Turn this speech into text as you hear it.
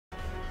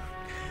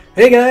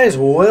Hey guys,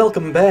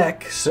 welcome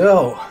back.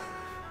 So,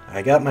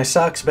 I got my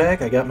socks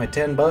back, I got my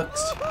 10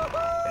 bucks,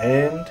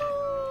 and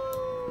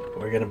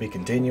we're gonna be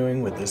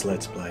continuing with this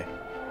Let's Play.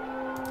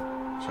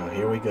 So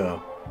here we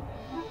go.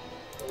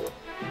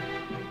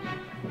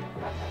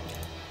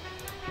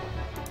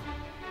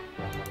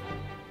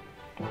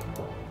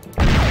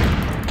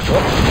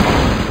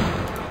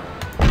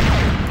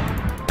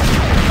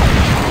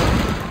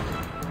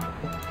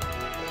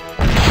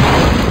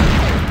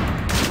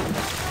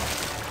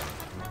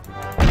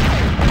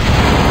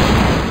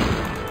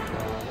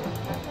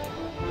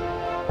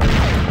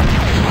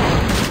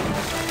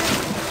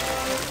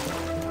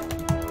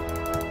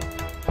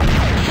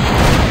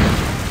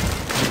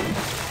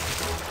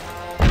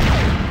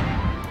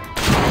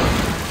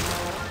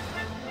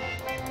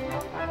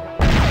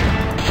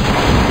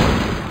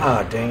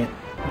 Ah, dang it.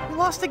 We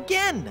lost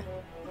again!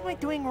 What am I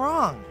doing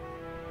wrong?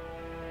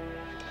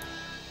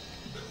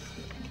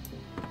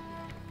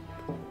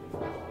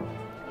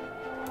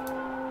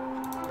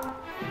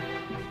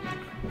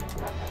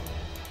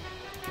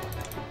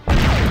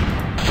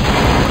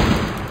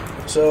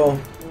 So,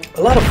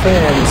 a lot of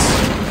fans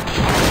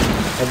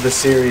of the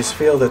series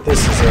feel that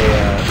this is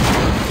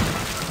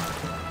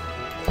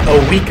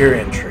a weaker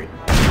entry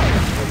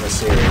in the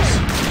series.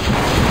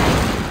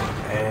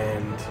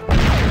 And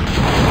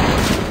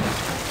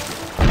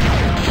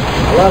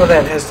a lot of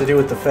that has to do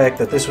with the fact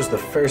that this was the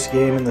first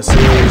game in the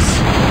series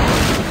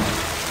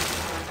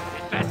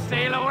Best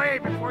sail away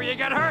before you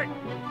get hurt.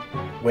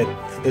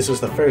 this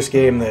was the first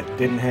game that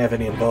didn't have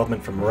any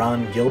involvement from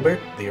Ron Gilbert,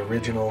 the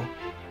original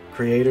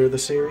creator of the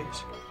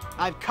series.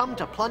 I've come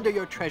to plunder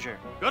your treasure.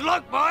 Good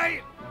luck,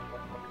 boy.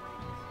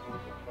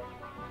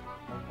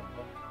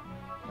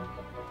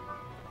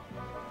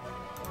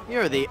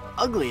 You're the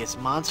ugliest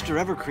monster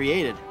ever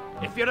created.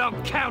 If you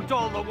don't count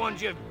all the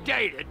ones you've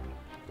dated.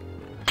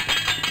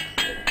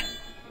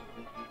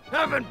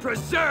 Heaven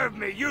preserve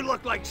me, you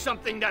look like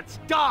something that's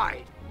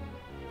died.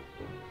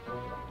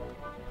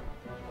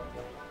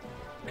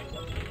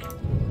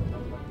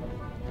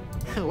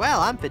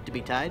 Well, I'm fit to be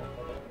tied.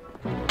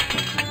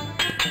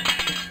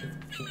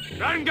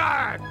 Run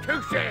guard,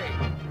 touche.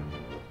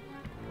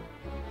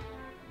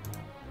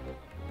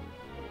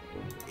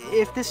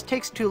 If this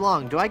takes too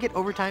long, do I get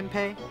overtime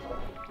pay?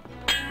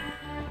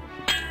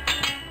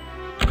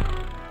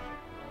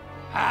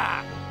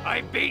 Ha!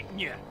 I've beaten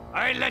you.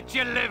 I let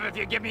you live if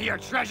you give me your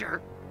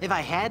treasure. If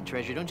I had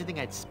treasure, don't you think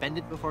I'd spend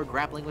it before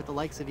grappling with the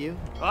likes of you?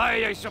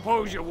 I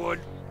suppose you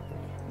would.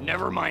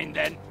 Never mind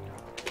then.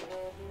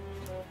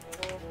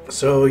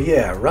 So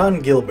yeah, Ron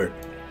Gilbert,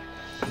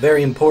 a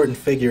very important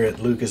figure at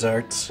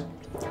LucasArts.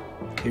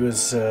 He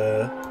was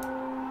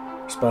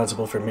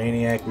responsible for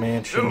Maniac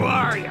Mansion, Who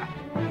are you?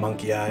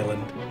 Monkey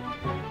Island,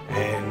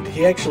 and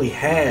he actually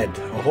had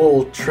a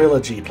whole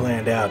trilogy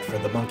planned out for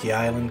the Monkey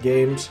Island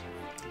games,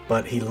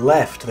 but he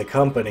left the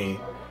company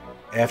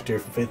after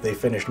they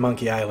finished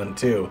Monkey Island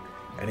 2,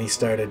 and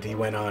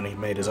he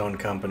made his own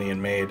company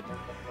and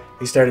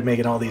he started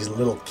making all these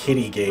little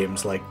kiddie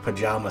games like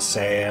Pajama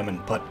Sam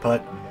and Putt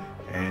Putt,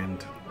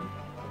 and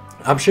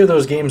I'm sure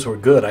those games were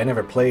good. I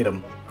never played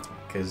them,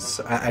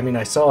 because, I mean,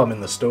 I saw them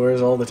in the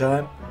stores all the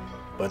time,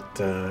 but,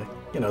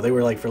 you know, they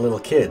were like for little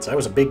kids. I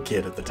was a big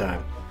kid at the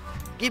time.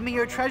 Give me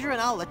your treasure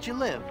and I'll let you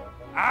live.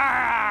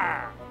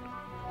 Ah!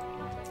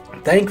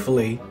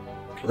 Thankfully,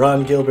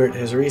 Ron Gilbert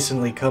has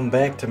recently come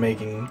back to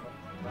making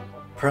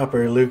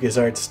proper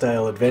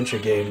LucasArts-style adventure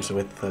games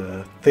with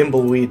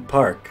Thimbleweed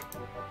Park,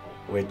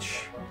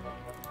 which,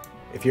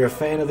 if you're a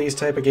fan of these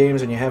type of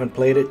games and you haven't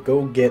played it,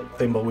 go get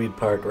Thimbleweed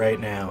Park right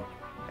now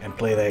and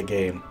play that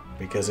game,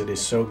 because it is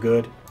so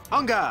good.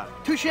 Hunga!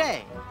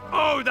 Touche!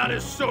 Oh, that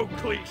is so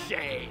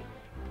cliche.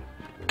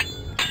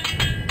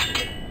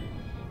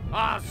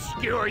 I'll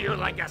skewer you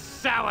like a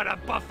sow at a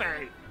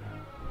buffet.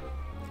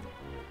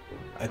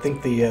 I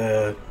think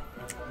the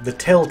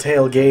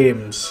Telltale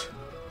Games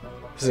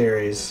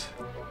series,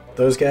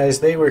 those guys,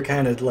 they were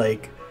kind of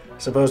like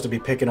supposed to be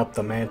picking up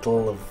the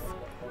mantle of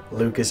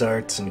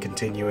LucasArts and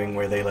continuing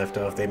where they left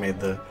off. They made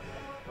the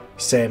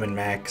Sam &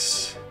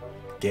 Max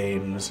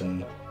games,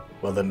 and,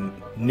 well, the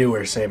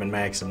newer Sam &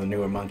 Max and the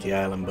newer Monkey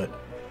Island, but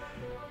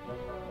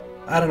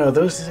I don't know,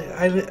 those,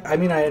 I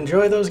mean, I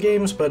enjoy those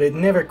games, but it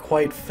never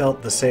quite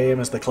felt the same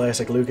as the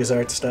classic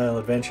LucasArts style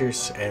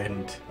adventures,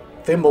 and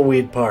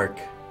Thimbleweed Park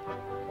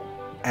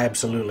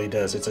absolutely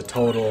does. It's a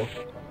total,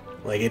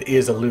 like, it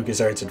is a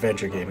LucasArts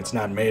adventure game. It's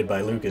not made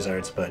by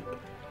LucasArts, but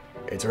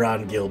it's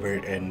Ron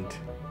Gilbert, and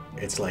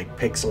it's like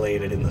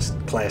pixelated in the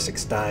classic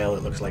style.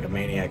 It looks like a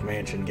Maniac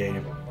Mansion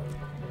game.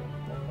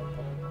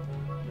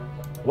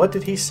 What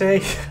did he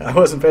say? I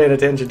wasn't paying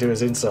attention to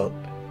his insult.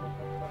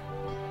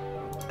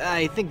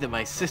 I think that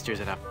my sister's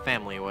in a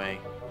family way.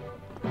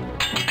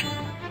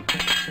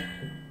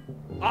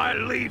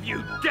 I'll leave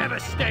you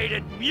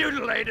devastated,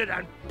 mutilated,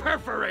 and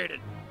perforated.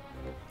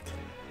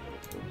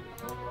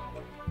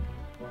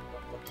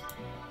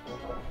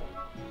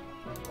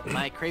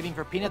 My craving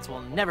for peanuts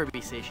will never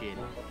be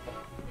satiated.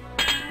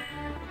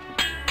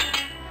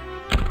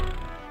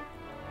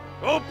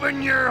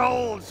 Open your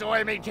hold so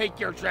I may take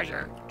your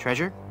treasure.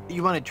 Treasure?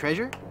 You wanted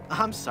treasure?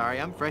 I'm sorry,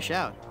 I'm fresh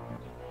out.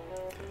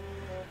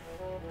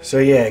 So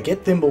yeah,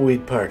 get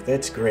Thimbleweed Park.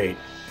 That's great.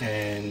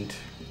 And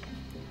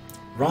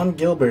Ron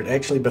Gilbert,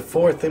 actually,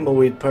 before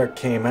Thimbleweed Park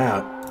came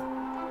out,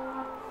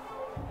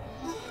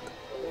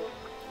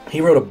 he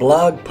wrote a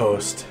blog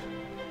post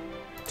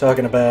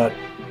talking about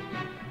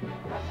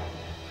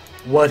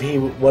what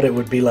it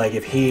would be like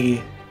if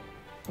he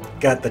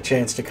got the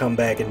chance to come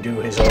back and do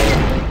his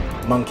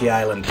own Monkey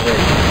Island 3,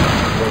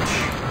 which,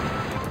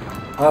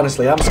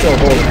 honestly, I'm still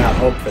holding out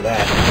hope for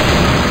that.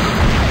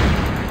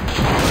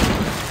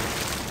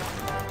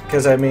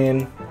 Because, I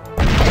mean,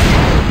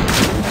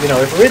 you know,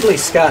 if Ridley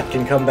Scott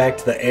can come back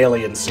to the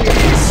Alien series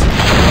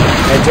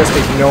and just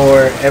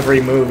ignore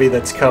every movie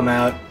that's come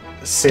out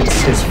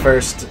since his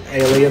first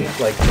Alien,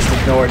 like just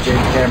ignore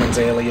James Cameron's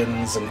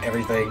Aliens and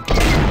everything,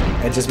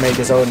 and just make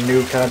his own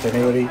new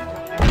continuity,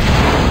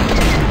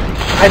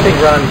 I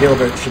think Ron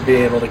Gilbert should be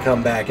able to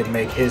come back and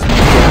make his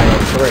Monkey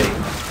Island 3.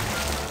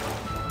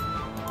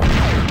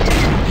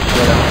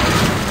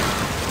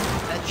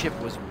 That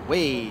ship was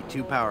way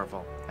too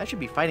powerful. I should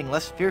be fighting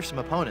less fearsome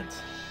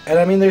opponents. And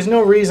I mean, there's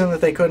no reason that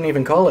they couldn't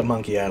even call it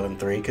Monkey Island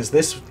 3, because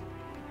this,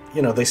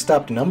 you know, they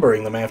stopped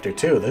numbering them after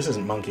 2. This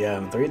isn't Monkey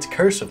Island 3, it's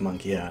Curse of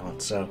Monkey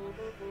Island, so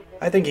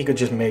I think he could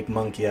just make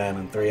Monkey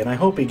Island 3, and I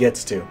hope he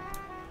gets to.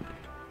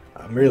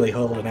 I'm really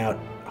holding out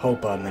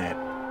hope on that.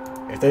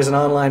 If there's an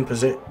online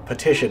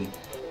petition,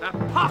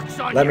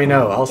 let me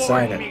know, I'll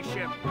sign it.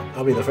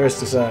 I'll be the first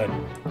to sign.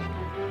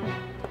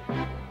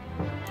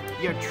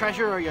 Your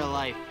treasure or your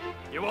life?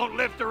 You won't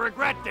live to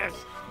regret this.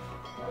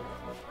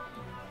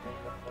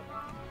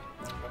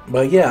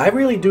 But yeah, I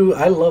really do,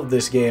 I love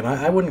this game.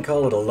 I wouldn't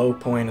call it a low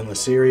point in the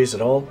series at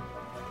all.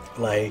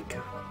 Like,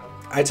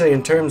 I'd say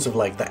in terms of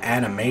like the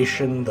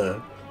animation, the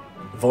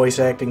voice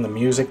acting, the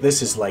music,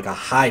 this is like a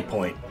high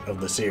point of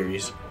the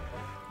series.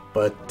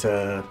 But,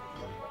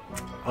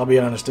 I'll be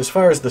honest, as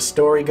far as the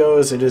story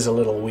goes, it is a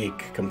little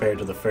weak compared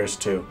to the first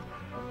two.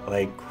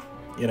 Like,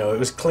 you know, it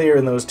was clear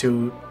in those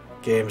two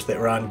games that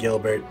Ron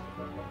Gilbert,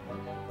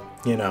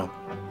 you know,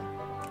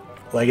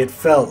 like it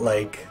felt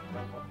like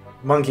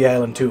Monkey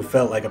Island 2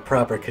 felt like a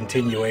proper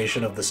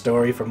continuation of the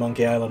story from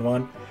Monkey Island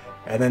 1.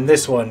 And then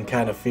this one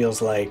kind of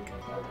feels like,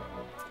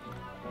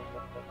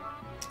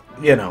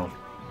 you know,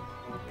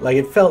 like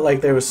it felt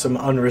like there was some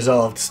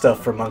unresolved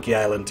stuff from Monkey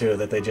Island 2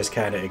 that they just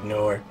kind of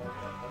ignore.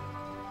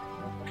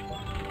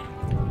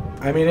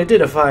 I mean, it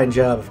did a fine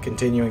job of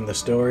continuing the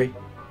story,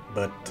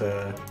 but,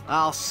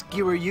 I'll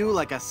skewer you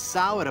like a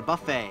sow at a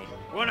buffet.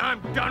 When I'm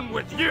done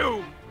with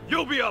you,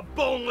 you'll be a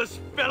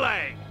boneless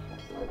fillet.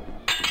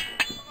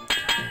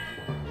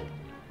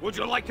 Would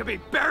you like to be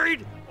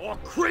buried or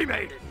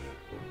cremated?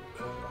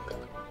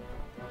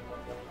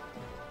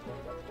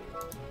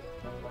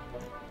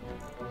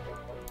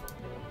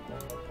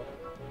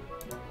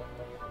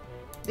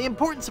 The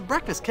importance of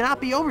breakfast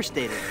cannot be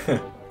overstated.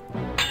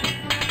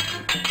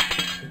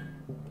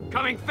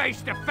 Coming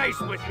face to face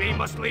with me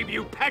must leave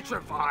you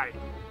petrified.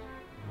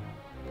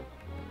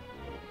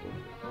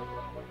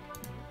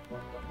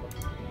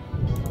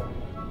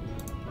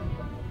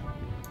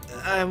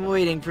 I'm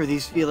waiting for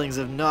these feelings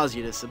of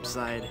nausea to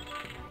subside.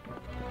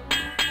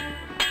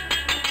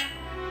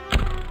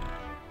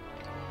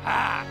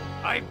 Ha!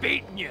 I've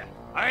beaten you.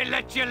 I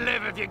let you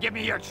live if you give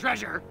me your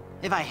treasure.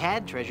 If I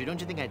had treasure,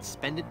 don't you think I'd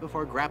spend it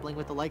before grappling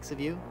with the likes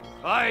of you?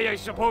 I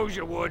suppose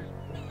you would.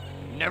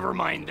 Never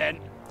mind then.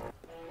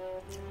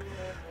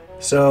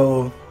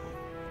 so,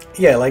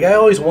 yeah, like I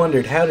always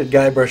wondered, how did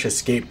Guybrush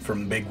escape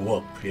from Big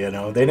Whoop, you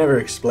know? They never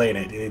explain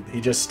it.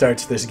 He just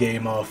starts this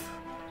game off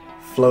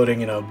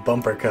floating in a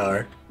bumper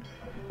car.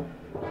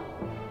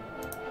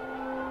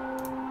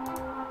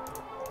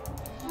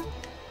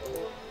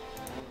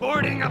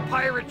 Boarding a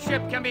pirate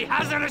ship can be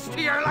hazardous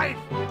to your life.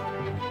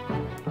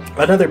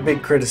 Another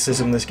big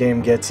criticism this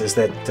game gets is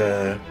that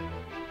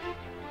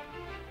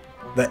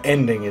the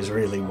ending is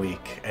really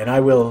weak, and I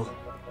will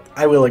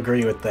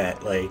agree with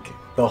that. Like,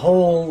 the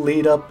whole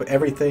lead up,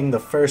 everything, the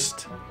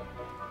first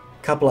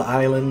couple of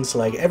islands,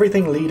 like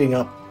everything leading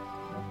up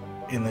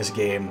in this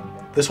game,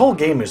 this whole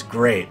game is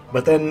great,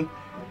 but then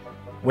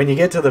when you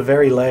get to the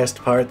very last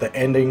part, the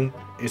ending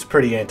is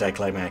pretty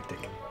anticlimactic.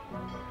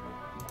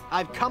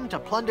 I've come to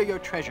plunder your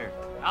treasure.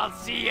 I'll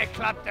see you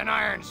clapped in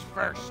irons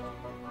first.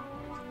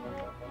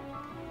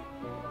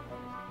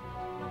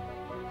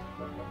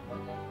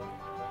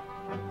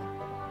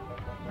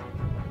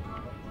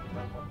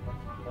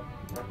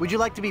 Would you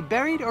like to be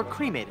buried or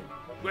cremated?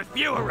 With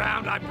you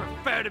around, I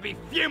prefer to be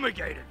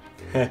fumigated.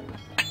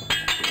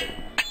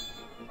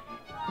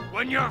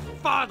 When your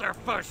father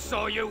first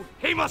saw you,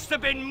 he must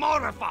have been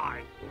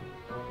mortified.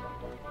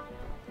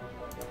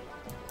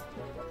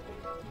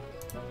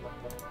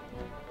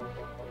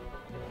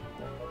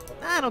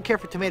 I don't care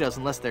for tomatoes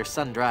unless they're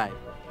sun-dried.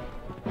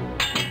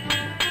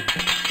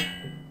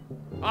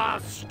 I'll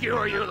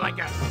skewer you like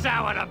a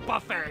sow at a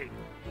buffet.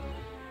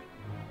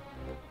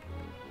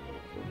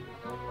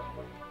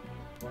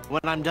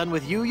 When I'm done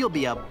with you, you'll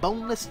be a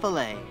boneless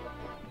fillet.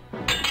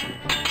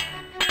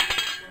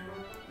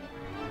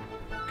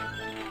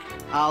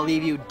 I'll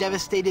leave you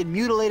devastated,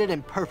 mutilated,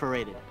 and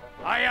perforated.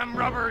 I am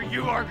rubber,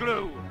 you are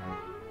glue.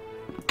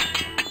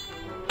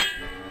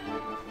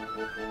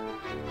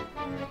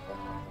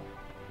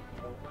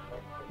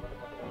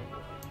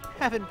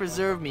 Heaven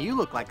preserve me, you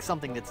look like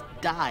something that's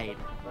died.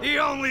 The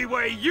only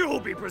way you'll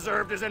be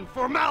preserved is in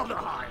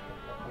formaldehyde.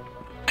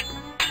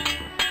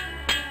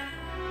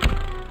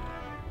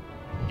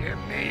 Give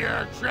me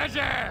your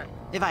treasure!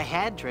 If I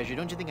had treasure,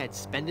 don't you think I'd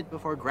spend it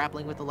before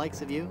grappling with the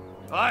likes of you?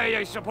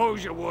 I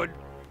suppose you would.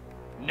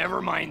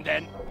 Never mind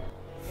then.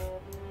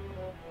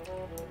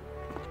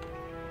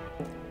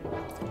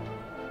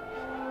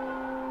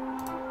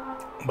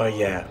 But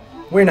yeah,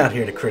 we're not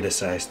here to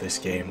criticize this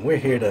game. We're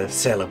here to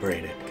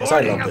celebrate it, because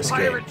I love this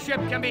Boarding a game. pirate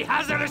ship can be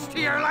hazardous to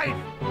your life.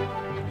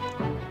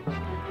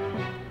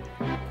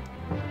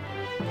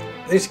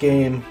 This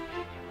game,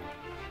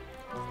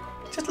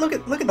 just look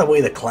at the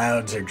way the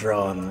clouds are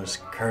drawn, those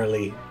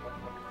curly.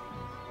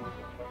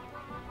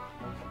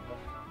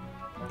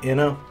 You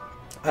know,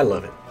 I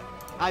love it.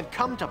 I've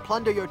come to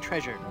plunder your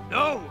treasure.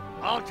 No,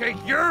 I'll take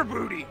your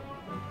booty.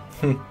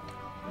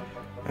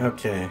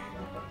 Okay.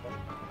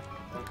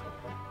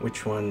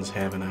 Which ones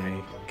haven't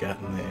I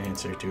gotten the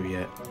answer to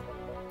yet?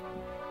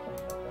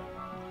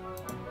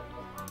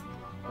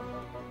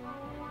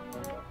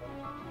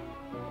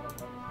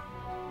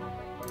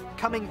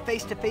 Coming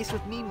face to face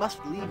with me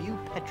must leave you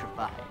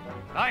petrified.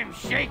 I'm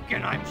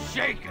shaking, I'm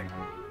shaking.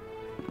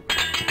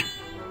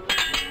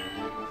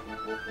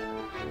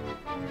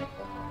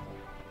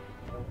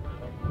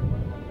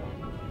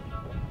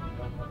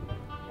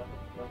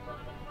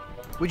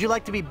 Would you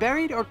like to be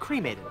buried or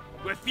cremated?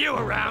 With you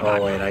around, Oh,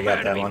 I'd wait, I got prefer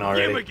to that be one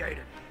already.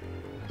 fumigated.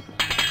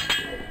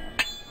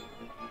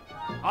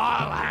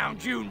 I'll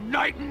hound you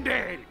night and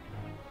day.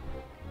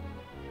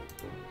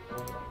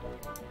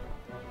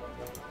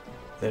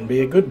 Then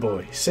be a good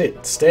boy.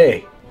 Sit,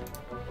 stay.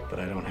 But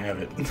I don't have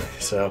it,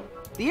 so.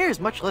 The air is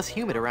much less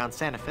humid around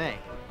Santa Fe.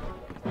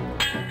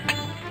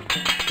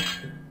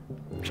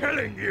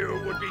 Killing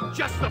you would be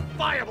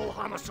justifiable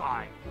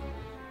homicide.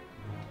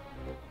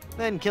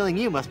 Then killing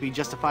you must be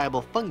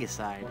justifiable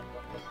fungicide.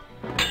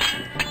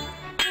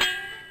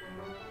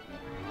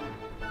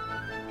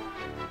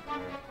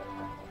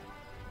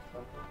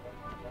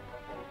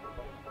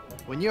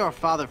 When your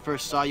father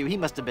first saw you, he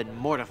must have been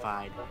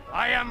mortified.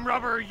 I am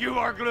rubber, you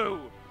are glue.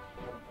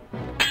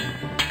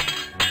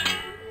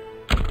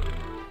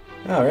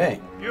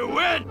 Alright. You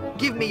win!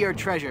 Give me your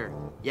treasure,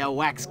 you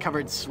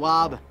wax-covered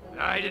swab.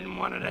 I didn't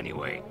want it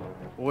anyway.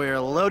 We're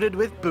loaded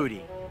with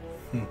booty.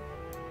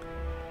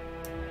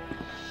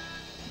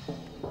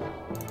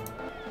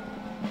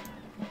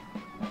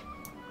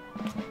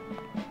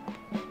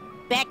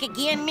 Back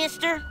again,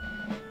 mister?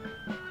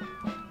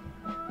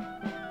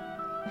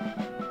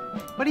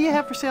 What do you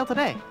have for sale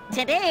today?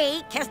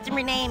 Today,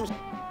 customer name's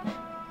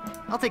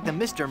I'll take the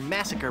Mr.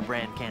 Massacre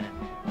brand cannon.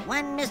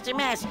 one Mr.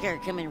 Massacre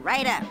coming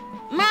right up.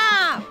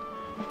 Mom!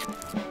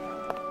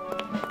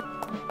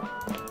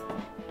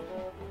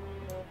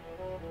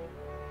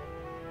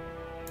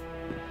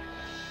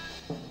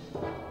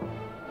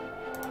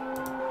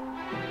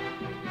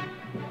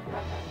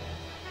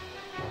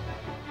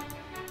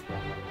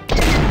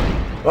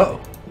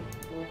 Uh-oh.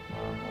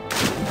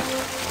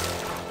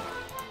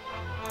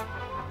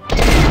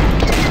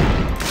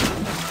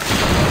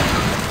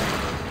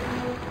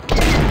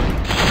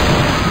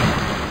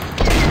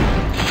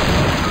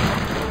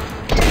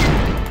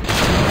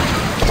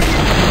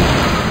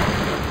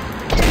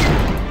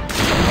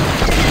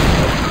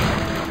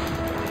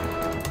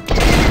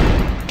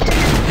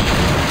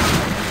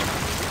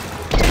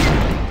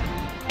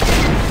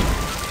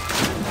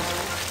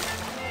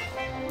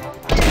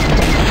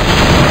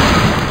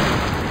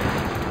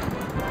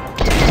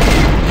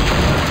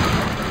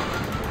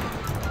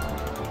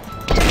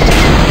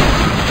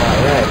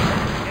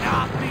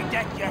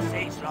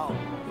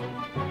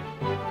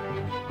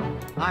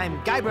 I'm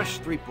Guybrush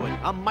Threepwood,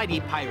 a mighty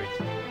pirate.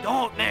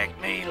 Don't make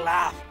me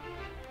laugh.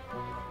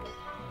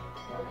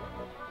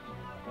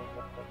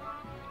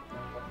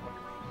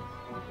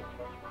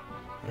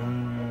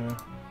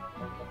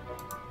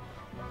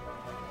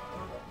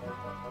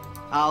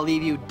 I'll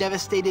leave you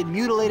devastated,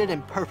 mutilated,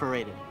 and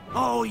perforated.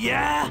 Oh,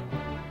 yeah?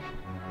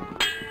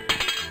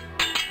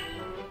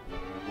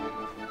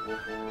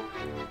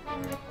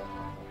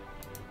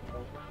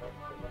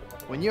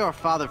 When your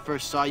father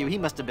first saw you, he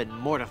must have been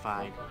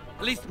mortified.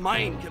 At least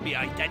mine can be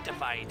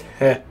identified.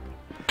 Heh.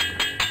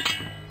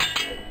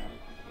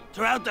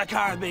 Throughout the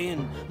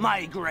Caribbean,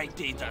 my great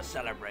deeds are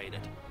celebrated.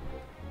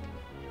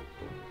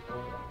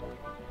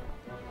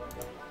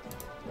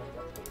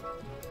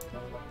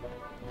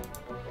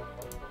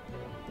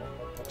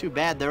 Too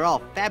bad they're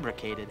all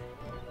fabricated.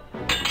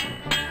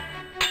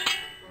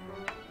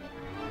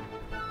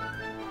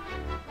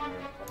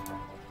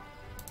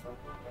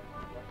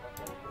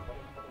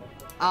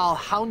 I'll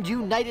hound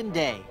you night and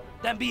day.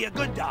 Then be a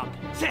good dog.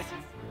 Sit.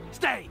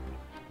 Stay.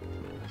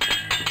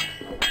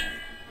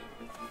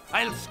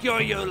 I'll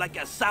skewer you like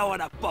a sow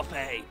at a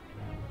buffet.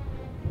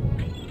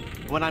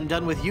 When I'm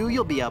done with you,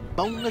 you'll be a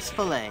boneless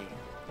fillet.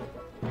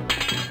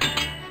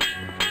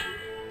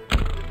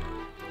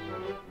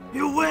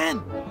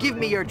 Give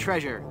me your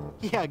treasure,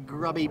 ya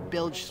grubby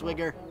bilge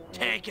swigger.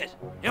 Take it.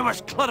 It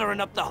was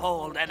cluttering up the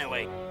hold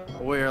anyway.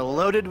 We're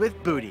loaded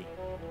with booty.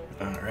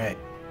 Alright.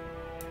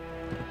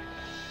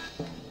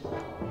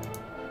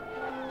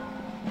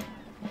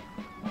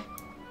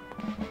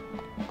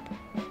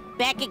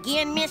 Back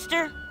again,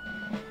 mister?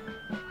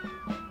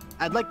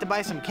 I'd like to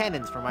buy some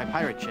cannons for my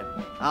pirate ship.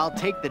 I'll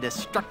take the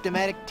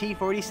Destructomatic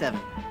T-47.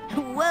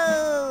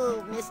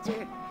 Whoa,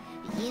 mister.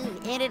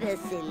 You've entered a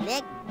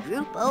select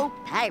group of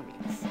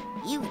pirates.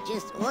 You've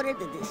just ordered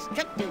the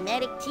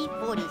Destructomatic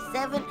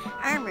T-47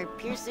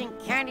 armor-piercing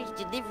carnage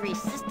delivery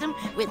system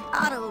with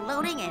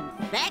auto-loading and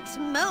fax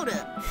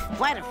modem.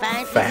 Quite a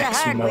fine piece of Fax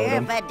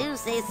hardware, modem. if I do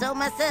say so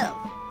myself.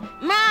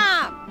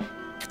 Mom!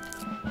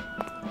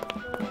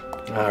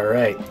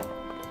 Alright.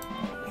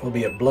 We'll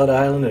be at Blood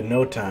Island in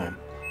no time.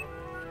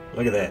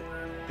 Look at that.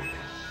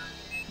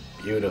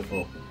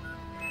 Beautiful.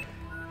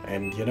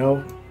 And you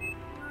know,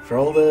 for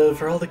all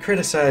the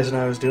criticizing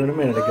I was doing a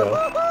minute ago,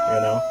 you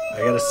know, I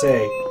gotta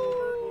say,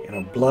 you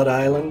know, Blood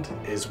Island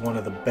is one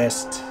of the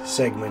best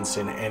segments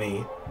in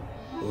any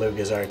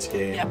LucasArts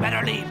game. You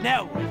better leave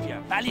now if you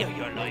value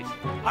your life.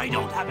 I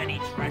don't have any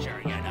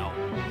treasure, you know.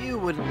 You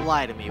wouldn't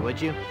lie to me,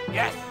 would you?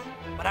 Yes,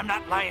 but I'm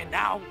not lying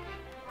now.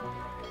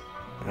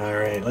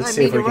 Alright, let's I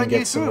see mean if we to can run you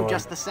get some through more.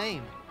 just the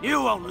same.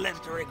 You won't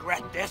live to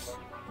regret this.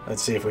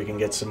 Let's see if we can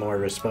get some more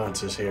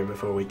responses here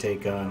before we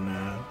take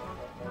on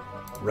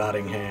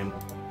Rottingham.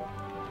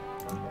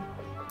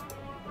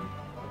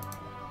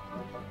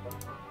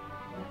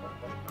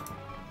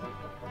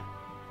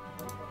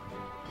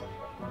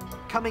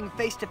 Coming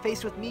face to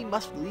face with me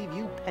must leave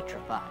you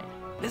petrified.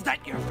 Is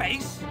that your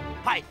face?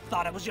 I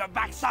thought it was your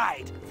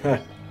backside.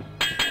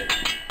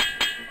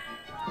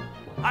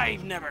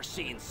 I've never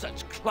seen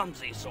such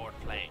clumsy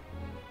swordplay.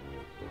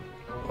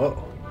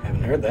 Oh,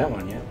 haven't heard that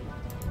one yet.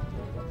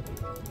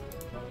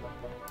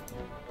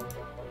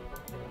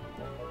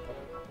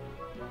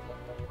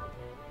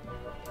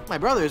 My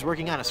brother is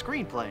working on a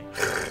screenplay.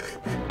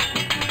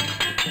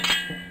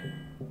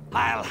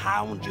 I'll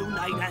hound you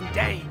night and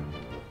day.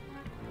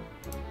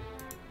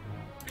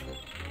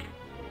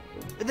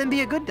 Then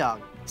be a good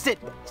dog. Sit,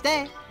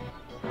 stay.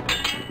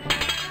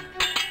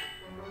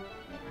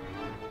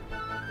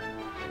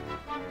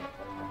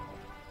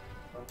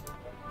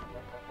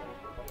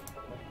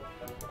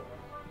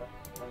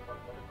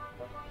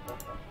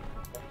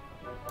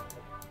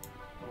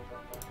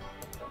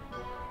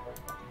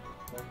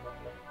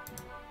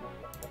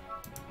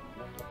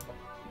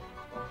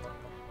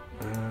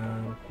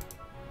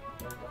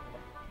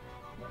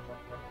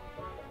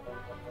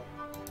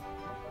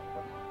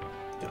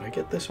 Did I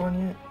get this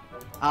one yet?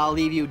 I'll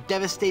leave you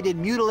devastated,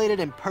 mutilated,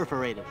 and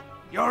perforated.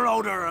 Your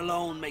odor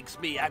alone makes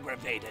me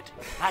aggravated,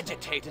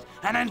 agitated,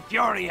 and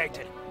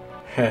infuriated.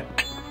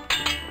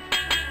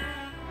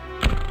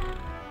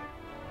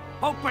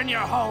 Open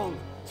your hole,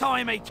 so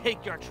I may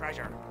take your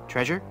treasure.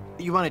 Treasure?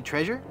 You wanted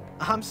treasure?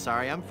 I'm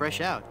sorry, I'm fresh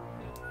out.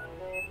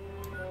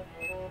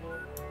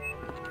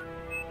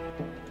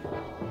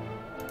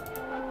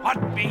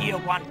 What be you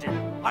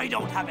wanting? I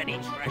don't have any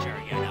treasure,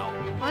 you know.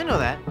 I know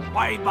that.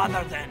 Why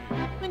bother then?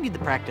 I need the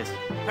practice.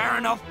 Fair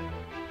enough.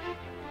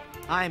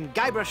 I'm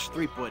Guybrush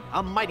Threepwood,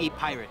 a mighty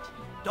pirate.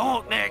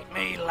 Don't make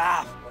me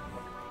laugh.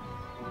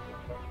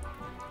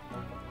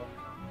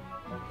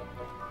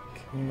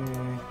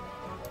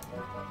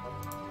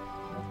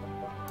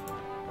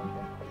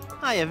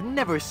 I have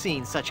never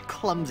seen such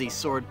clumsy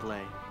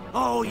swordplay.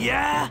 Oh,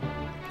 yeah?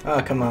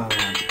 Oh, come on.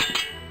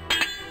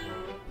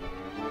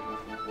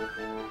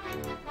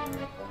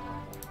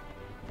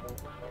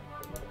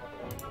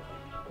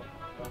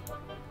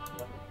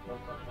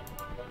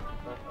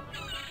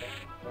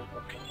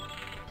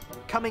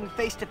 Coming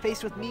face to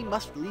face with me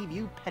must leave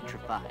you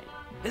petrified.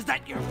 Is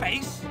that your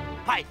face?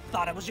 I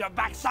thought it was your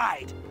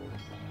backside.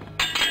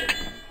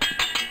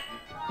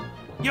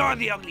 You're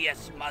the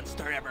ugliest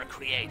monster ever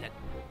created.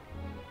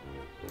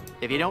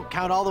 If you don't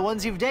count all the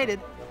ones you've dated.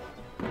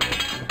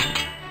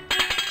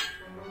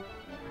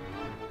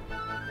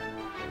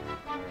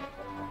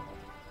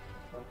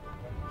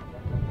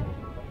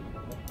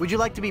 Would you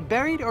like to be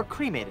buried or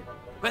cremated?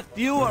 With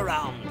you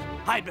around,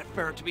 I'd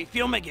prefer to be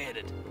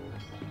fumigated.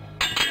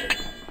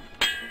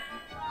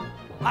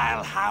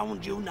 I'll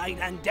hound you night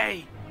and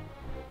day.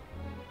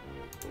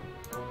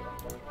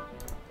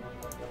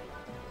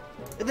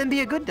 Then be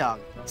a good dog.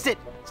 Sit,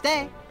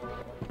 stay.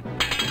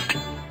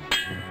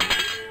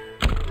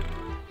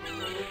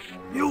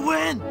 You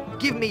win!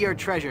 Give me your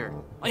treasure.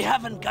 I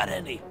haven't got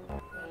any.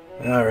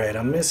 Alright,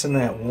 I'm missing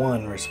that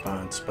one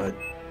response, but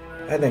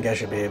I think I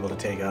should be able to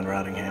take on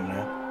Rottingham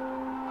now.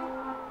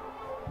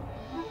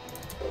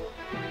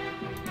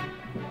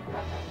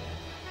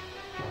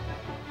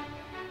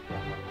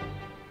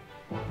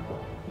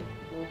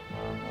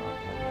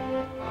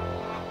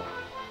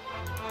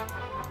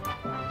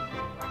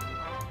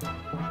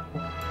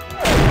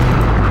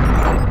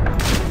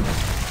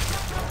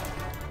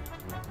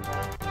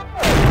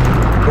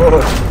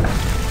 Oh.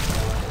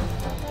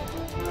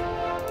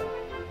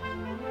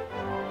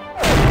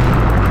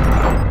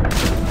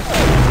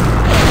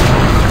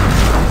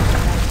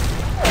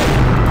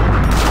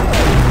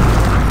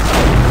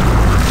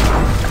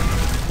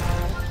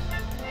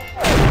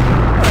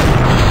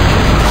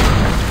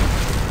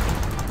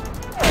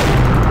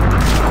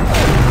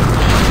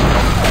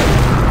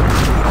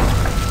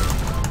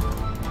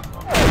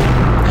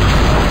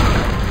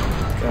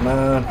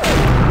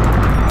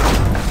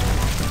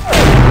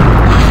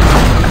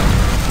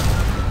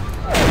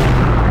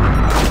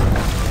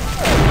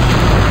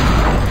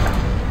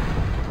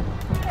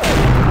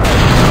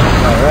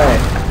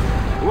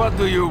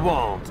 do you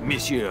want,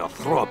 Monsieur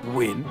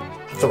Thropwind?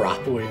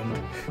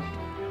 Thropwind.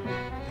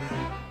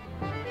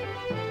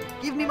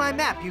 Give me my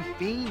map, you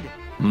fiend.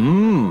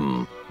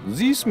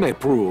 This may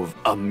prove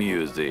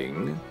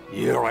amusing.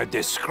 You're a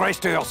disgrace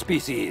to your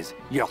species.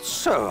 You're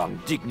so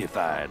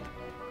undignified.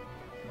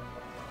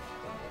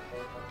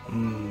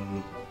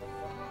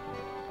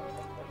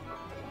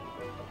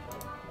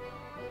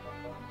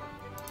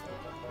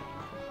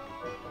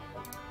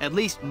 At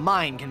least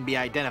mine can be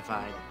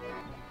identified.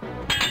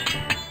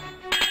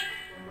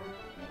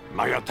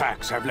 My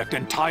attacks have left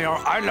entire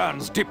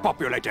islands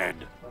depopulated.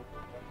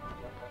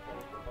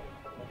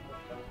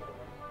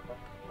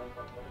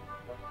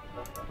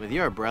 With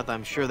your breath,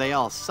 I'm sure they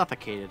all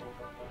suffocated.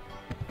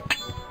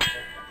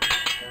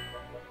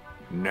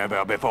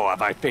 Never before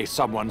have I faced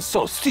someone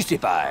so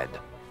sissified.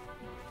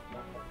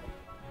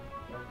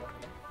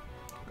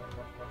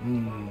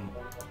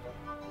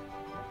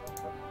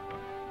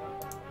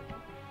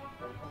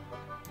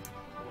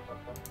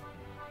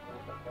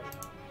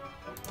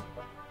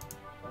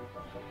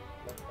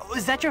 Oh,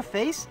 is that your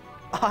face?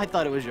 Oh, I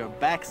thought it was your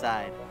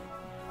backside.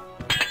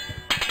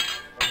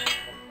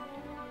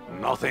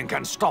 Nothing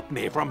can stop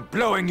me from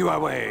blowing you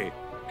away.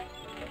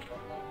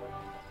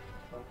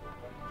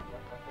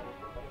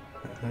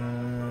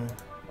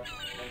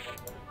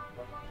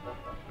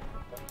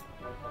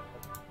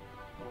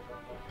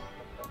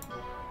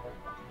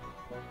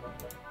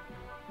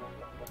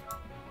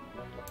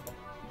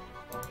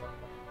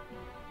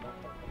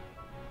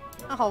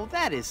 Oh,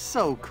 that is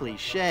so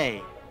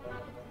cliché.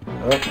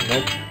 Oh,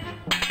 nope.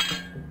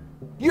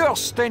 Your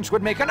stench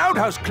would make an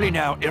outhouse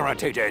cleaner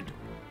irritated.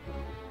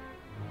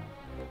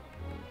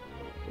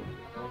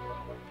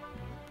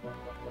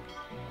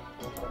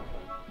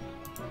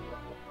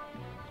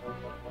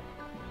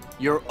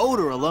 Your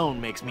odor alone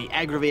makes me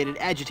aggravated,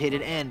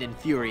 agitated, and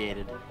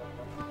infuriated.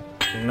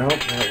 Nope,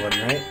 that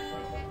wasn't right.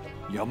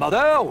 Your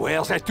mother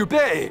wears a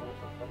toupee.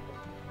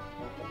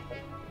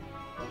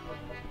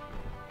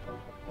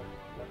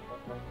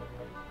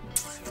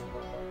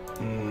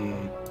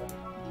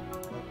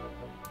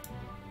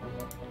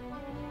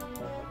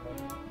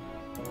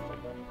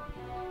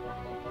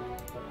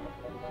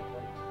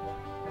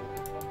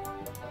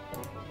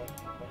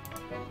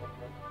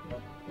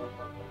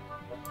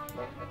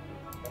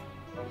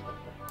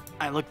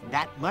 I look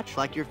that much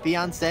like your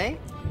fiancé?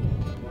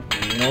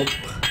 Nope.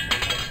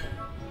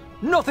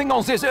 Nothing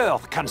on this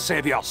earth can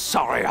save your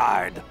sorry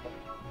hide.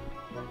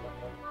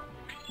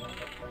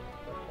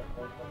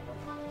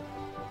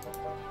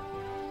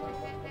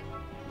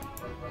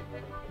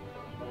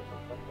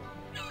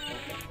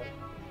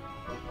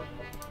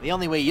 The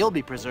only way you'll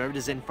be preserved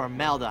is in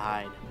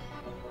formaldehyde.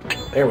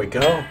 There we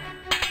go.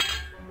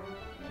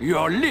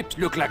 Your lips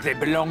look like they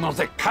belong on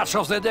the catch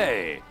of the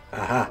day.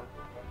 Aha.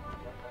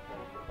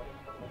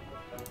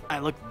 I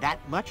look that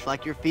much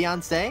like your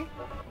fiancé?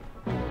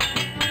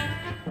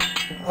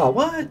 Oh,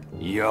 what?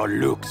 Your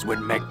looks would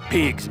make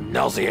pigs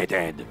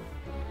nauseated.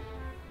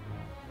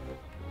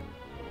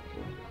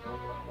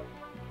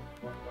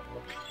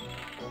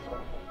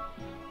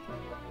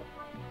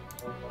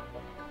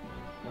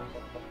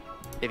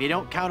 If you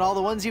don't count all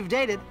the ones you've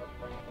dated.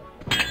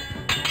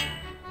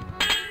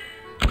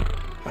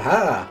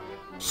 Aha.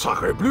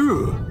 Sacre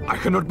bleu! I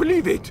cannot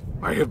believe it!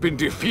 I have been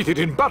defeated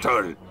in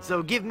battle!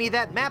 So give me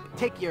that map,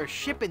 take your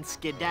ship and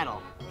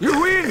skedaddle. You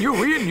win! You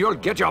win! You'll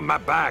get your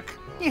map back!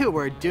 You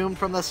were doomed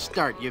from the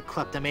start, you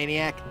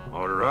kleptomaniac.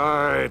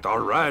 Alright,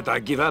 I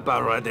give up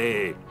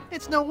already.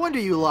 It's no wonder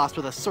you lost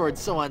with a sword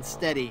so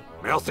unsteady.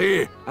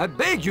 Merci! I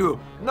beg you!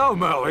 No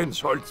more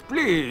insults,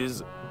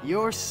 please!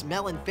 Your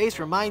smell and face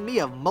remind me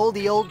of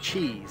moldy old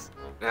cheese.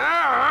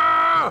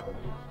 Ah!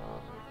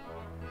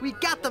 We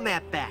got the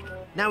map back.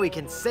 Now we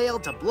can sail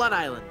to Blood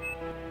Island.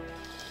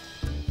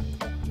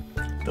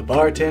 The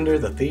bartender,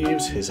 the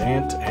thieves, his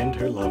aunt, and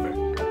her lover.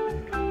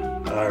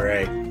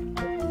 Alright.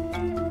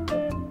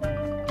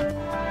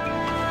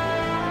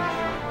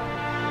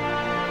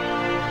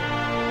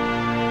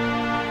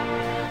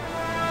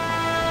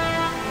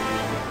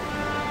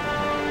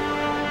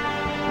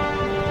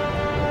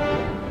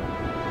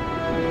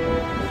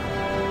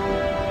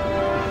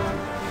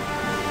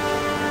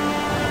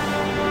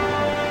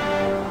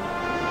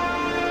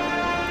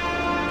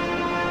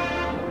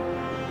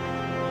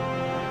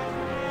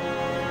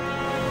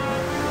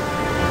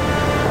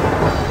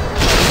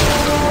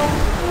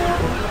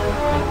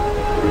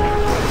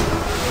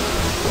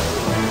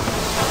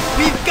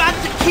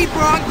 Keep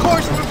her on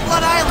course for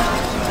Blood Island!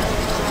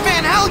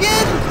 Van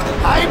Helgen!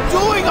 I'm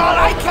doing all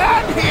I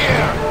can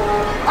here!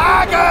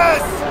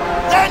 Argus!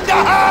 Lend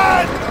a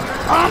hand!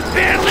 I'm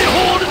barely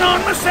holding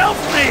on myself,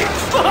 mate!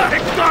 My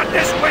God,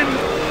 this wind!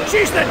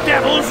 She's the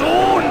devil's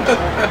own!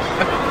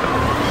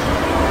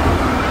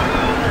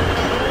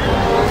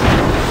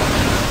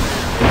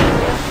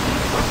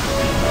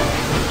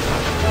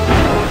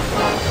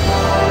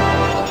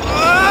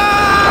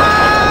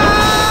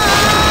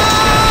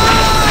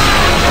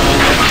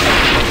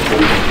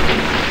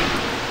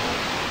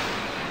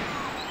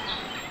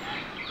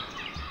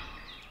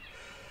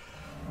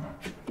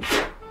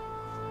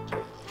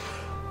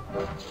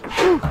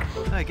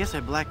 I guess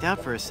I blacked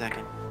out for a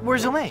second.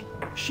 Where's Elaine?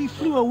 She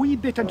flew a wee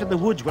bit into the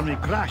woods when we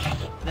crashed.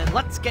 Then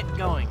let's get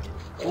going.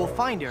 We'll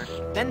find her,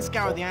 then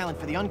scour the island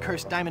for the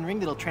uncursed diamond ring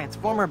that'll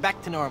transform her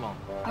back to normal.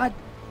 I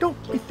don't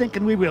be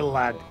thinking we will,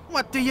 lad.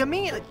 What do you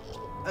mean?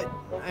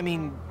 I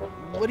mean,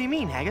 what do you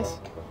mean, Haggis?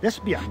 This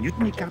be a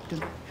mutiny,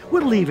 Captain.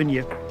 We're leaving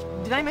you.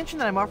 Did I mention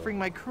that I'm offering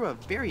my crew a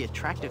very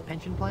attractive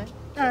pension plan?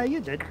 You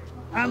did.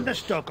 And the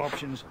stock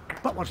options.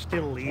 But we're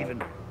still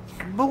leaving.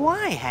 But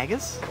why,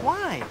 Haggis?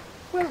 Why?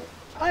 Well,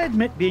 I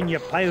admit being your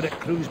pirate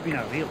crew's been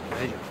a real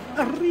pleasure.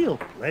 A real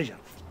pleasure.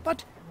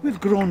 But we've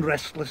grown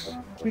restless.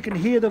 We can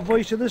hear the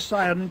voice of the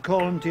siren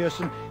calling to us,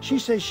 and she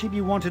says she'd be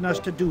wanting us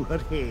to do her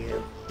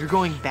hair. You're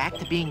going back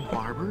to being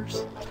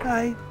barbers?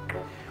 Aye.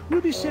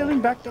 We'll be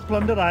sailing back to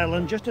Plunder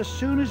Island just as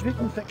soon as we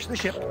can fix the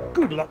ship.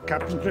 Good luck,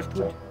 Captain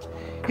Driftwood.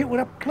 It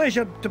were a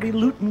pleasure to be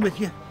looting with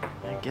you.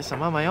 I guess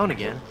I'm on my own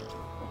again.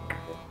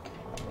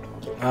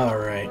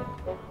 Alright.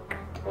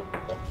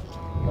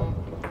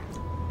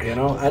 You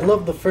know, I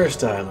love the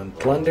first island,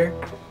 Plunder,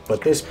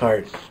 but this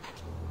part,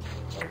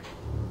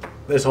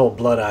 this whole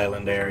Blood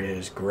Island area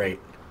is great.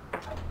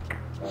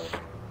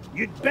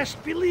 You'd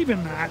best believe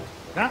in that.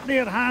 That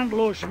there hand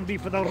lotion be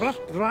for the rough,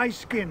 dry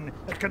skin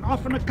that can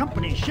often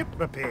accompany ship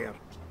repair.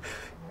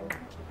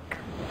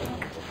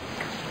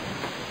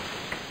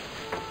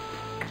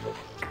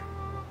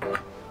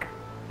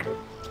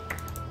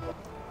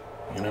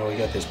 You know, we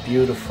got this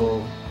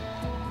beautiful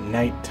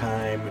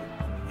nighttime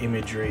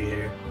imagery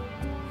here.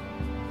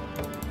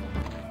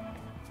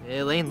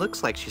 Elaine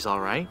looks like she's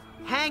all right.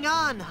 Hang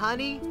on,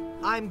 honey.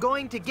 I'm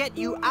going to get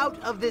you out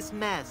of this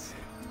mess.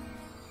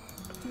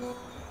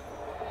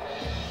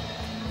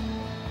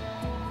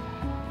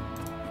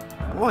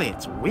 Boy,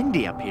 it's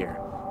windy up here.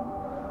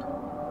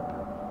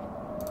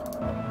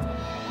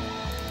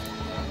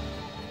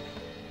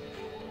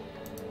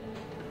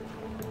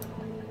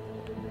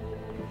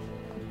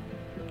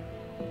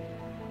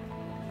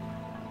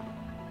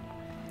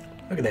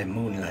 Look at that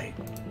moonlight.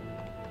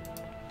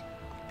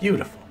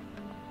 Beautiful.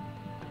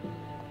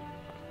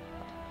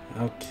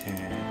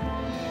 Okay.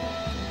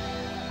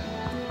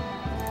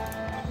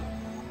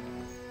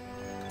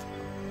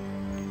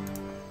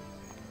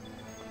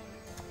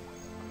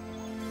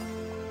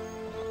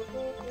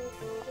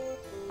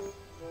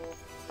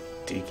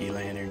 Tiki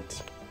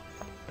lanterns.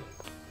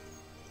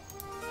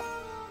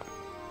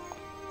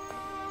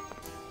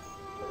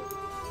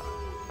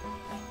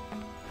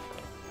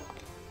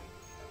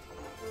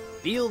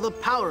 Feel the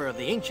power of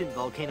the ancient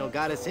volcano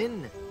goddess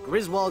in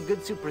Griswold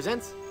Goodsuit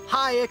presents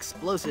High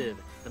Explosive,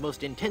 the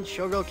most intense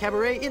showgirl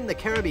cabaret in the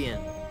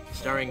Caribbean.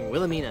 Starring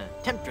Wilhelmina,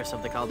 Temptress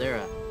of the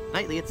Caldera.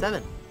 Nightly at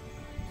 7.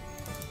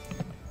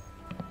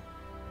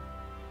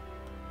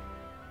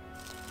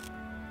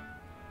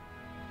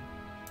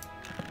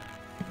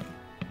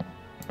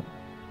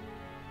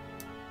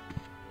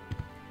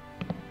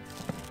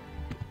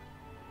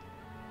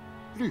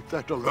 Leave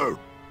that alone.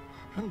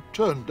 And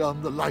turn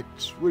down the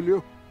lights, will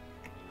you?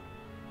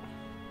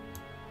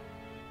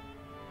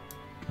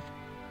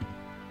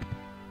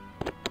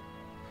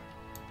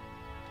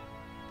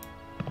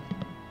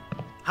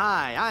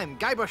 Hi, I'm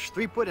Guybrush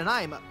Threepwood and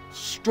I'm...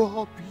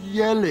 Stop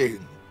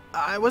yelling.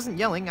 I wasn't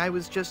yelling, I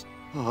was just...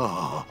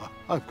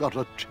 I've got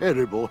a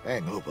terrible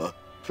hangover.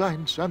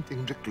 Find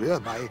something to clear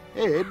my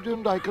head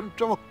and I can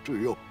talk to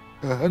you.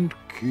 And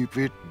keep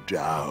it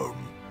down.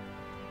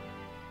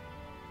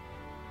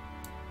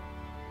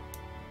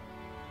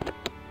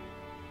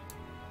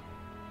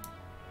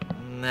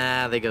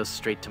 Nah, they go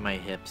straight to my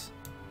hips.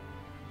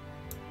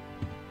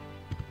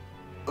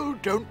 Oh,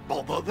 don't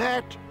bother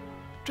that.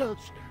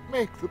 Just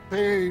make the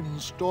pain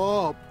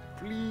stop,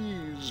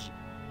 please.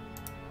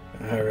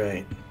 All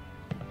right.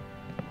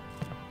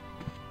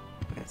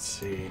 Let's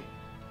see.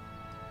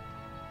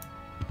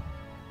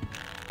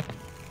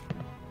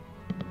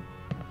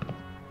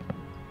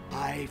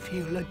 I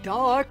feel a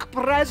dark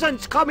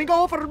presence coming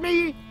over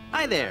me.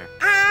 Hi there.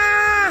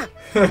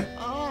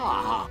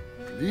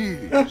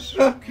 Please,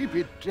 keep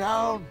it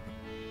down.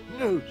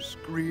 No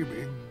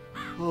screaming.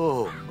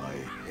 Oh, my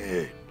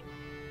head.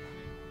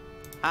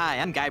 Hi,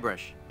 I'm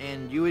Guybrush.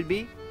 And you would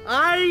be?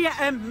 I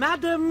am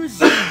Madame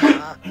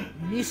Zima,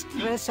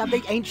 mistress of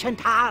the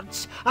ancient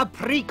arts, of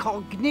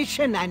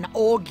precognition and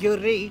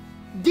augury,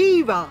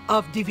 diva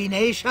of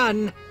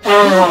divination.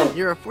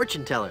 You're a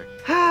fortune teller.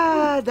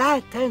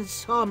 That and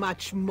so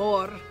much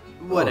more.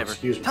 Whatever.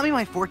 excuse me. Tell me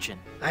my fortune.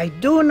 I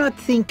do not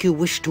think you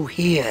wish to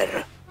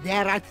hear.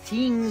 There are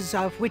things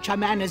of which a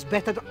man is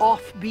better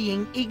off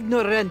being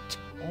ignorant.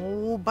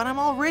 Oh, but I'm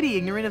already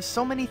ignorant of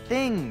so many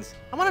things.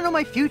 I want to know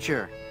my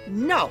future.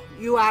 No,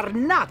 you are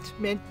not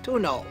meant to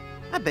know.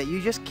 I bet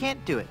you just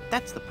can't do it.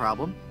 That's the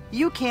problem.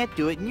 You can't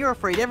do it, and you're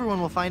afraid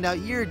everyone will find out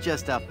you're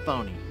just a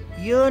phony.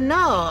 You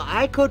know,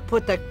 I could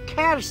put a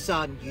curse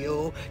on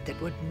you that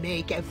would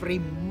make every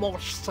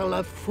morsel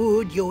of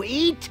food you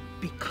eat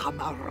become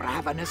a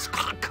ravenous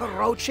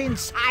cockroach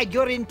inside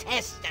your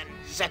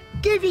intestines,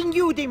 giving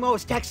you the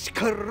most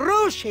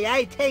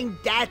excruciating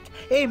death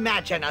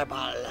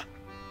imaginable.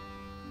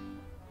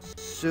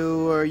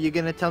 So, are you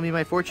gonna tell me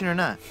my fortune or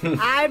not?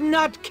 I'm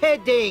not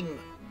kidding.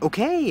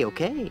 Okay,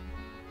 okay.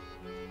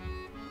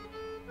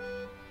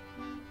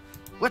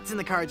 What's in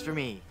the cards for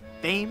me?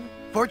 Fame?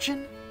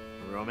 Fortune?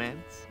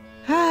 Romance?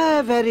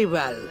 Ah, very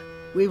well.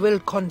 We will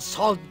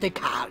consult the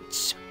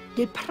cards.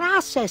 The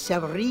process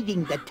of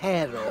reading the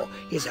tarot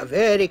is a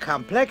very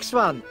complex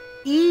one.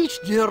 Each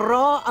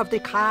draw of the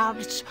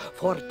cards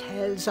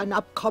foretells an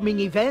upcoming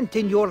event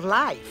in your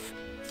life.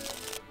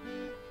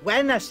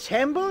 When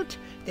assembled,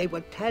 they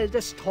will tell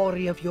the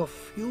story of your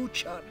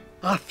future.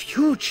 A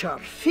future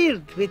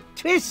filled with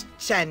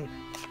twists and...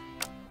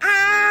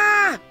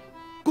 Ah!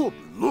 Good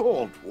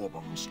Lord,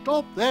 woman,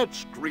 stop that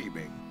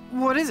screaming.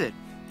 What is it?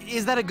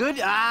 Is that a good...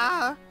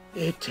 Ah?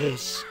 It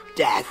is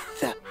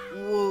death.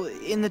 Well,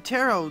 in the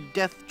tarot,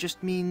 death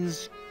just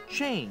means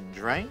change,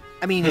 right?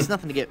 I mean, it's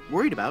nothing to get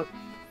worried about,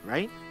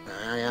 right?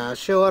 Yeah,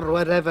 sure,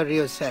 whatever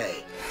you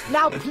say.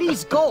 Now,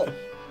 please go.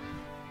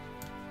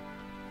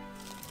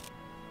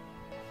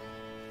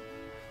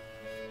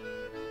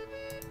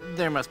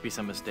 There must be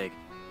some mistake.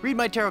 Read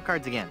my tarot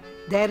cards again.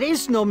 There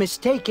is no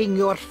mistaking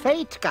your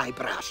fate,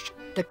 Guybrush.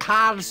 The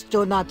cards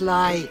do not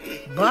lie.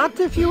 But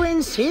if you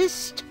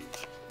insist,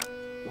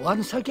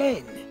 once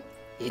again,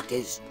 it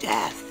is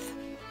death.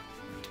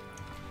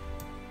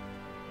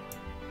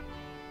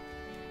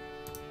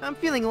 I'm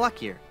feeling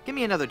luckier. Give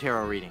me another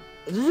tarot reading.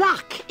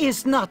 Luck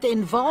is not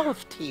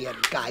involved here,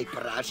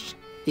 Guybrush.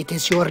 It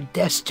is your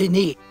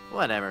destiny.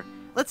 Whatever.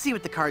 Let's see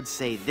what the cards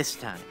say this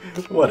time.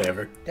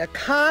 Whatever. The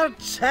card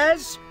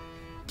says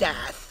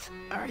death.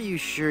 Are you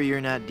sure you're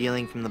not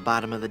dealing from the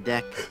bottom of the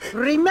deck?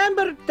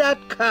 Remember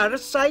that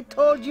curse I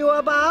told you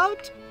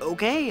about?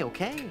 Okay,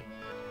 okay.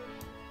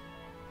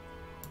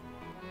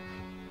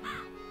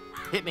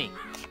 Hit me.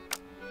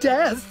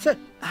 Death?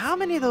 How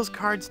many of those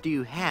cards do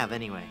you have,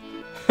 anyway?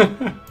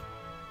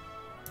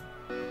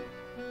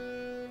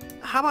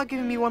 How about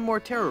giving me one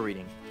more tarot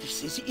reading?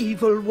 This is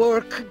evil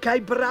work,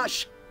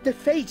 Guybrush. The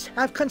fates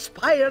have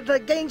conspired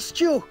against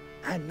you,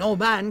 and no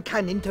man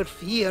can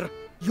interfere.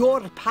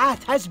 Your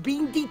path has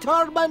been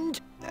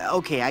determined.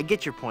 Okay, I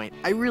get your point.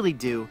 I really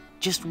do.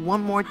 Just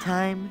one more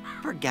time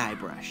for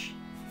Guybrush.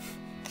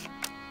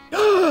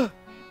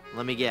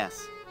 Let me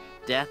guess.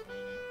 Death?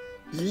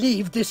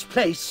 Leave this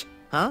place.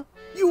 Huh?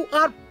 You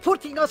are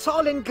putting us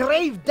all in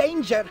grave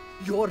danger.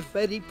 Your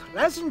very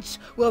presence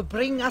will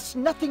bring us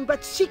nothing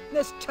but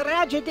sickness,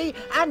 tragedy,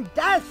 and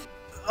death.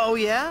 Oh,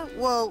 yeah?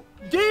 Well...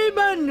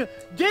 Demon!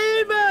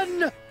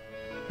 Demon!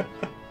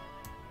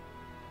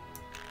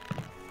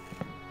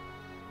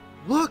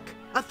 Look!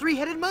 A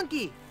three-headed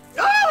monkey!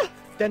 Ah!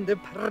 Then the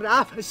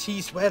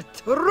prophecies were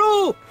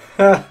true!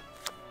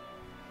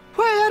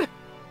 Where?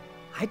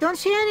 I don't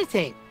see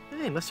anything.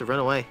 Hey, must have run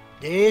away.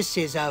 This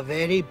is a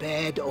very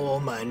bad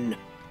omen.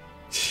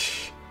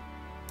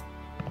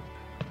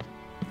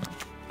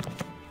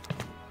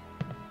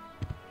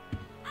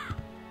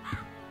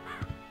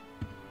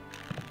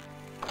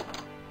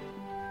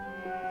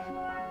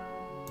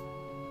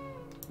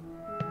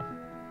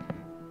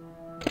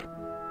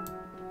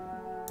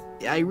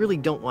 I really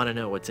don't want to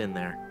know what's in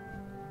there.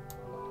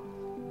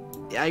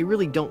 I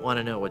really don't want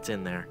to know what's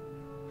in there.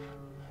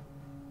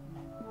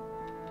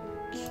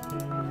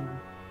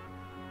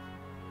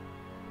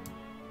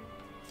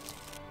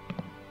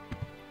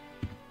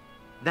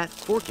 That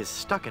fork is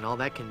stuck in all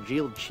that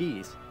congealed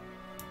cheese.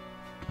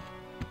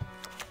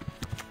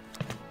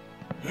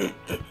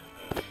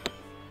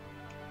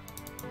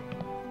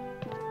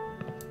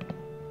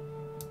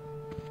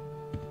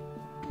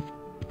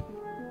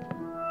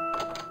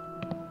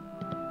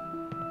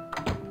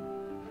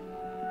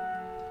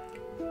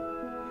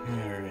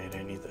 Alright,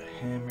 I need the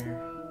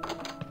hammer.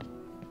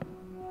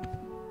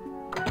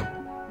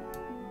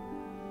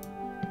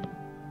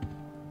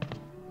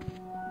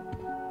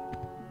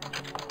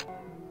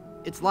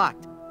 It's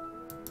locked.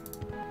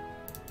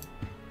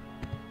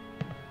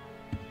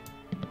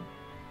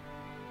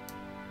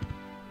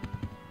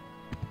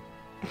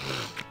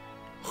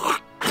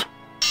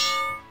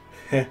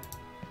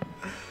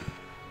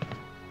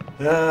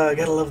 I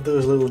gotta love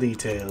those little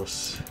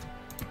details.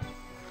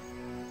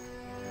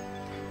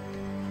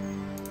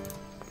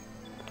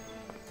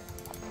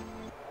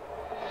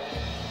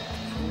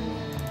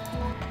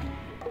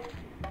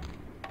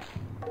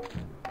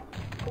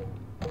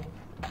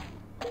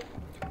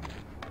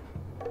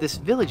 This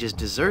village is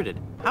deserted.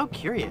 How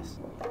curious.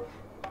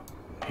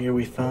 Here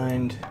we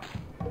find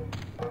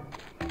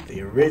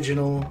the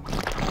original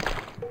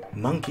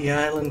Monkey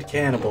Island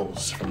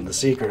cannibals from The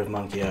Secret of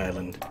Monkey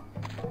Island.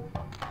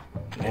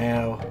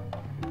 Now,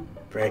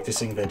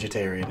 practicing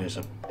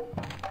vegetarianism.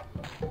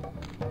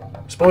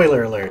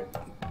 Spoiler alert!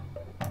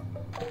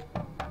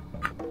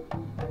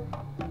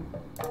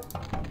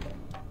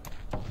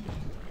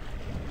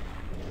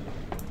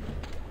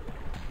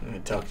 I'm gonna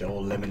talk to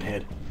old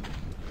Lemonhead.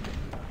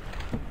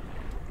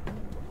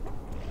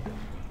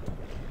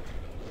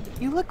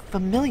 You look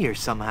familiar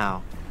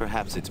somehow.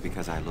 Perhaps it's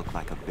because I look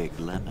like a big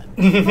lemon.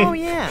 Oh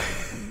yeah,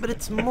 but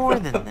it's more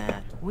than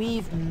that.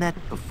 We've met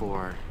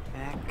before.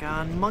 Back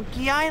on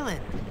Monkey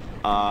Island.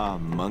 Ah,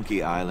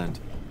 Monkey Island.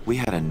 We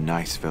had a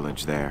nice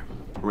village there.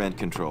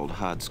 Rent-controlled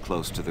huts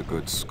close to the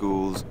good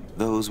schools.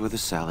 Those were the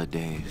salad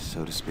days,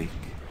 so to speak.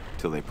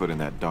 Till they put in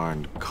that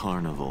darned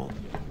carnival.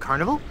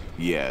 Carnival?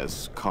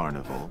 Yes,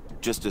 carnival.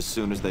 Just as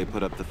soon as they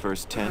put up the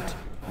first tent,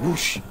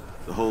 whoosh!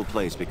 The whole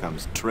place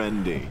becomes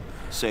trendy.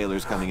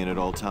 Sailors coming in at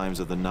all times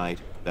of the night.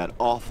 That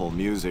awful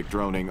music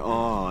droning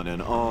on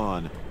and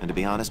on. And to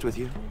be honest with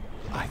you,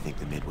 I think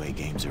the Midway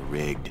Games are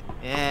rigged.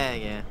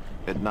 Yeah.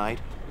 At night,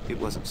 it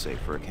wasn't safe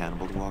for a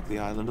cannibal to walk the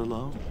island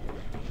alone.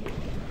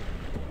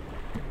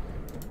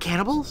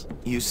 Cannibals?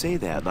 You say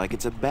that like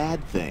it's a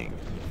bad thing.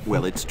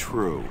 Well, it's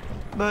true.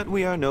 But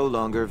we are no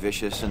longer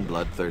vicious and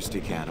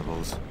bloodthirsty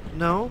cannibals.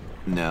 No?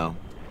 No.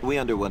 We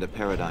underwent a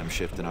paradigm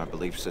shift in our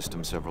belief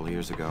system several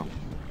years ago.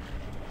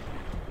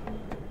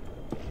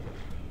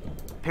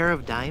 Pair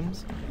of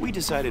dimes? We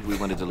decided we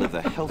wanted to live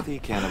a healthy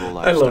cannibal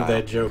I lifestyle. love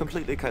that joke.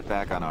 Completely cut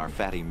back on our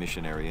fatty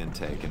missionary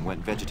intake and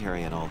went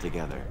vegetarian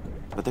altogether.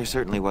 But there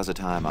certainly was a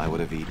time I would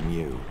have eaten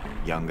you.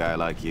 Young guy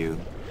like you.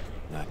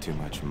 Not too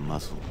much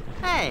muscle.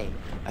 Hey!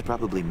 I'd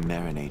probably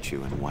marinate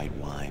you in white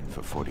wine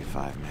for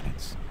 45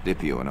 minutes.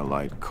 Dip you in a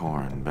light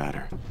corn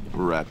batter.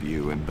 Wrap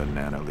you in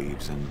banana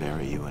leaves and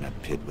bury you in a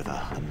pit with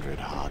 100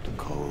 hot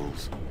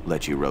coals.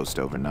 Let you roast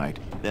overnight.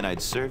 Then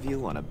I'd serve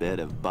you on a bed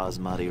of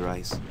basmati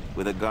rice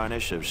with a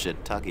garnish of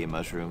shiitake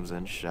mushrooms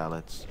and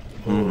shallots.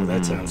 Ooh,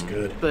 that sounds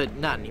good. But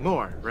not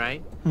anymore,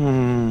 right?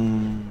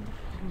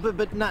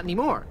 But not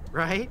anymore,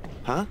 right?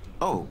 Huh?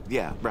 Oh,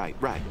 yeah, right.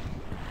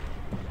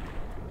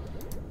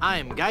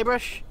 I'm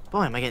Guybrush.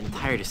 Boy, am I getting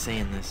tired of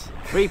saying this.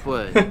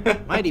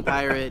 Rapewood, Mighty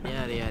Pirate,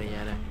 yada yada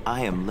yada.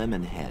 I am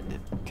Lemonhead.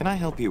 Can I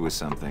help you with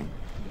something?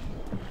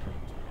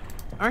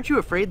 Aren't you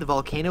afraid the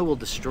volcano will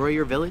destroy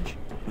your village?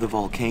 The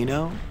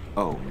volcano?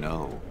 Oh,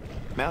 no.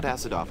 Mount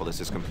Acidophilus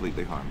is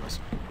completely harmless.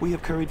 We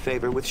have curried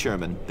favor with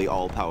Sherman, the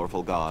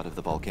all-powerful god of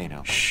the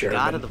volcano. Sherman.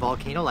 God of the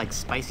volcano like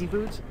spicy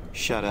foods?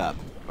 Shut up,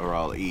 or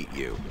I'll eat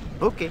you.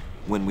 Okay.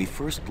 When we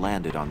first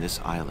landed on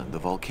this island, the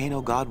volcano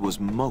god was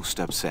most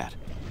upset.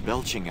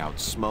 Belching out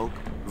smoke,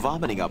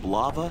 vomiting up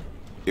lava.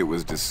 It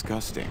was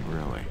disgusting,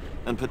 really.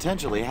 And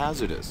potentially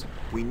hazardous.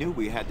 We knew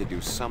we had to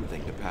do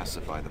something to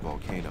pacify the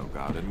volcano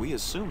god, and we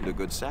assumed a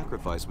good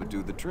sacrifice would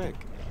do the trick.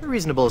 A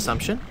reasonable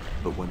assumption.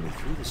 But when we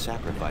threw the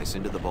sacrifice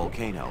into the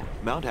volcano,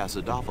 Mount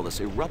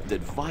Acidophilus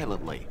erupted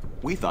violently.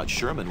 We thought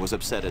Sherman was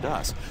upset at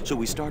us, so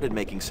we started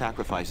making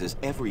sacrifices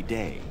every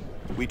day.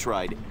 We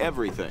tried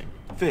everything.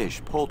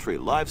 Fish, poultry,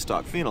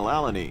 livestock,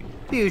 phenylalanine.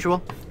 The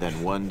usual.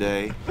 Then one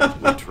day,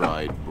 we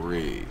tried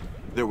brie.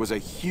 There was a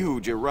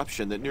huge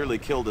eruption that nearly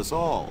killed us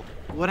all.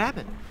 What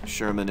happened?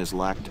 Sherman is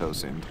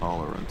lactose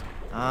intolerant.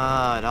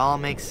 Ah, it all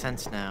makes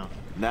sense now.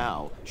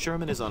 Now,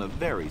 Sherman is on a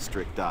very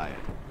strict diet.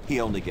 He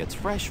only gets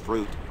fresh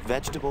fruit,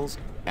 vegetables,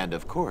 and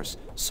of course,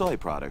 soy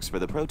products for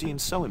the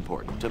proteins so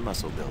important to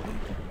muscle building.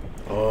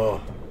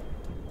 Oh.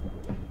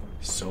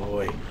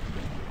 Soy.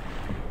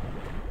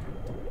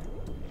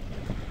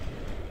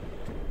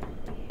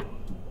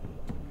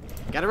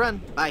 Gotta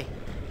run. Bye.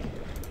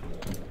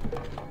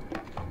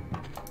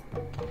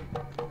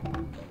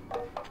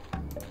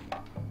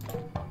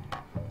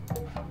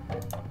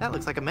 That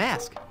looks like a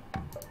mask.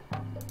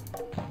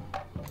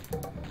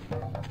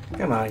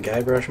 Come on,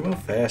 Guybrush,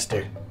 move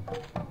faster.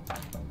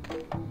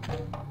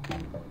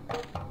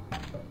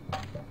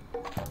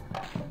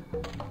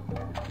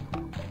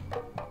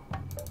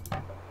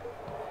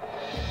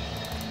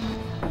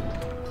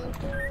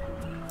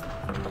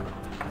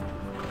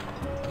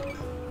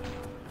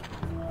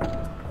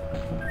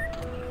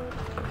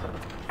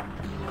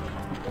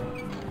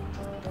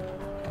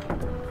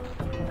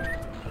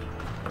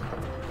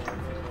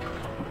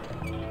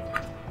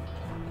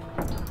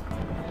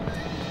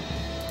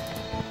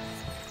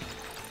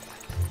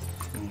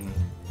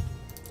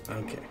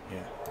 Okay,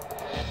 yeah.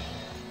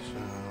 So...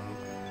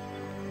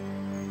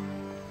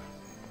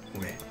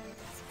 wait.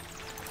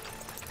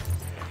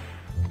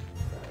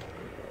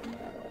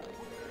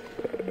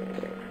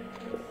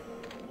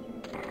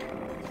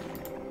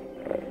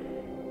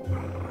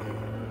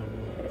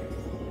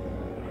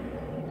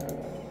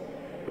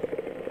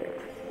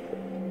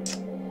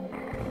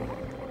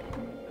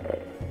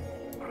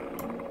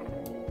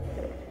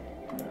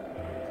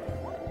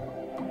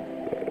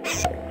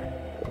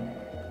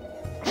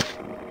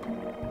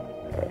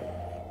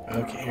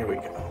 Okay, here we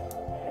go.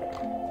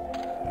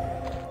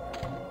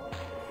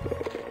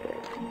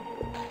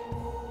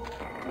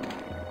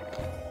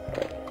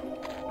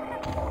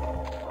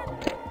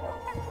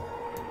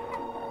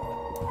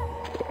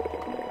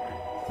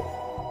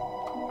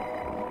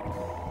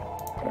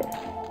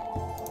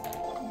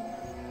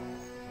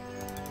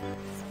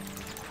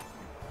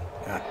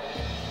 Ah.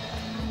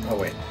 Oh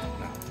wait,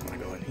 no, I'm gonna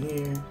go in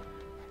here.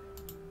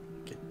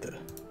 Get the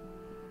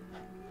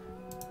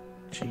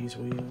cheese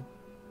wheel.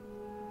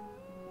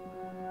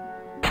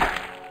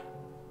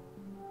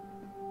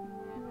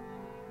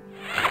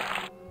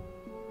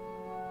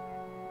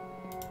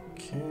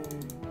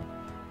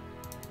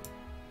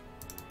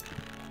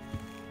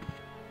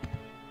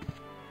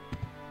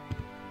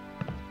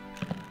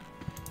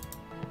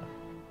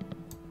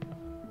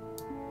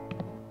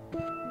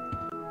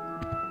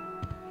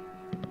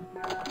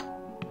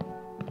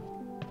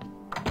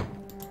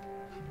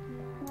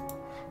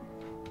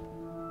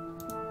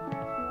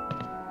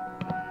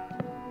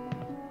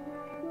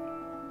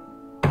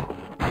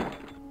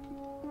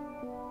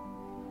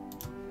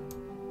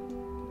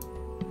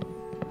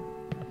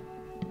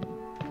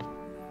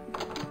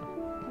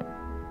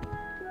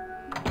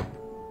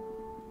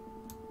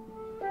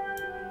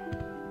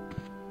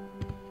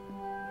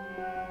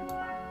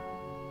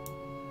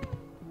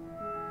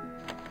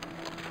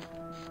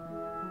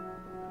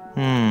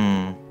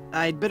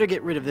 I'd better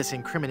get rid of this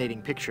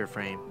incriminating picture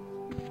frame.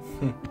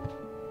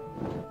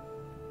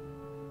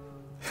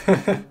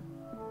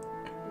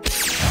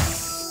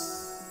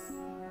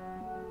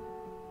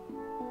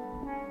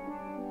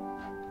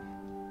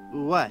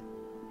 What?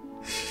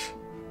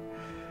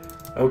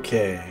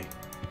 Okay.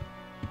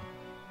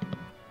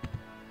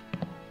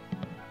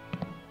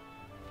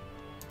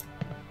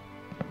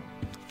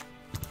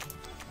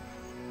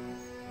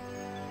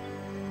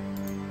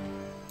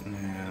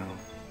 Now.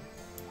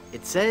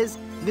 It says,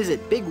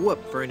 visit Big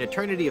Whoop for an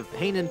eternity of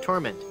pain and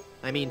torment.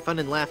 I mean fun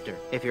and laughter.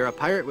 If you're a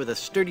pirate with a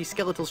sturdy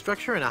skeletal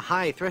structure and a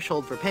high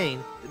threshold for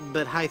pain,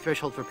 but high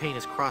threshold for pain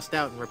is crossed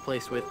out and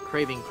replaced with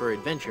craving for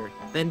adventure,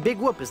 then Big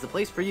Whoop is the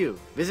place for you.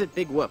 Visit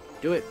Big Whoop.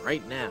 Do it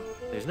right now.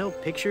 There's no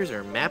pictures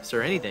or maps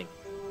or anything.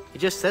 It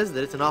just says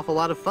that it's an awful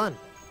lot of fun.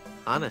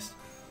 Honest.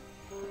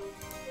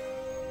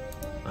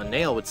 A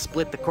nail would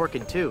split the cork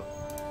in two.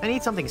 I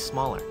need something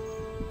smaller.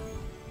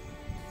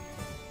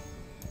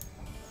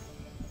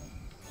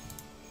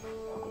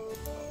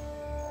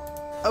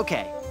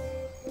 Okay.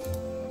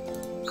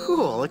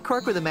 Cool, a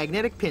cork with a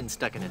magnetic pin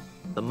stuck in it.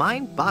 The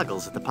mind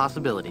boggles at the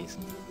possibilities.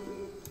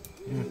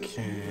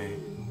 Okay.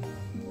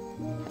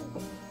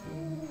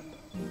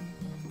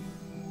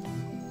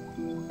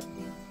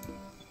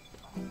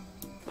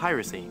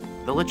 Piracy,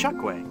 the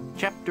LeChuck Way,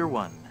 Chapter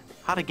 1.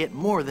 How to get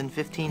more than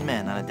 15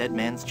 men on a dead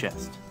man's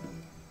chest.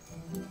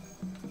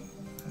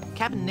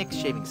 Captain Nick's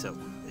shaving soap.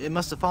 It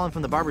must have fallen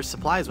from the barber's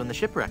supplies when the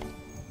ship wrecked.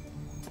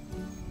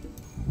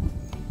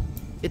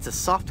 It's a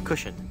soft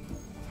cushion.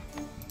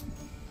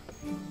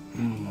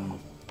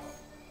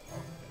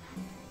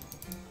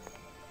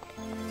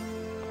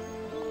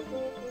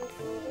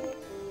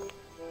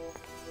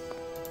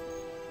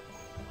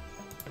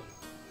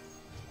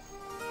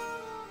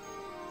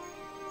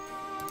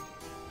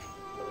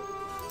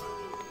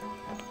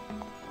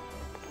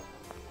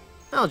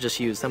 I'll just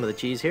use some of the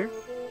cheese here.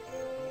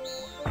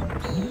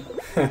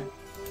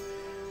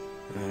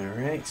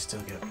 Alright,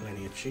 still got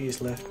plenty of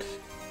cheese left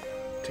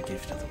to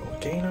give to the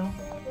volcano.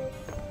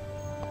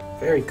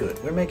 Very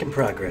good, we're making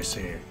progress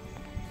here.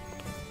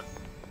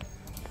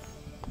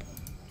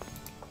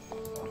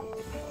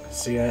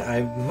 See,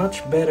 I'm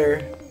much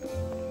better.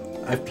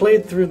 I've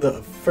played through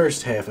the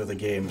first half of the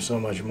game so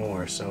much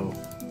more, so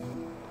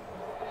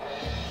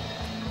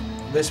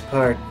this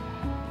part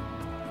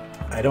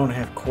I don't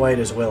have quite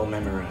as well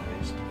memorized.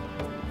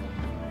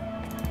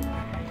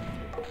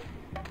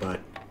 But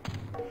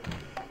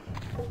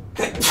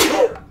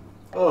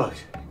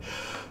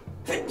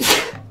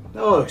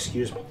oh,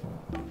 excuse me.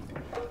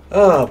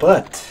 Oh,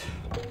 but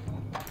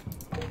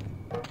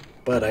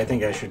I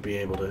think I should be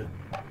able to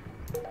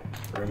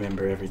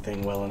remember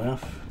everything well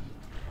enough.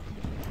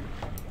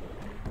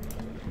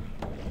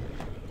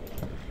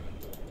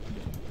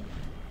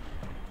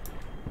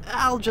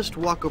 I'll just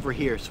walk over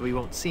here so he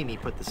won't see me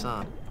put this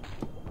on.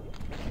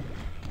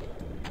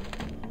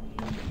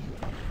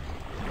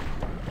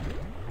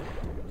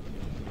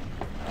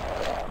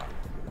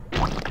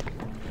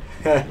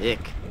 Ick.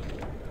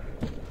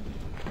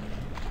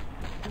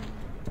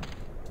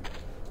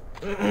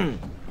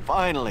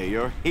 Finally,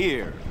 you're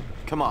here.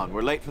 Come on,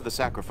 we're late for the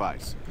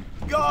sacrifice.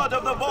 God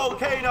of the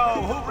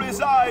volcano who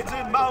resides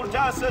in Mount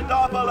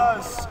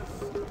Acidopolis,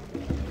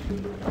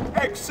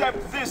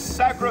 accept this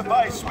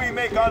sacrifice we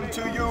make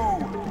unto you.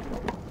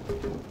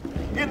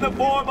 In the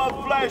form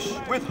of flesh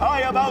with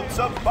high amounts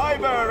of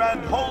fiber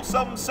and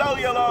wholesome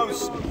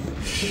cellulose,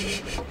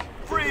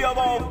 free of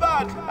all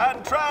fat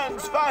and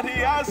trans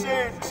fatty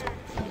acids,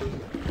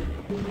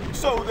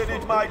 so that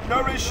it might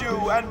nourish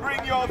you and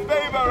bring your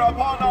favor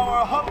upon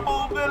our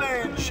humble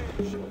village,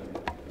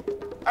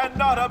 and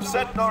not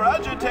upset nor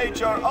agitate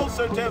your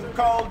ulcerative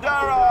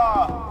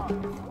caldera.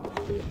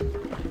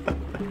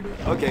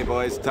 Okay,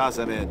 boys, toss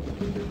him in.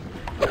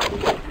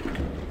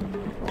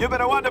 You've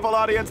been a wonderful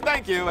audience.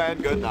 Thank you,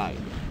 and good night.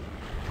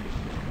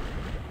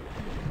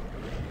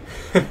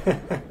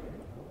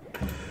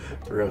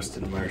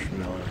 Roasted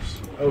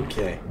marshmallows.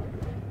 Okay.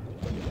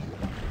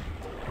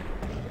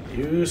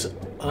 Use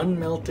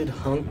unmelted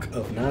hunk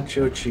of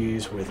nacho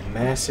cheese with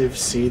massive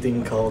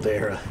seething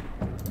caldera.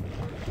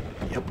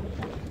 Yep.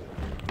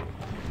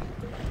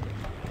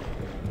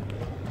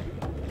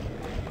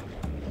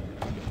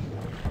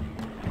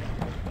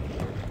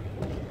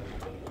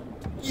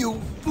 You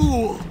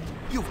fool!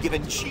 You've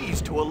given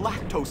cheese to a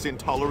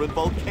lactose-intolerant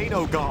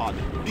volcano god.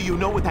 Do you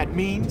know what that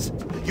means?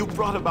 You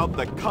brought about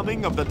the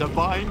coming of the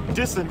divine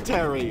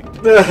dysentery.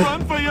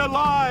 Run for your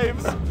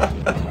lives!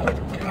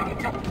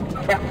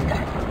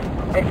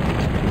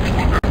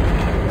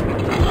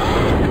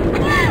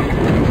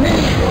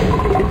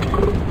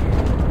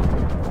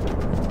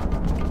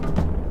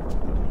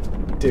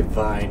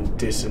 Divine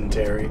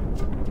dysentery.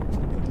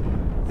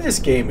 This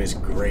game is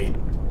great.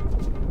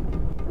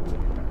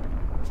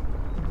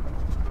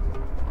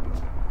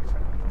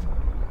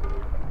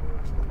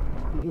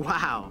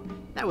 Wow,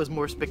 that was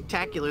more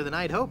spectacular than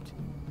I'd hoped.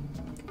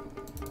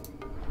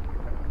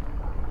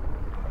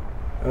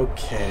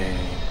 Okay.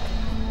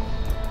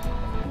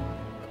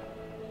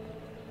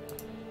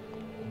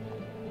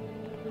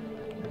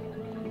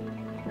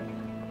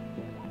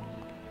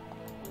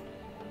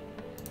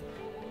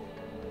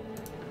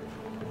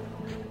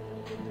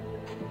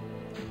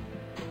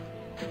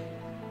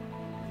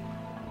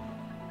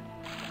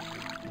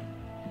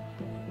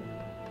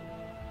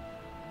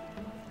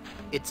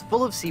 It's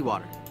full of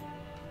seawater.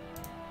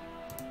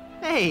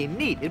 Hey,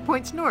 neat, it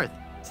points north.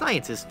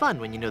 Science is fun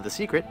when you know the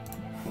secret.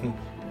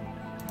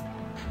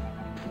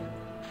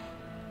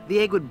 The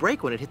egg would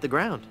break when it hit the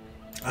ground.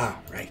 Ah,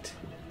 right.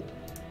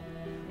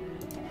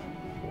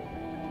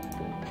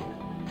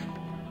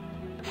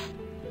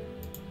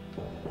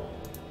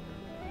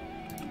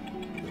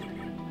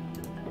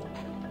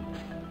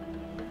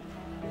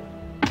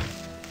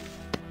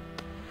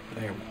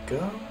 There we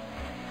go.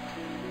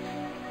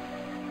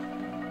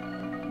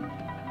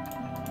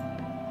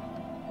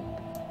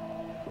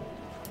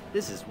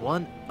 This is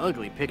one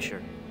ugly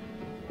picture.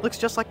 Looks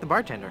just like the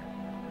bartender.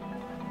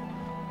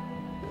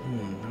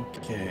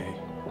 Okay.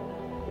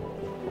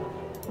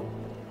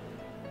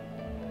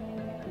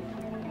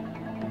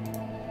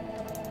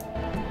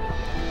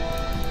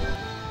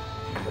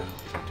 Now,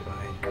 do I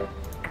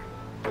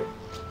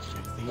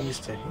give these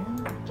to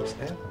him? Is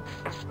that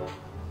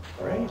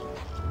right?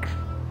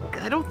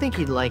 I don't think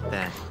he'd like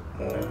that.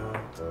 No.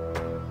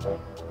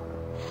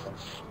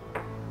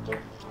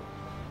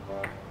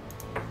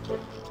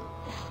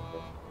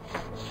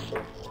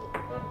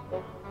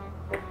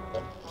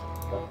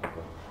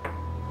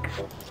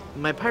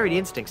 My pirate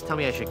instincts tell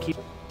me I should keep...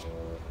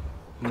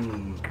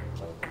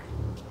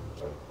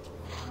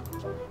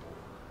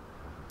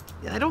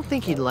 I don't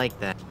think he'd like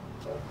that.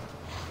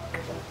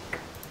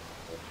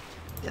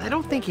 I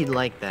don't think he'd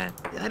like that.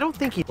 I don't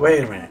think he'd...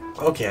 Wait a minute.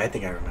 Okay, I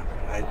think I remember.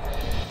 I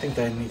think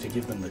I need to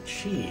give them the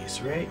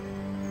cheese, right?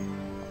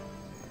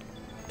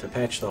 To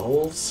patch the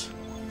holes?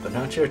 The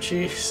nacho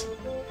cheese?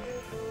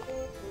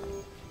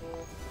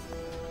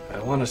 I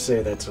want to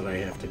say that's what I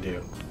have to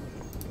do.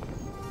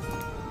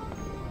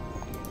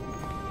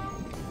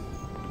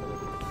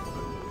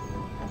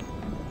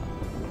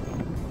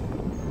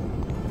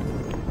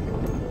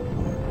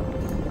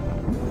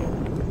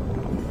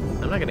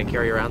 I'm not gonna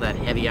carry around that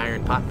heavy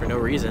iron pot for no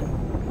reason.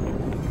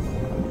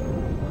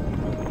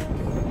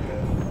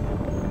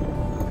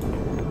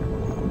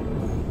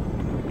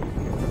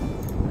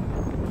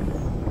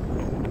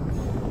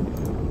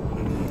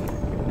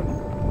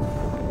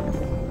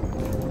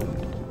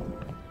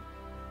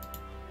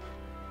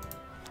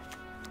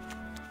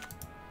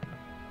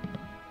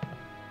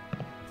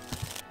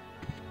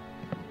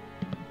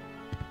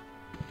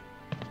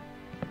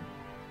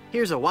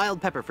 Here's a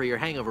wild pepper for your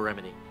hangover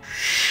remedy.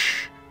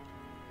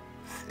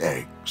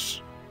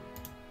 Thanks.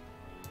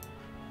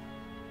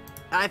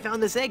 I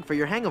found this egg for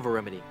your hangover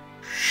remedy.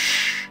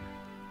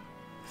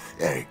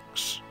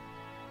 Thanks.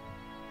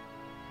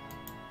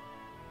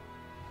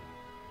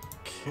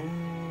 Okay.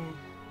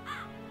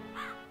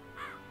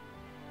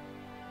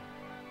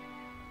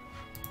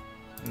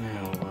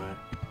 Now what?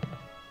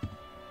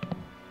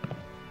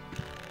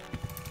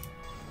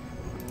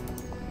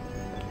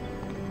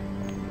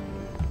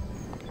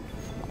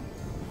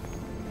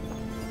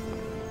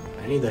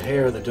 I need the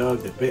hair of the dog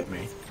that bit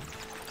me.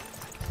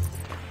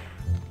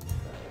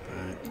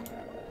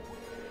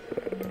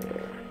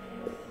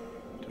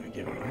 Do I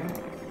give him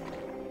that?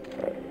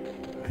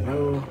 I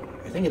know,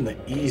 I think in the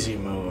easy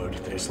mode,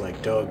 there's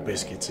like dog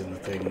biscuits in the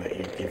thing that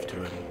you give to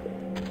him.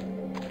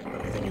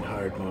 But I think in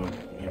hard mode,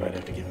 you might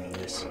have to give him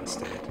this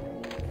instead.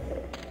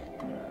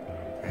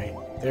 Right,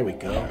 there we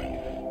go.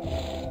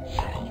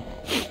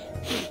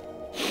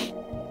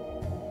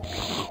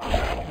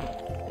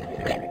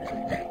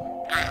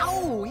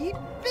 Ow! He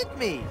bit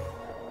me!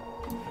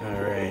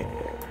 Alright.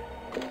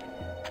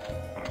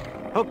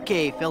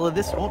 Okay, fella,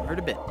 this won't hurt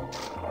a bit.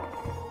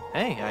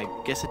 Hey, I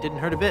guess it didn't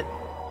hurt a bit.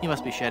 He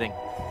must be shedding.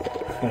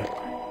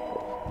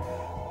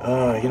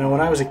 You know,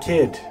 when I was a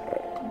kid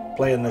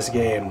playing this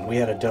game, we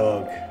had a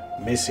dog,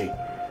 Missy.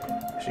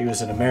 She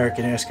was an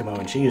American Eskimo,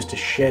 and she used to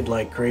shed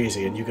like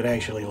crazy, and you could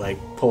actually, like,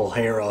 pull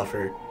hair off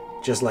her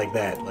just like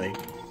that, like,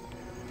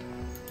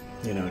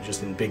 you know,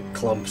 just in big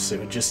clumps. It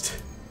would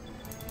just...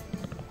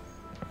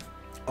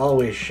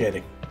 always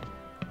shedding.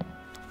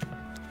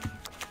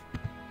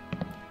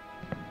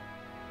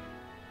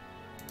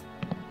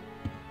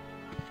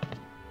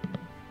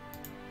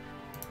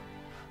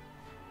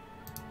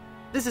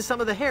 This is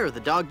some of the hair of the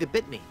dog that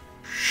bit me.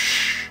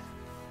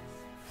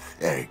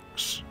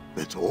 Thanks.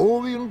 That's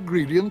all the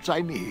ingredients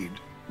I need.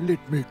 Let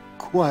me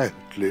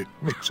quietly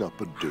mix up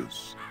a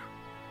dose.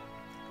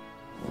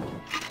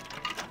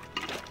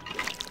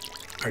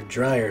 Our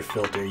dryer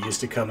filter used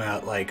to come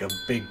out like a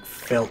big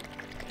felt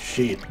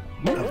sheet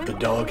of the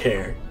dog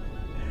hair.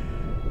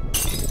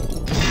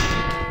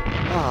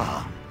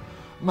 Ah,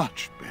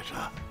 much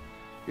better.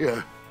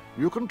 Here,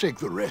 you can take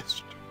the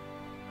rest.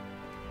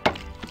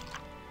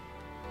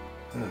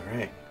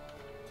 Alright.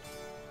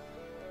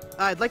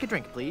 I'd like a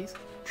drink, please.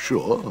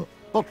 Sure.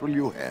 What will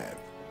you have?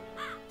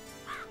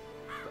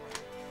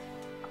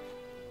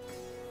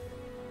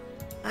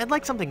 I'd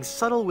like something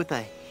subtle with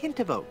a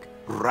hint of oak.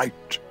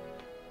 Right.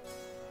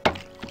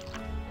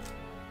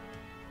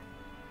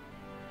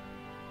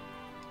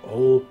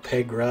 Old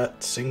Peg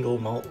Rot single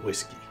malt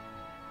whiskey.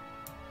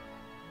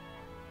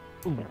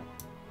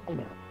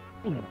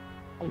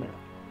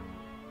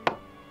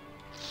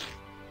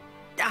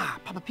 Ah,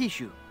 Papa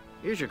Pichu,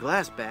 here's your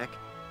glass back.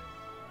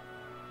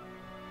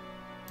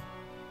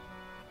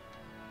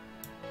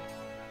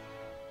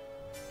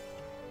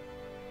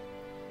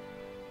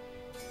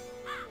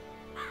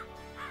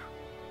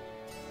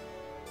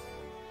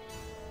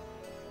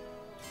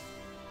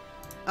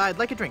 I'd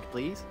like a drink,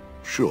 please.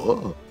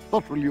 Sure.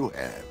 What will you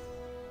have?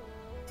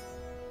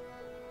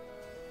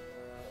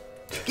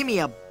 Give me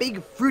a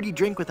big fruity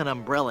drink with an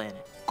umbrella in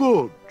it.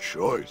 Good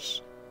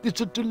choice.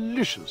 It's a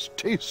delicious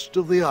taste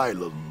of the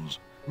islands,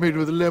 made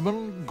with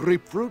lemon,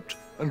 grapefruit,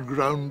 and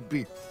ground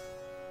beef.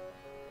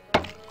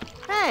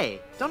 Hey,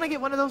 don't I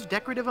get one of those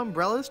decorative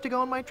umbrellas to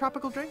go in my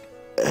tropical drink?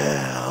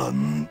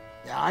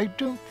 I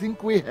don't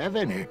think we have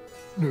any.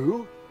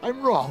 No,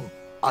 I'm wrong.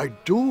 I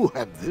do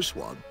have this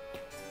one.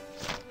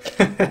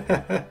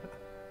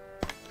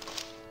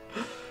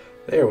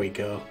 There we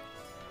go.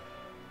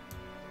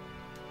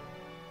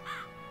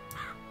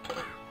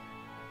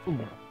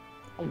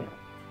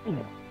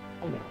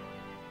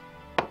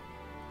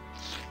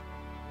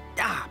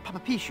 Ah, Papa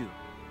Pichu,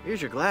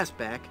 here's your glass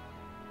back.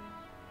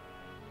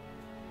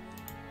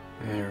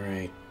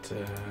 Alright,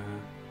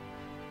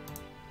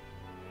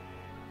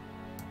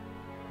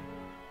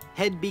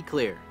 Head be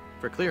clear,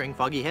 for clearing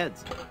foggy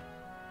heads.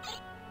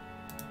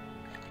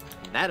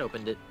 That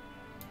opened it.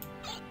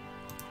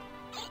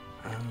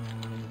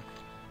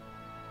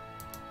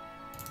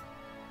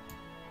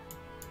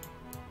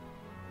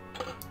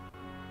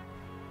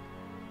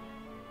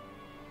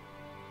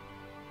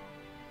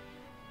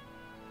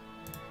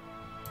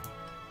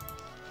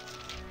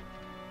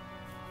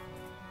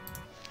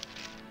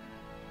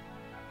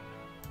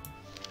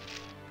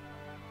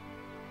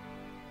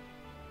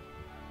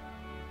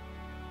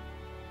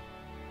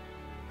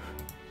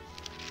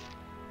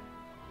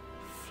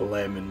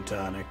 lemon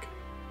tonic.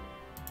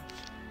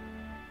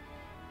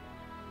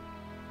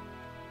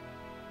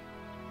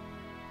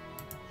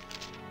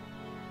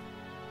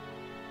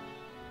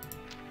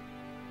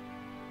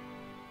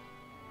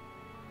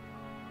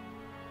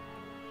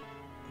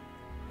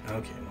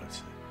 Okay, what's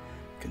that?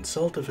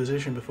 Consult a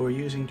physician before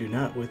using. Do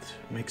not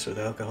mix with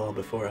alcohol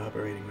before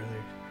operating.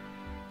 Rather,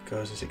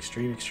 causes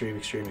extreme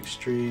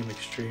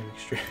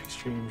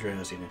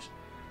drowsiness.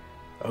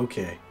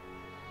 Okay,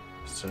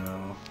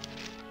 so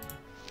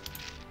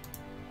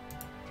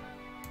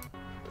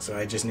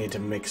I just need to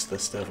mix the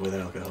stuff with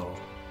alcohol.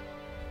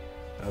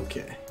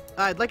 Okay.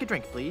 I'd like a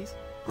drink, please.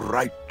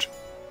 Right.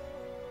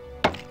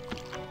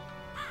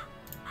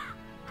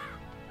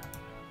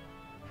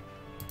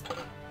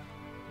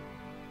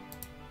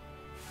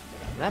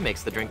 That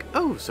makes the drink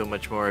oh so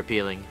much more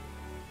appealing.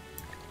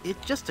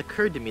 It just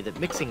occurred to me that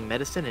mixing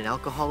medicine and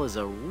alcohol is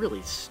a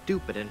really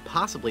stupid and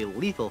possibly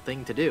lethal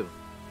thing to do.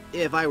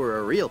 If I were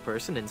a real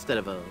person instead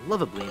of a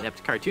lovably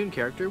inept cartoon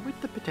character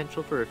with the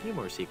potential for a few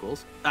more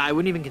sequels, I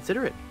wouldn't even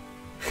consider it.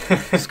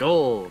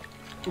 Skull!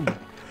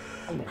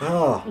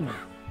 Oh,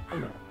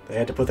 they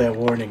had to put that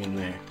warning in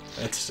there.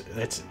 That's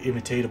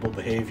imitatable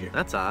behavior.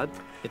 That's odd.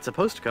 It's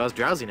supposed to cause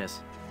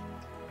drowsiness.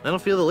 I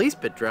don't feel the least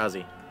bit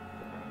drowsy.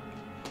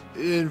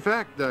 In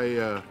fact,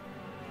 I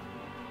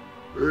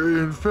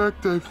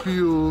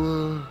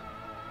feel,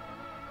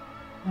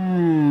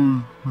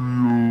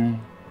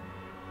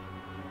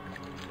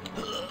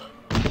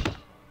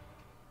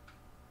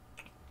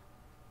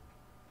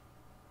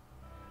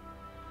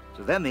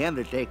 So then the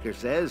Undertaker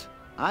says,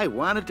 I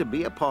wanted to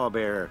be a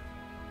pallbearer,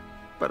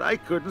 but I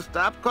couldn't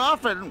stop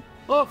coughing.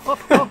 Oh,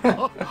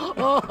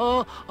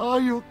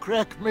 you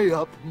crack me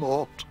up,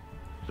 Mort.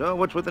 So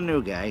what's with the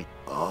new guy?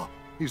 Oh,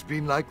 he's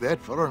been like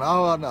that for an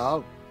hour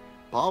now.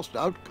 Passed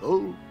out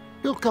cold.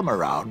 He'll come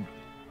around.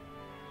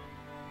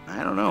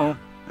 I don't know.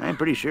 I'm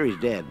pretty sure he's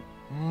dead.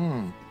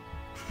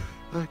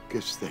 I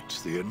guess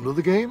that's the end of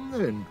the game,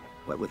 then.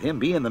 What with him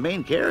being the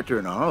main character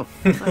and all.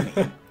 Funny.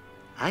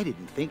 I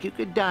didn't think you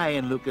could die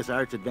in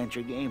LucasArts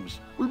adventure games.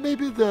 Well,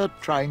 maybe they're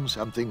trying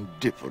something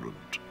different.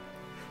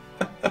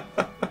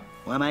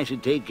 When I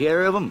should take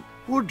care of him?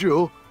 Would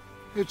you?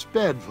 It's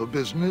bad for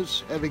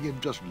business, having him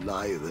just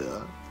lie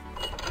there.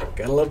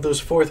 Gotta love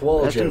those fourth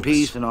wall Rest jokes. in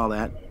peace and all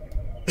that.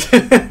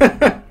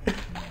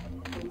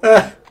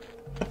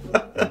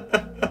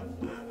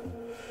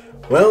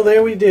 Well,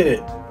 there we did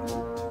it.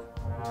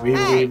 We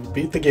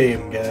beat the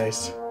game,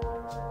 guys.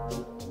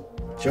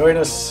 Join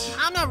us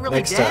I'm not really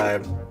next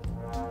dead. time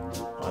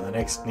on the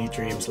next Neat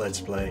Dreams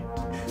Let's Play.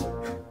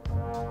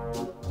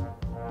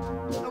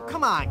 Oh,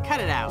 come on,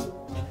 cut it out.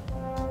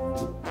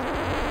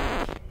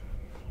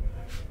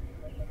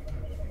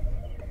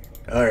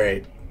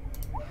 Alright.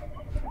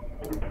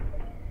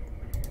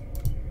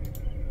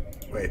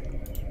 Wait.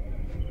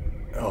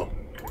 Oh.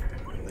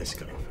 This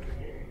go.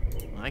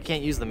 I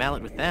can't use the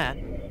mallet with that.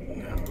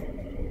 No.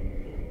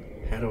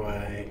 How do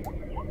I...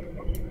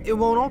 It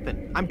won't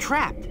open. I'm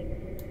trapped. Do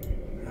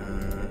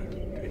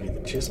I need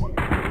the chisel?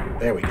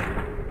 There we go.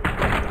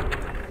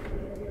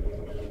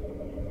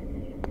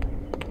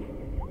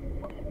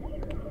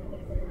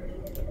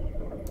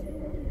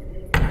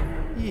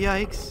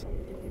 Yikes.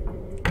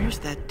 Where's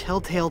that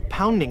telltale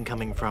pounding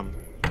coming from?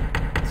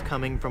 It's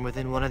coming from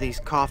within one of these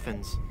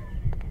coffins.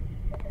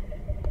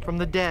 From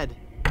the dead.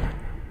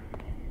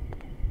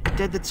 The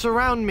dead that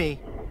surround me.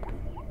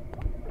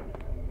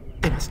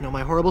 They must know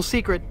my horrible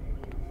secret.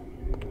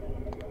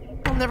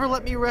 They'll never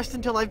let me rest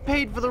until I've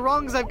paid for the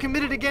wrongs I've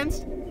committed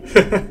against.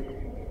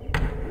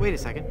 Wait a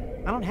second.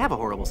 I don't have a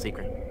horrible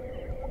secret.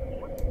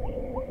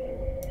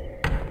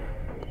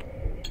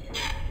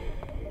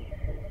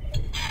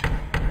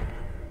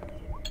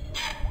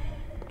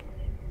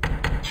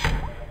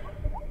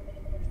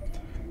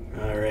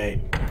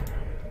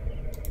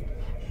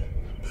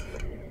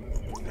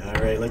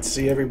 let's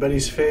see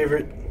everybody's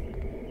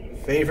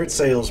favorite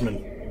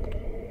salesman.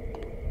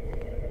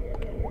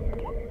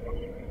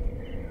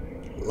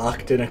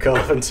 Locked in a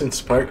coffin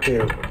since part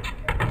 2.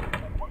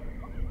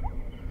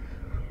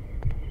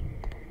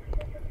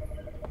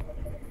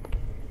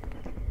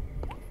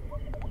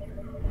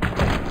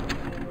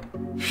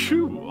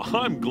 Phew,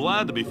 I'm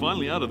glad to be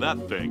finally out of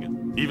that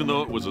thing, even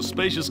though it was a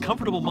spacious,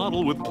 comfortable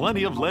model with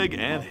plenty of leg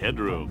and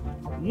headroom.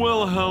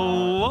 Well,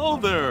 hello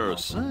there.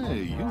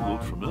 Say, you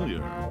look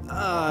familiar.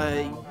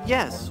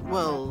 Yes,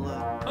 well,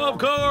 Of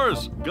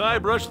course!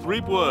 Guybrush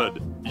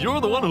Threepwood.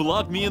 You're the one who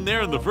locked me in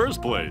there in the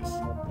first place.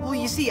 Well,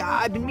 you see,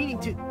 I've been meaning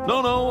to...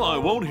 No, I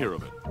won't hear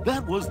of it.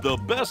 That was the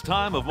best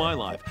time of my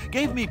life.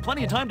 Gave me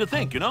plenty of time to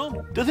think, you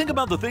know? To think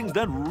about the things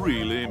that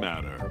really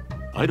matter.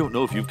 I don't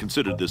know if you've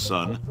considered this,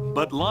 son,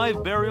 but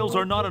live burials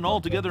are not an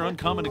altogether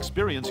uncommon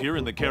experience here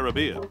in the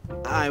Caribbean.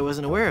 I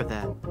wasn't aware of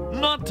that.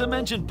 Not to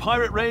mention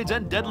pirate raids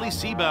and deadly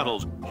sea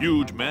battles,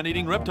 huge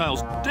man-eating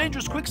reptiles,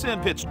 dangerous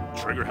quicksand pits,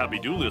 trigger-happy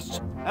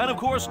duelists, and of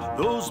course,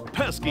 those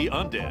pesky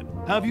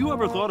undead. Have you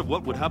ever thought of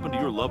what would happen to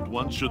your loved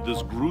ones should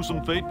this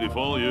gruesome fate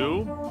befall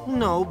you?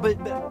 No, but...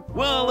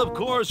 Well, of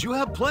course, you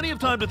have plenty of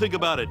time to think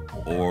about it.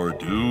 Or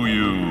do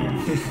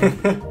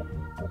you?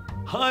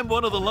 I'm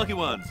one of the lucky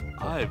ones.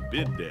 I've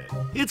been dead.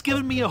 It's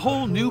given me a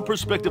whole new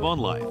perspective on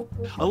life.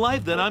 A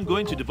life that I'm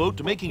going to devote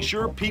to making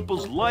sure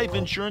people's life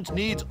insurance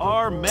needs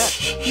are met.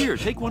 Here,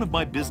 take one of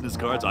my business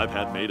cards I've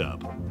had made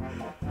up.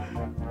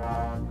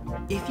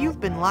 If you've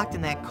been locked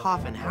in that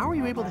coffin, how are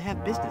you able to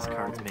have business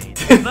cards made?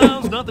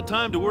 Now's not the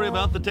time to worry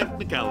about the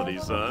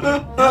technicalities, son.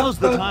 Now's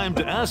the time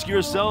to ask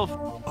yourself,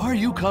 are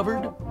you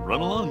covered?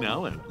 Run along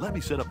now and let me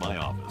set up my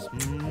office.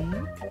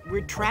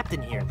 We're trapped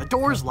in here. The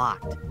door's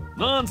locked.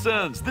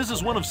 Nonsense! This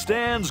is one of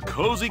Stan's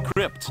cozy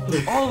crypts,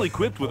 all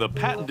equipped with a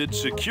patented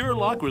secure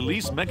lock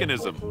release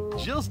mechanism.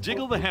 Just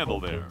jiggle the handle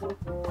there.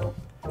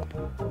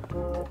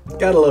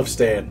 Gotta love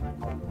Stan.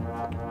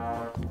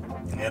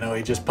 You know,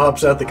 he just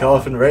pops out the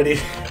coffin ready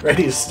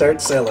to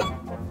start selling.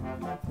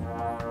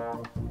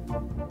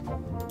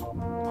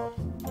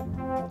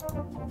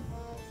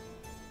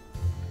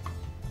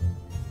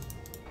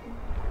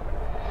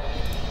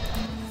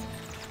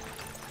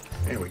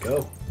 There we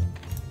go.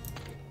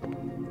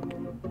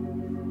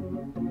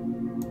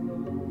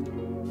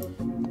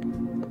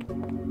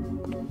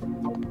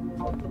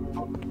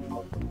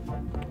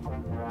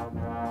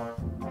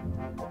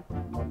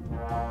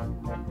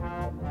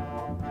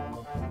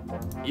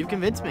 You've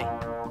convinced me.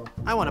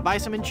 I want to buy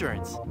some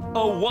insurance.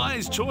 A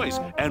wise choice,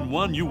 and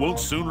one you won't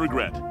soon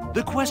regret.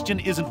 The question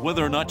isn't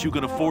whether or not you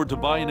can afford to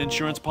buy an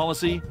insurance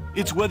policy,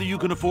 it's whether you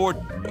can afford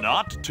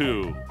not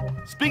to.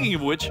 Speaking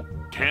of which,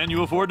 can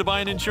you afford to buy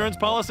an insurance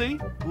policy?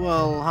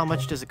 Well, how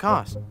much does it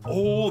cost?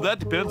 Oh, that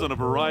depends on a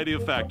variety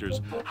of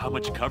factors. How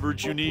much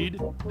coverage you need,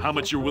 how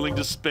much you're willing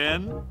to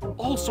spend,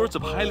 all sorts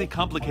of highly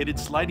complicated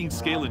sliding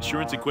scale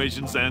insurance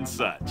equations and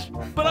such.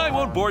 But I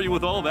won't bore you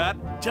with all that.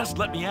 Just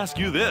let me ask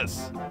you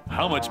this.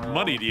 How much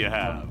money do you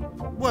have?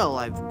 Well,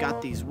 I've got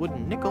these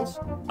wooden nickels.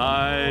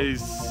 I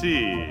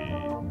see.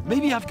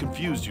 Maybe I've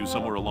confused you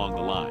somewhere along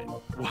the line.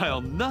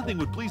 While nothing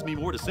would please me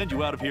more to send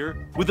you out of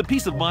here, with the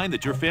peace of mind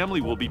that your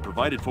family will be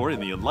provided for in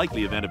the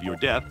unlikely event of your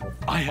death,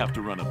 I have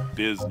to run a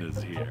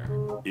business here.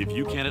 If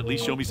you can't at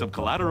least show me some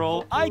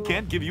collateral, I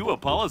can't give you a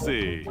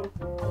policy.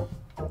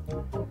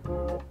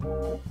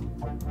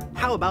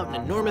 How about an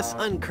enormous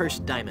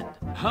uncursed diamond?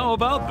 How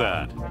about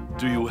that?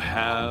 Do you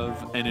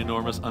have an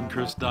enormous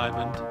uncursed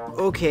diamond?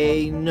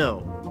 Okay,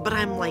 no. But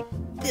I'm like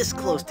this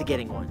close to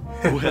getting one.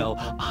 Well,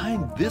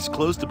 I'm this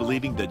close to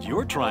believing that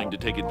you're trying to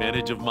take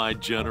advantage of my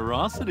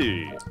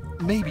generosity.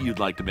 Maybe you'd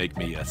like to make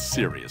me a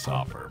serious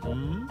offer,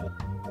 hmm?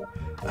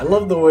 I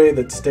love the way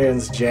that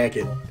Stan's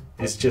jacket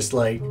is just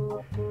like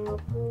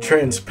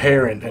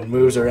transparent and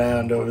moves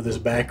around over this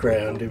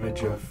background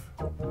image of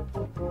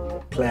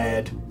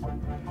plaid.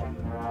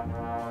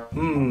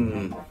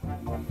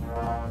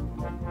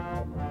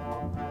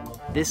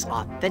 This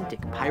authentic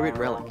pirate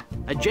relic.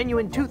 A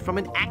genuine tooth from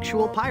an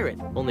actual pirate.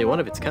 Only one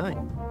of its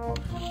kind.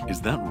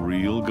 Is that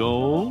real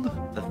gold?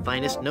 The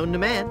finest known to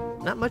man.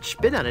 Not much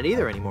spit on it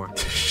either anymore.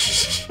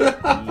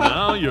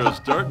 Now you're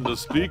starting to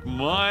speak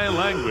my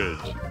language.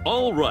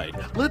 All right,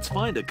 let's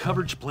find a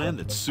coverage plan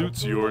that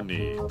suits your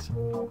needs.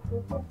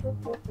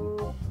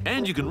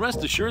 And you can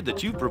rest assured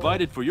that you've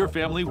provided for your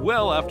family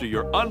well after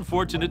your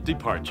unfortunate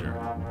departure.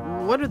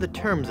 What are the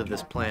terms of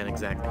this plan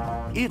exactly?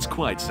 It's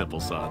quite simple,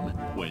 son.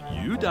 When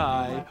you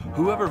die,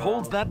 whoever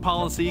holds that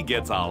policy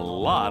gets a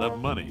lot of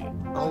money.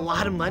 A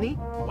lot of money?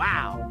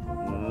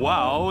 Wow.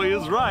 Wow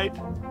is right.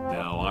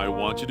 Now I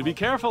want you to be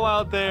careful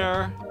out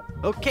there.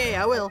 Okay,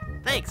 I will.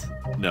 Thanks.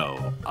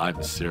 No,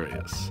 I'm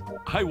serious.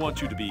 I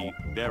want you to be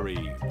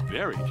very,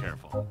 very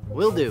careful.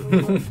 Will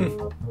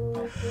do.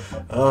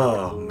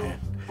 Oh, man.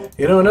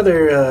 You know,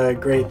 another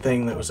great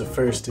thing that was a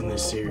first in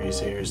this series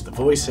here is the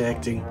voice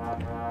acting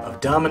of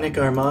Dominic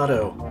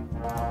Armato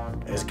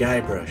as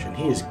Guybrush, and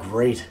he is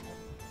great.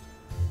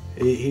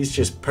 He's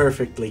just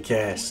perfectly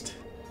cast.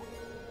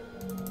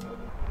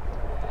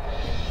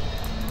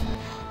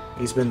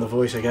 He's been the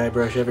voice of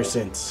Guybrush ever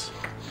since.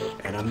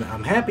 And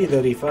I'm happy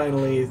that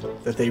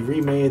that they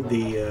remade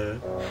the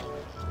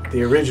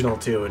original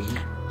two and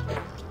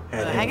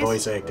had him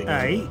voice acting.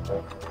 Aye.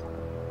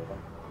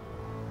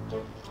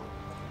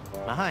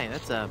 Hi,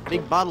 that's a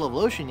big bottle of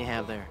lotion you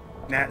have there.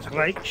 That's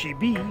right, she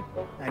be.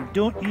 And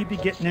don't you be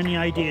getting any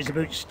ideas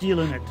about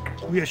stealing it.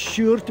 We're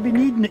sure to be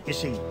needing it, you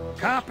see.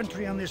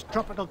 Carpentry on this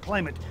tropical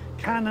climate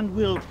can and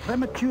will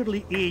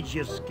prematurely age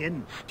your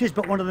skin. 'Tis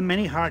but one of the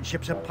many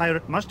hardships a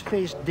pirate must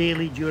face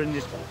daily during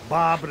this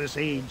barbarous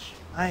age.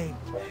 Aye,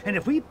 and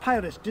if we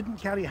pirates didn't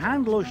carry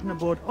hand lotion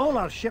aboard all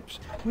our ships,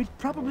 we'd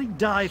probably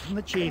die from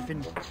the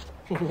chafing.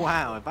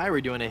 Wow, if I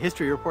were doing a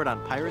history report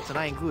on pirates and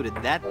I included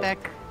that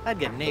fact, I'd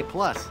get an A+.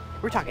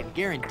 We're talking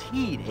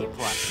guaranteed A+.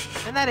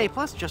 And that A+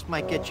 just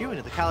might get you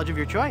into the college of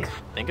your choice.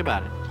 Think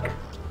about it.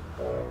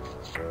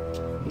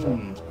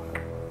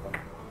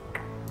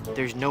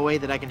 There's no way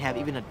that I can have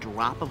even a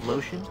drop of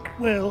lotion?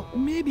 Well,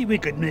 maybe we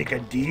could make a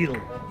deal.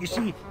 You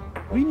see,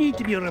 we need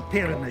to be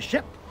repairing the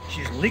ship.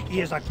 She's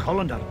leaky as a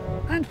colander.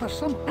 And for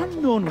some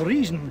unknown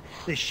reason,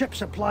 the ship's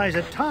supplies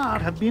of tar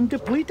have been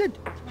depleted.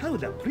 How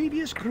the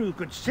previous crew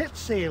could set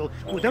sail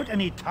without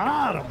any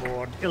tar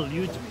aboard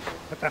eludes me.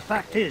 But the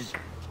fact is,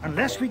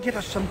 unless we get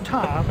us some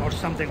tar or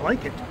something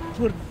like it,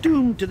 we're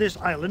doomed to this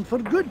island for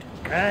good.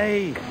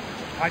 Aye,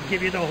 I'd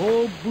give you the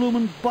whole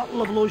bloomin'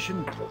 bottle of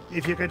lotion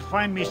if you could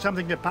find me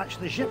something to patch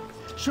the ship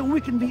so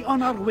we can be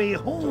on our way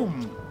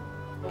home.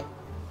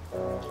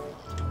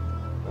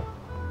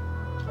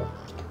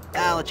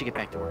 I'll let you get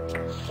back to work.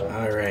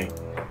 Alright.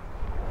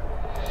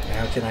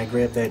 Now can I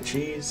grab that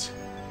cheese?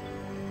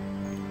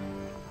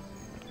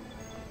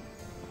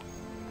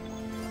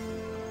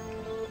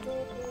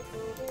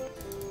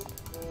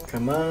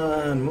 Come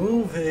on,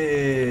 move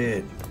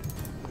it!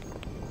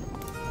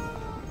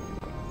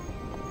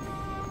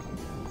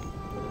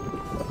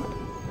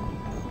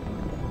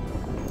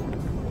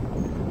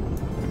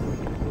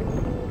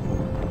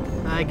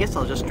 I guess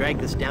I'll just drag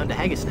this down to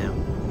Haggis now.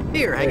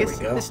 Here, Haggis.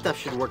 we go. This stuff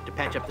should work to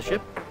patch up the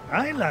ship.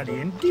 Aye, laddie,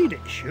 indeed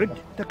it should.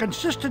 The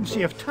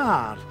consistency of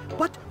tar,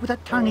 but with a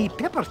tangy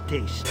pepper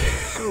taste.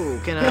 So,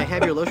 can I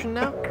have your lotion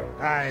now?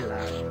 Aye,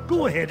 lad,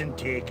 go ahead and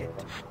take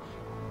it.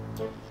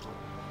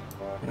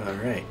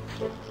 Alright.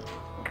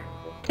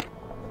 Okay.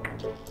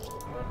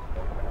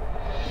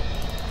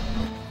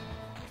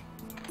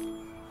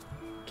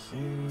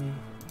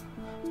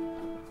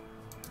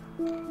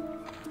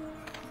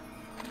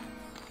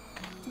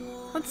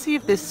 Let's see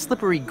if this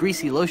slippery,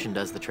 greasy lotion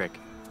does the trick.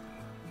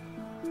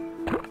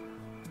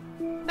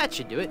 That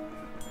should do it.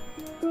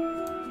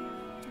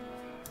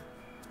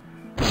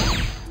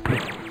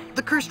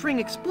 The cursed ring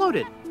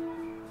exploded.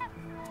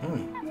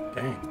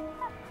 Dang.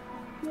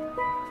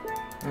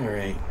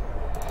 Alright.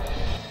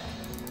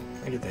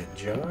 Can I get that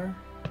jar?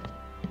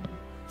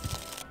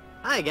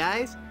 Hi,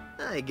 guys.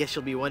 I guess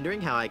you'll be wondering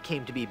how I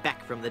came to be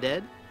back from the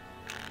dead.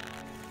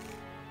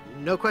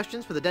 No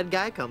questions for the dead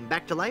guy come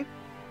back to life?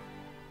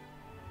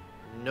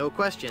 No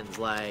questions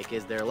like,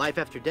 is there life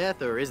after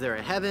death or is there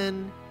a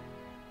heaven?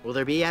 Will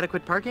there be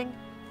adequate parking?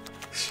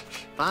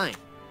 Fine.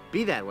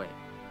 Be that way.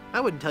 I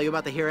wouldn't tell you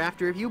about the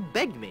hereafter if you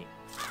begged me.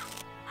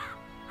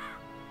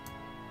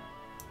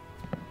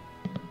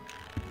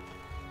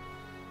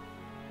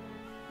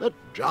 That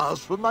jar's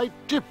for my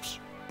tips.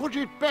 Put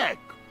it back.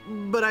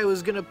 But I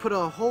was gonna put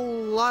a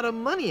whole lot of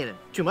money in it.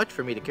 Too much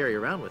for me to carry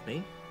around with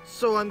me.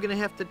 So I'm gonna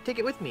have to take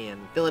it with me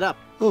and fill it up.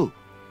 Oh,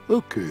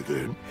 okay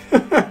then.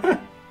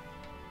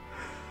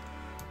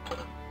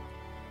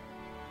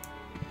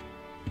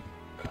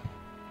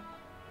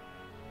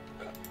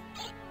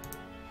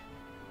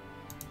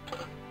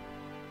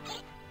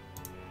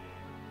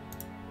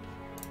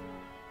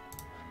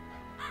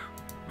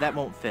 That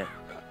won't fit.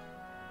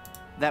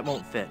 That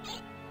won't fit.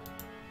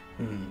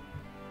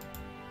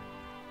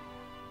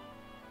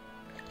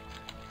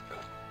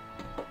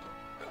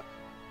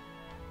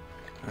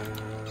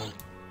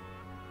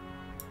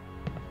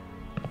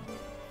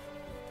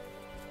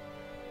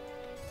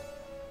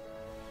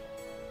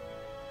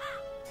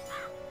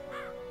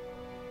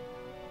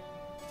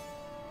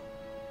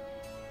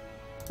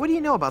 What do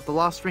you know about the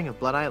lost ring of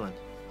Blood Island?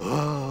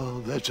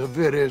 Oh, that's a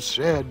very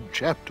sad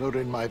chapter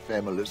in my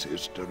family's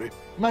history.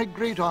 My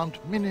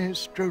great-aunt Minnie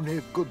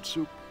Stroney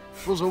Goodsoup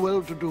was a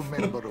well-to-do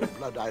member of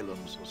Blood Island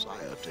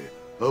society.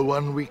 Her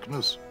one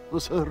weakness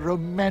was her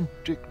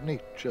romantic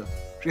nature.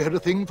 She had a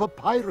thing for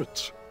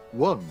pirates,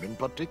 one in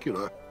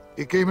particular.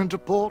 He came into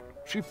port,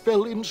 she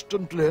fell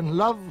instantly in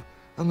love,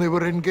 and they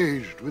were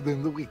engaged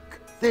within the week.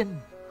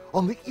 Then,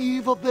 on the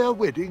eve of their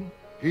wedding,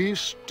 he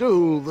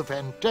stole the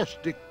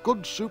fantastic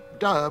Goodsoup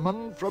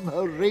diamond from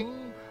her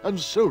ring and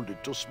sold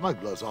it to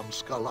smugglers on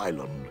Skull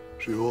Island.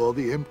 She wore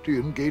the empty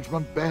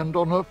engagement band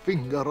on her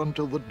finger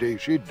until the day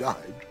she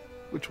died,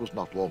 which was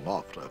not long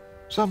after.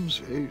 Some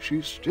say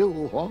she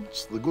still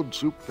haunts the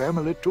Goodsoup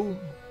family tomb.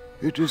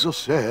 It is a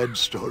sad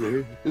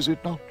story, is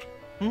it not?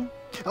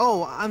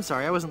 Oh, I'm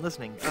sorry, I wasn't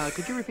listening.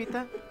 Could you repeat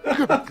that?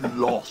 Get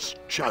lost,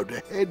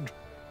 Chowderhead.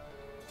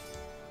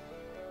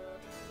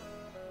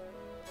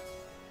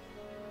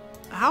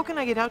 How can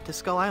I get out to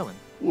Skull Island?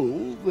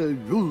 Well, there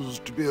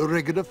used to be a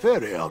regular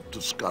ferry out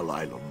to Skull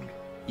Island.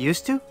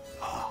 Used to?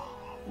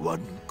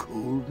 One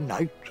cold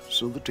night,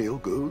 so the tale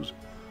goes,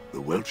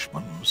 the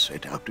Welshman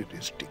set out in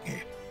his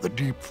dinghy. The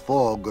deep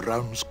fog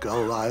around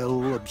Skull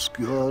Isle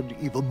obscured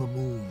even the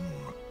moon,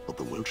 but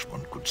the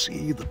Welshman could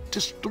see the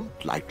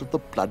distant light of the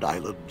Blood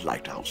Island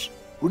lighthouse.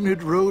 When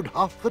he'd rowed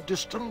half the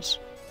distance,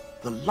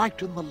 the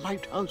light in the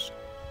lighthouse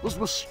was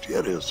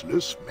mysteriously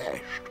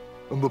smashed,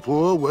 and the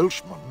poor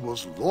Welshman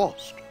was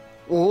lost,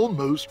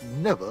 almost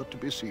never to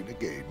be seen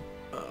again.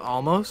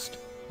 Almost?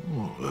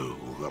 Well,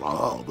 there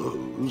are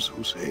those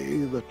who say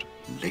that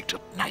late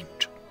at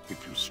night,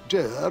 if you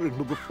stare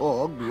into the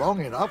fog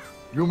long enough,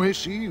 you may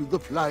see the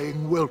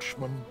flying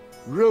Welshman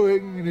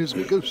rowing in his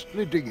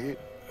ghostly dinghy,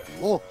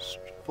 lost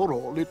for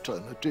all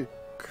eternity.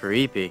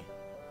 Creepy.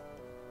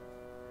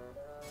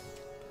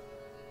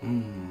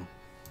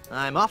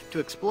 I'm off to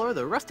explore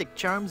the rustic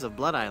charms of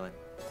Blood Island.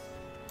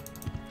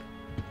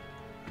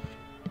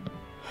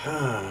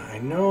 I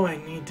know I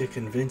need to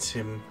convince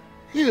him.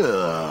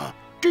 Here,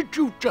 did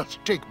you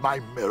just take my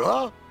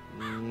mirror?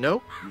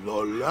 Nope.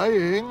 You're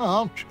lying,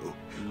 aren't you?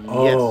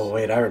 Oh,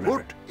 wait, I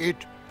remember. Put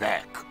it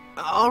back.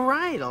 All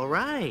right, all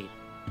right.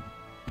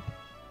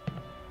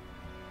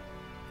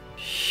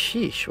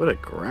 Sheesh, what a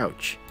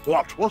grouch.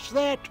 What was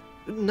that?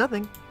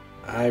 Nothing.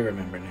 I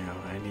remember now.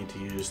 I need to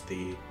use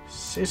the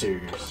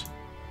scissors.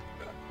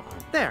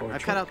 There,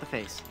 I've cut out the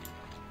face.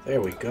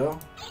 There we go.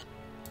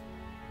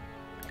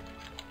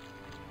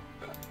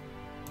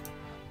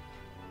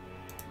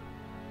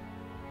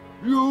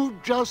 You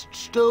just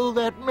stole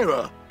that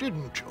mirror,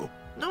 didn't you?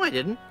 No, I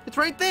didn't. It's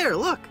right there,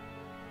 look.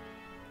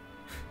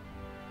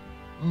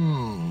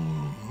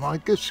 I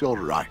guess you're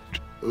right.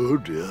 Oh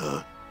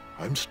dear,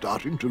 I'm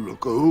starting to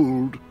look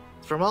old.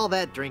 It's from all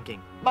that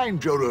drinking.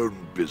 Mind your own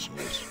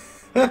business.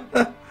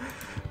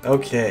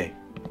 Okay.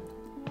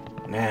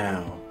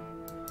 Now,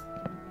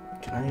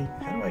 how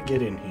do I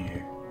get in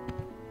here?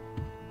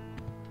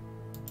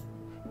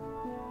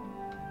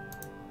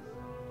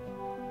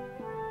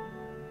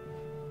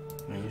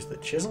 Can I use the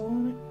chisel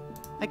on it?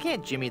 I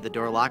can't jimmy the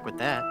door lock with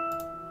that.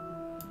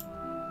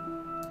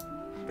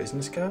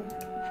 Business card?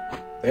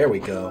 There we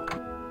go.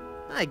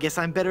 I guess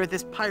I'm better at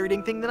this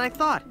pirating thing than I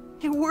thought.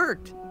 It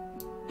worked.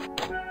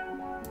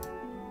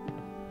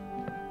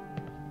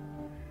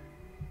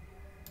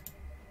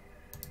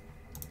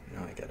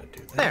 Now I gotta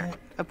do that. There,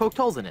 I poked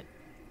holes in it.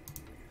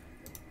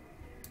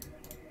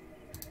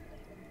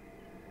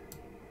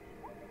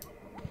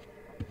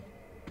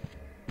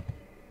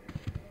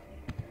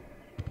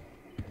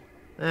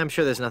 I'm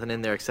sure there's nothing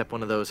in there except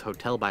one of those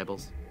hotel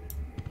Bibles.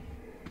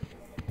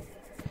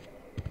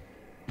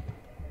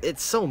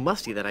 It's so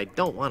musty that I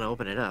don't want to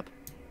open it up.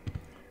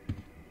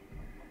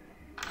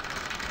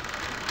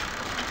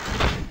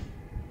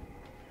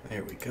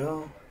 There we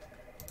go.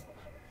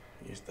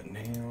 Use the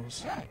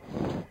nails.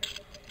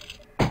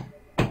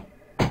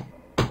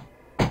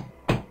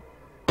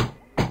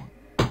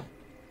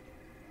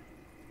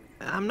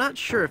 I'm not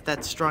sure if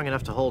that's strong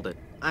enough to hold it.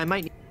 I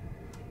might need...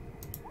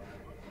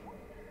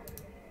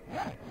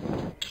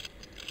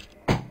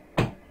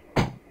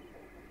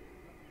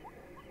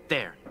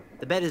 There.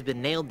 The bed has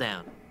been nailed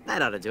down.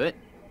 That ought to do it.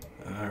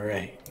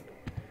 Alright.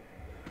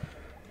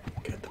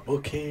 Got the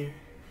book here.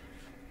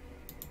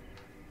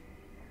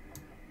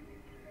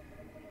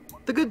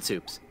 The Good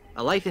Soups.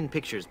 A Life in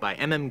Pictures by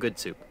M.M.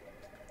 Goodsoup.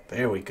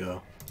 There we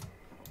go.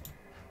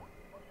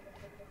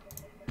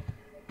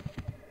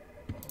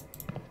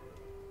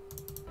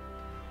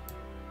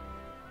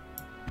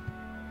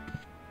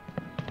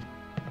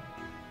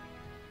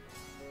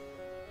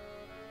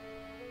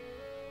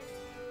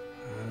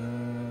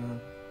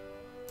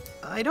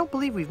 I don't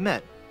believe we've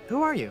met.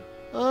 Who are you?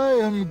 I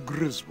am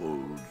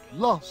Griswold,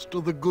 last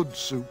of the good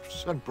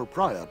soups and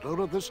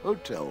proprietor of this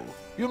hotel.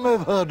 You may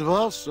have heard of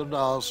us and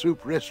our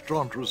soup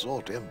restaurant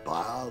resort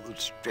empire that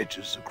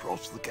stretches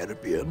across the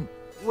Caribbean.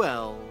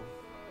 Well...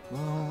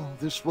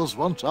 this was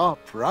once our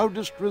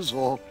proudest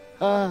resort,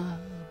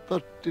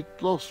 but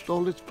it lost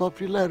all its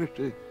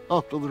popularity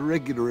after the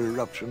regular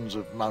eruptions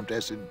of Mount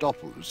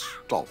Acidophilus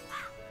stopped.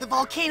 The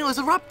volcano has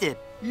erupted!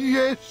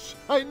 Yes,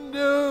 I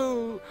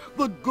know!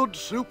 The good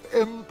soup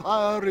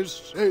empire is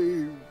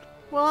saved!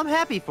 Well, I'm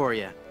happy for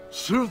you.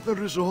 Soon the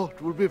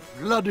resort will be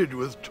flooded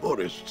with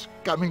tourists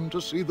coming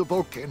to see the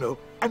volcano,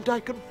 and I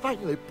can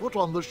finally put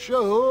on the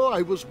show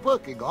I was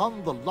working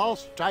on the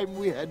last time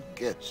we had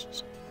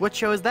guests. What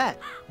show is that?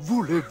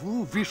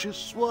 Voulez-vous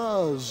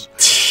Vichyssoise?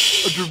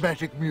 A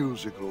dramatic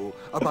musical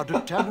about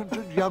a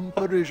talented young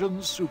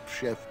Parisian soup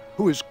chef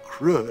who is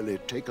cruelly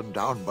taken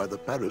down by the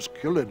Paris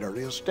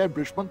culinary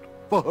establishment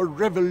for her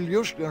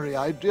revolutionary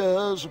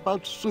ideas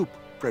about soup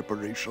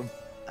preparation.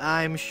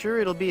 I'm sure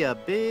it'll be a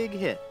big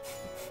hit.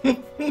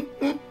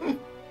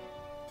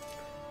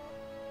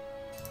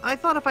 I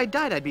thought if I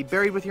died, I'd be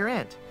buried with your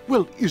aunt.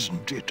 Well,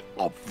 isn't it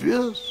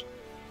obvious?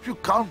 You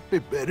can't be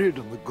buried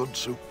in the Good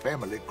Soup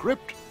family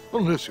crypt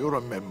unless you're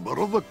a member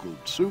of the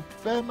Good Soup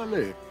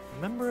family.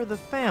 Member of the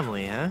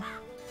family, huh?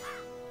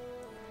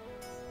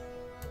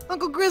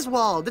 Uncle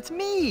Griswold, it's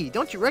me!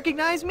 Don't you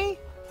recognize me?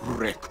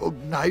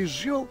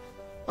 Recognize you?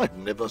 I've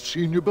never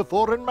seen you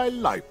before in my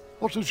life.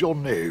 What is your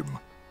name?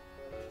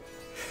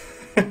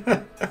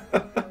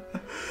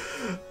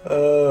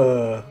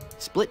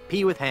 Split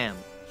pea with ham.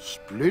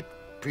 Split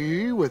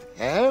pea with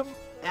ham?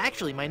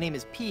 Actually, my name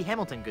is P.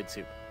 Hamilton Good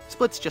Soup.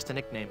 Split's just a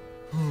nickname.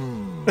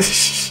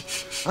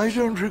 I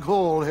don't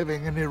recall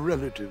having any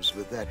relatives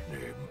with that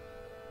name.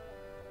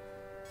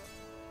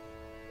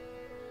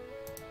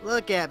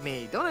 Look at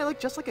me. Don't I look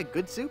just like a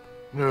good soup?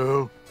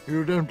 No,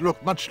 you don't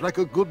look much like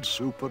a good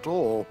soup at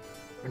all.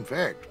 In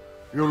fact,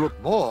 you look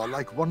more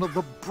like one of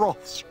the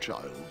broth's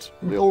childs.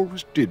 They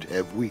always did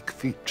have weak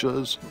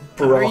features.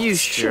 Are you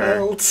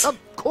sure? Of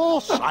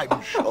course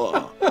I'm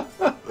sure.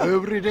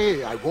 Every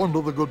day I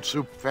wander the Good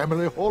Soup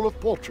family hall of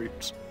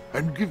portraits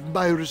and give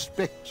my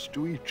respects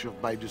to each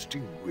of my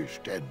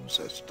distinguished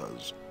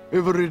ancestors.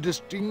 Every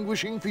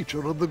distinguishing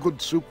feature of the Good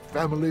Soup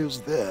family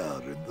is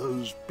there in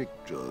those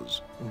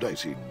pictures, and I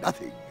see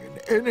nothing in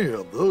any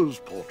of those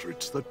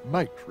portraits that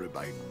might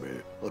remind me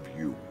of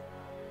you.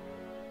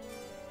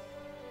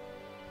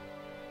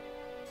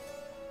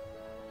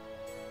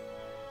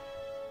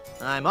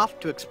 I'm off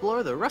to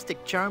explore the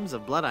rustic charms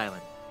of Blood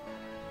Island.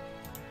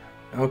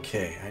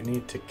 Okay, I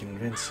need to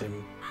convince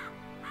him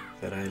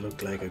that I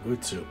look like a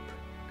good soup.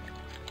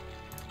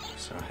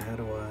 So how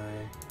do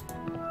I...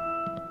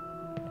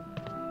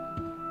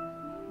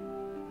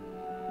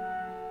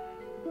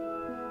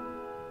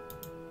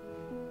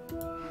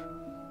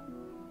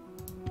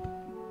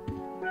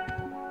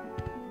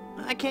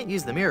 I can't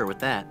use the mirror with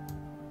that.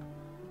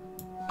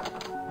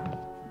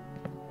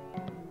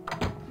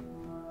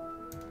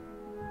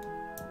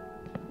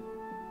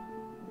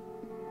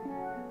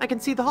 I can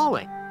see the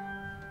hallway.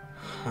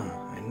 Huh,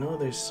 I know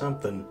there's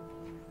something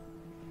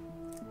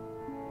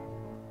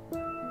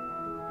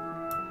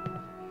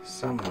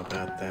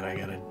about that I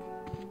gotta...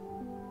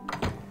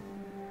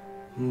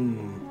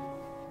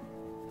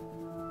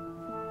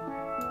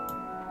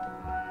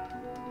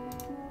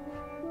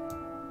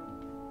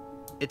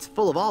 It's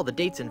full of all the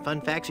dates and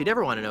fun facts you'd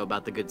ever want to know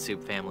about the Good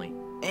Soup family.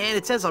 And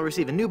it says I'll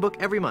receive a new book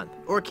every month,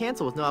 or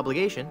cancel with no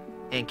obligation,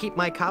 and keep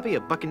my copy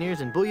of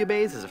Buccaneers and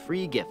Bouillabaisse as a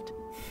free gift.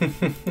 Let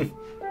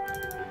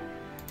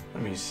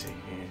me see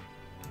here.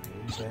 Can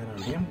I use that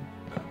on him?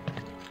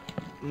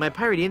 My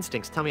piratey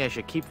instincts tell me I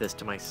should keep this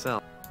to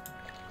myself.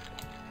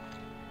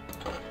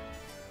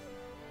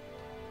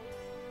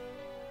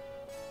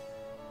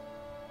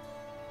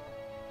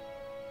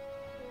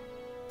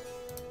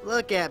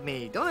 Look at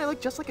me. Don't I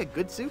look just like a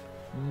good soup?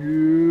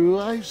 No,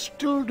 I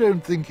still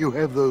don't think you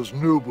have those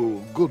noble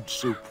Good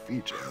Soup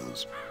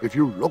features. If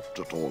you looked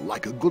at all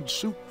like a good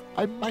soup,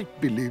 I might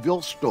believe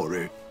your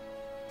story.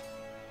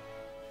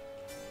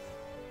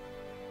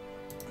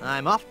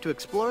 I'm off to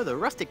explore the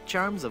rustic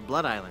charms of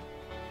Blood Island.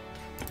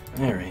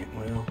 Alright,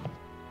 well...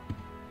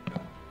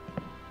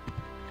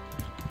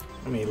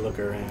 let me look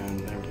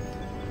around.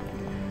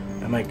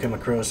 I might come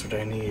across what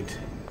I need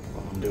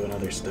while I'm doing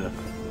other stuff.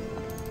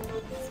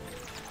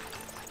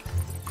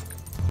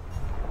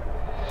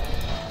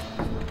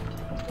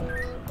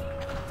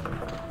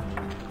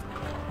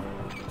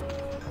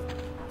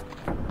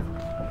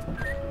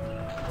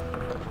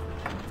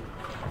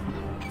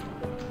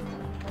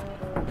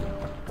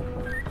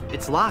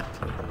 It's locked.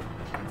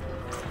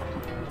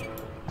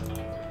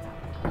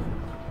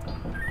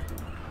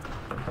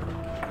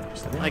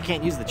 I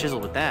can't use the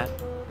chisel with that.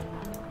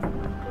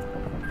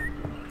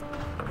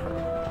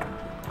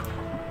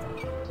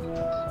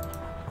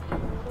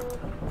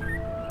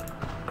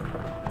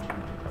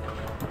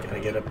 Gotta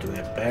get up to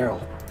that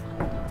barrel.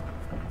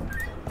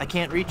 I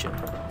can't reach it.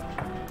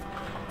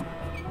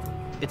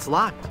 It's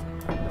locked.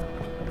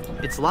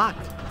 It's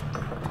locked.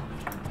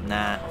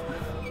 Nah.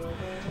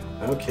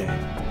 Okay.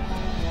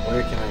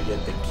 Where can I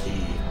get the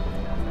key?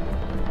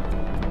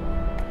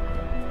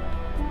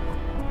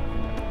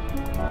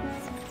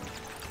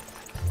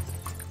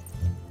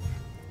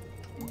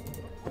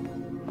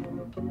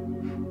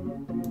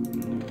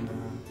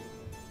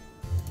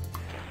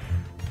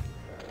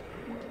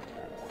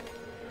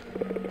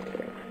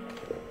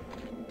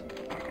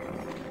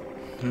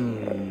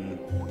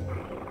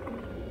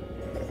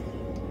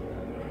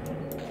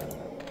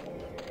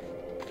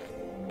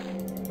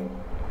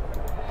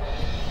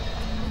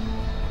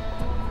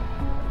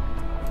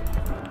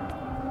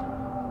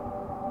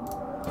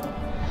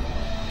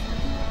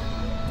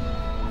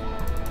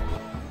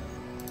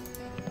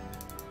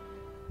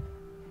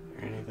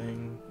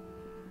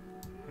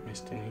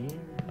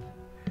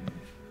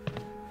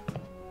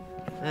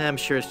 I'm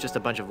sure it's just a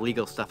bunch of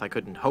legal stuff I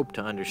couldn't hope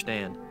to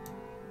understand.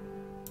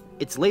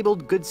 It's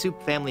labeled Good Soup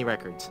Family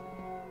Records.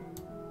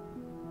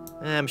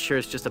 I'm sure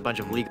it's just a bunch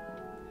of legal...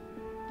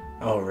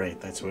 Oh, right,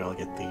 that's where I'll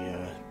get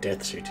the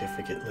death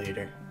certificate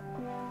later.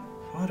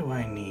 What do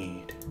I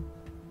need?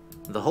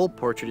 The whole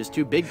portrait is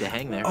too big to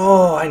hang there.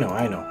 Oh, I know,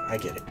 I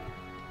get it.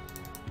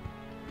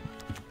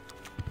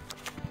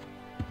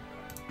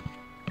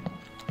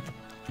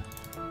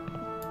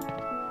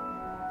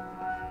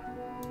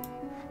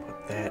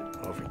 Put that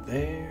over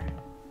there.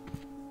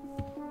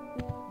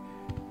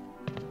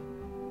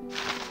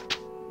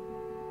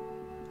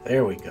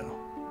 There we go.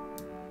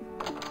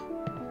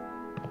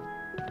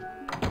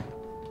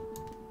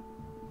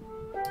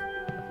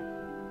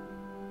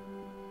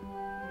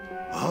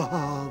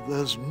 Ah,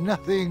 there's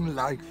nothing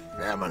like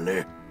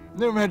family.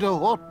 No matter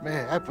what may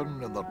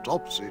happen in the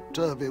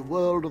topsy-turvy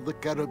world of the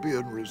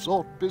Caribbean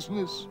resort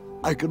business,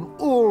 I can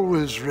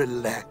always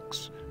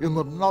relax in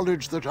the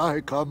knowledge that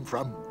I come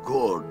from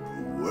good,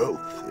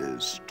 wealthy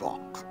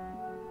stock.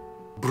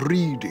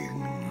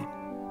 Breeding.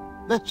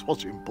 That's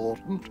what's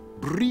important.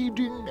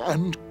 Breeding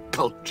and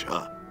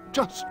culture.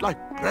 Just like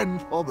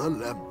Grandfather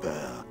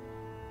Lambert.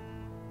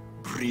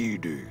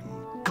 Breeding,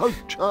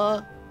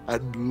 culture,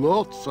 and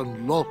lots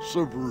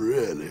of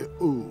really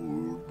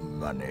old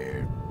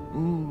money.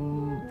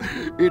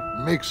 It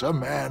makes a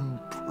man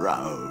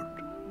proud.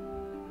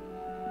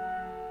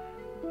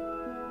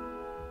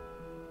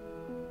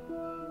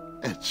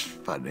 It's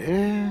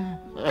funny.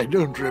 I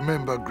don't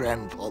remember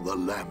Grandfather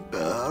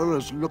Lambert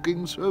as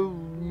looking so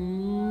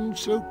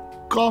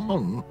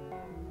common.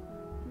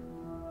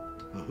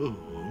 Oh,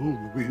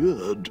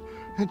 weird.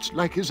 It's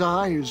like his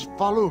eyes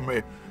follow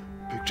me.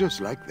 Pictures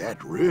like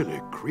that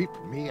really creep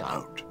me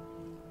out.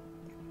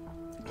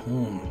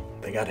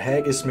 They got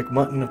Haggis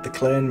McMutton of the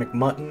Clan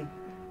McMutton,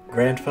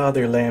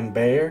 Grandfather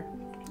Lambert.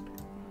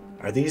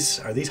 Are these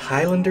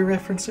Highlander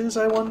references,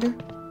 I wonder?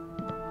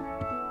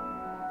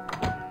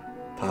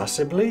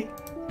 Possibly?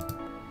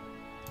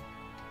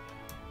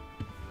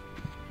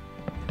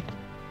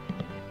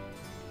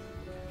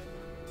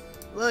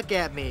 Look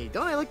at me.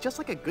 Don't I look just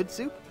like a good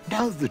soup?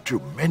 Now that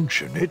you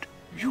mention it,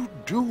 you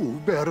do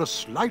bear a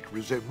slight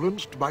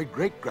resemblance to my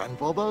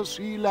great-grandfather,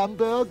 C.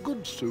 Lambert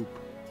Goodsoup.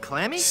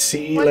 Clammy?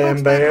 C. My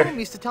folks back Lambert? home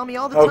used to tell me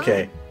all the time.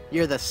 Okay.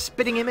 You're the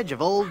spitting image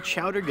of old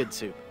Chowder Good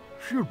Soup.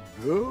 You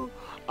know,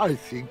 I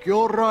think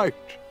you're right.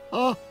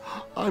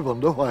 I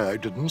wonder why I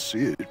didn't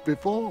see it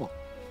before.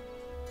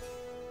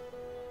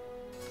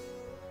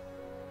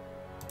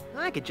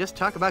 I could just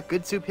talk about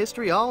good soup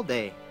history all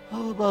day.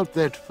 How about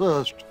that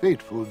first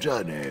fateful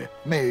journey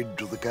made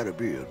to the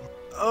Caribbean?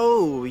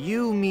 Oh,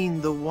 you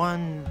mean the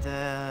one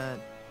that...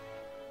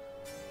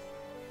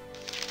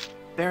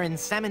 Baron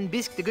Salmon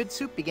Bisque the Good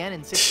Soup began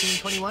in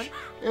 1621?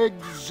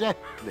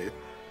 Exactly.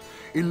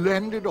 He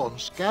landed on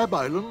Scab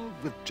Island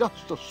with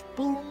just a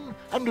spoon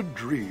and a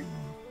dream.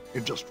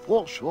 In just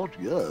 4 short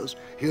years,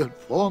 he had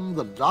formed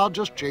the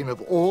largest chain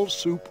of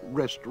all-soup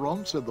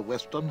restaurants in the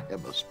Western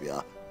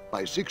Hemisphere. By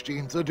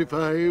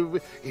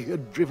 1635, he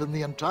had driven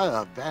the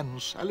entire Van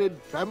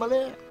Salad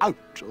family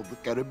out of the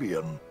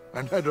Caribbean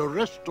and had a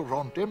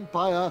restaurant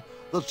empire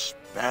that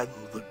spanned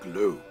the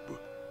globe.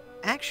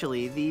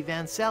 Actually, the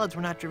Van Salads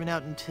were not driven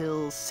out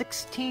until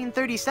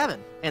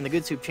 1637, and the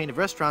Good Soup chain of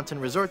restaurants and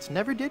resorts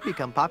never did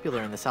become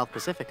popular in the South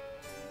Pacific.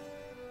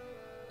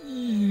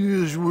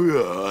 Yes, we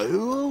are.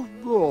 Oh,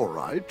 all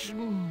right,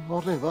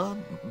 whatever.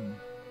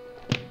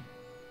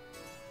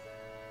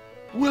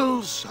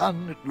 Well,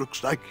 son, it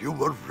looks like you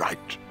were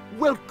right.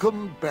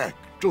 Welcome back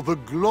to the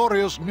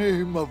glorious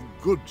name of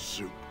Good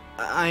Soup.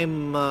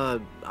 I'm,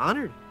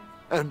 honored.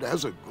 And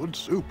as a Good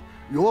Soup,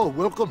 you're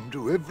welcome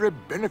to every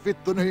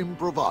benefit the name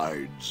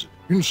provides.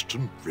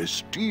 Instant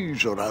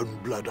prestige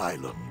around Blood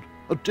Island.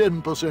 A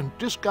 10%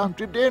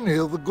 discount at any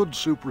of the Good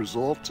Soup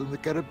resorts in the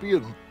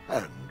Caribbean.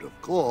 And,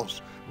 of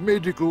course,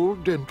 medical,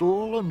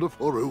 dental, and a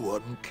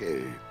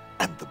 401k.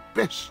 And the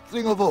best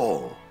thing of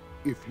all,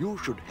 if you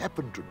should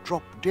happen to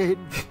drop dead,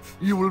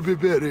 you will be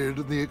buried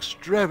in the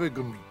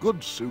extravagant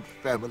Good Soup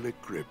family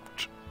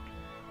crypt.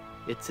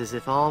 It's as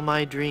if all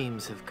my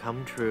dreams have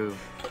come true.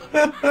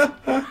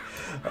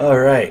 All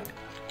right.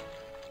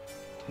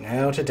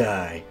 Now to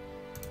die.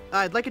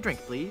 I'd like a drink,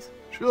 please.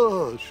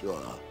 Sure.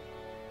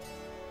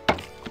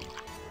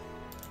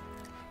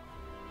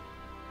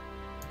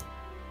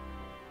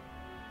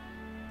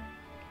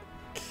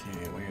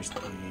 Okay, where's the...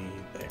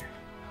 there.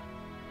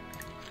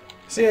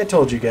 See, I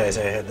told you guys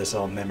I had this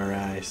all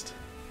memorized.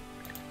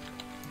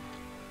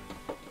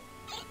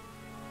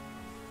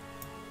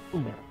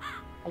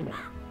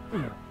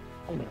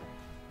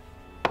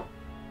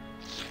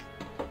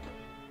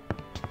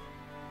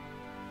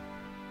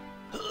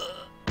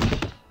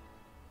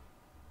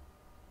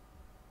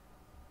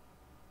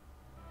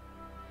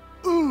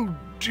 Oh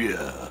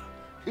dear,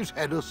 he's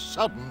had a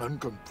sudden and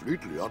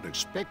completely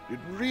unexpected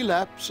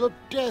relapse of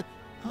death.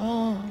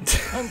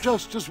 And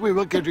just as we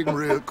were getting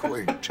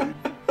reacquainted,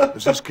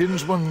 as his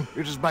kinsman,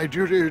 it is my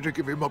duty to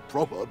give him a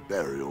proper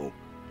burial.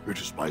 It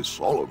is my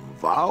solemn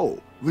vow,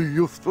 the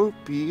youthful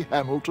P.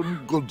 Hamilton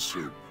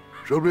Goodsoup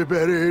shall be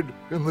buried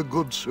in the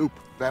Goodsoup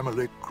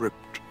family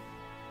crypt.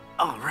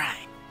 All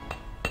right.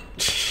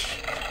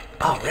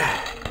 All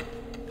right.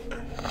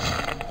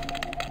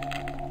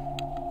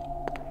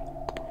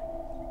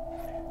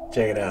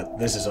 Check it out.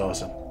 This is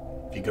awesome.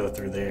 If you go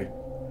through there.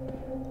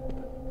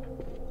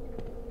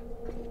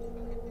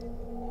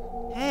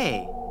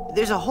 Hey,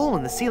 there's a hole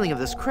in the ceiling of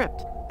this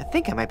crypt. I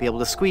think I might be able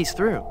to squeeze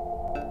through.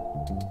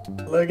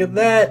 Look at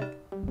that.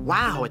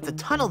 Wow, it's a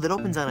tunnel that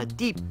opens on a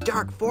deep,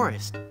 dark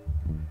forest.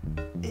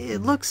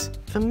 It looks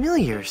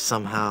familiar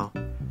somehow.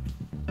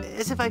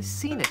 As if I've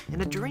seen it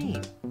in a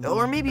dream.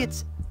 Or maybe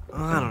it's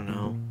I don't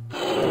know.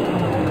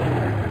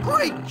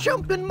 Great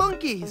jumping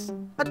monkeys!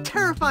 A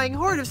terrifying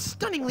horde of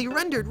stunningly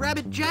rendered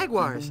rabbit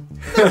jaguars.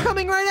 They're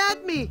coming right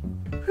at me!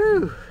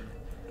 Whew.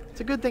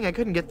 It's a good thing I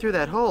couldn't get through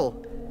that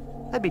hole.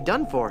 I'd be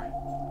done for.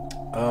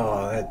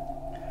 Oh,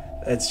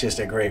 that's just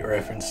a great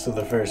reference to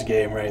the first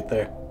game right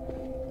there.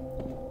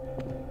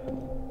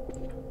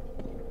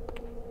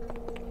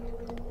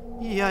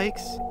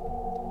 Yikes.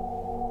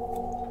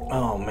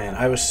 Oh man,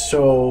 I was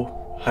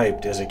so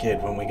hyped as a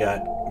kid when we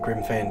got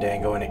Grim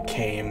Fandango and it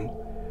came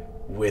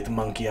with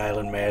Monkey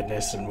Island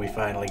Madness and we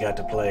finally got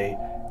to play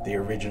the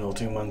original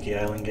 2 Monkey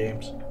Island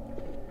games.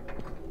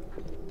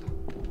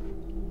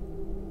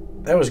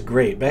 That was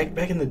great.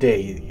 Back in the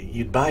day,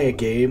 you'd buy a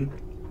game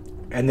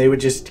and they would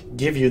just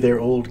give you their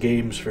old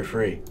games for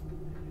free.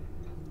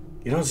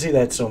 You don't see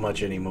that so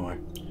much anymore.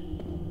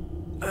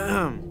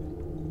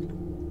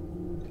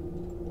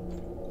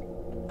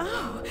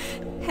 Oh,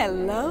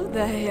 hello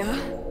there.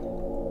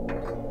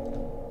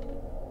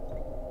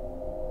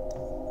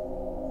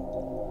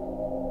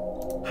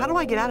 How do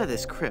I get out of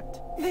this crypt?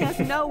 There's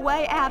no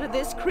way out of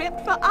this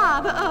crypt for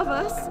either of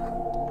us.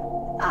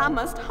 I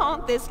must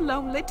haunt this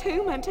lonely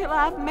tomb until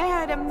I've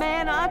married a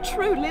man I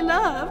truly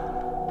love.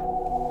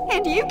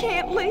 And you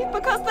can't leave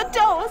because the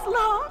door's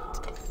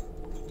locked.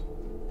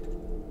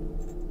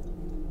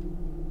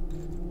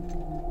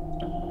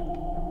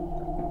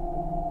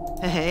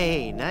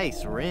 Hey,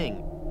 nice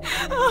ring.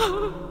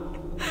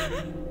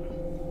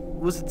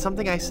 Was it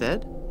something I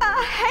said?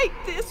 I hate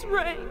this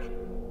ring.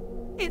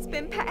 It's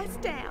been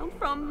passed down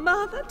from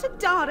mother to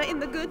daughter in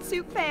the Good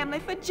Soup family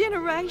for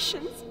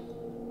generations.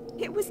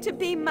 It was to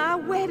be my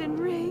wedding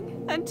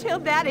ring until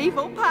that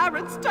evil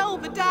pirate stole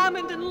the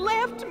diamond and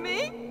left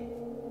me.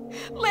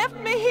 Left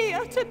me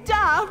here to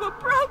die of a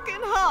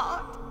broken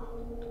heart.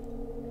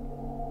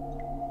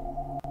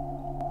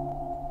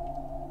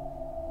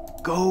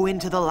 Go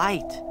into the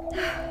light.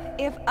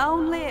 If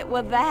only it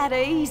were that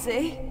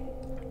easy.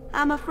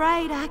 I'm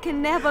afraid I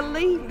can never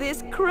leave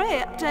this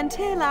crypt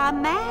until I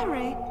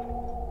marry.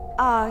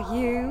 Are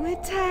you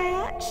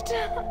attached?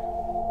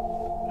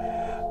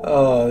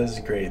 Oh, this is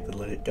great.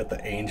 Got the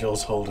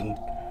angels holding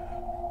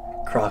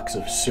crocks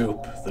of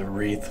soup, the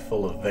wreath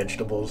full of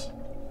vegetables.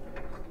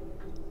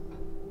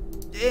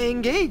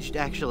 Engaged,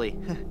 actually.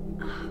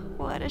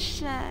 What a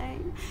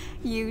shame.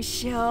 You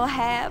sure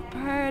have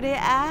pretty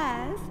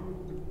eyes.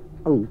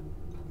 Oh.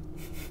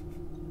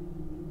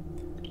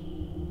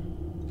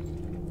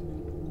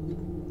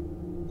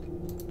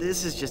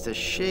 This is just a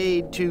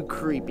shade too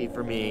creepy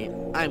for me.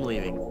 I'm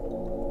leaving.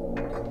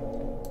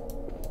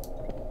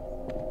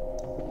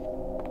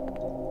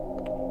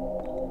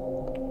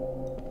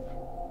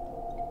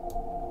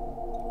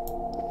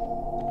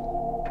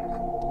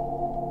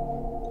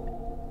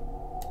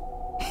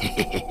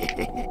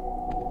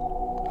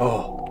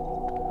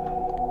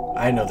 Oh,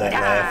 I know that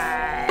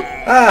laugh.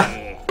 Ah!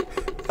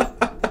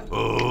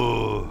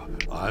 Oh,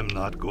 I'm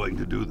not going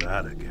to do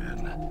that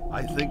again.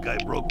 I think I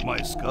broke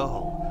my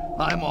skull.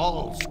 I'm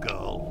all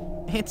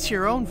skull. It's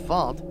your own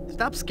fault.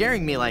 Stop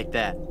scaring me like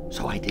that.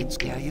 So I did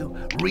scare you?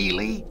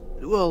 Really?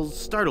 Well,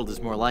 startled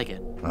is more like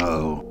it.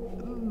 Oh.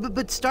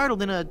 But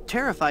startled in a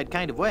terrified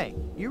kind of way.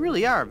 You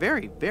really are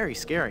very, very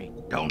scary.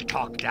 Don't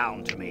talk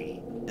down to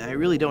me. I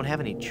really don't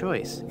have any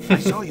choice. I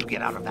saw you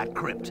get out of that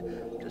crypt.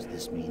 Does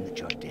this mean that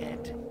you're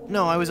dead?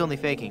 No, I was only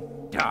faking.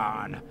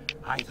 Darn.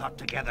 I thought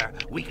together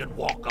we could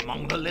walk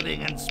among the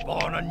living and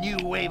spawn a new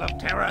wave of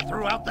terror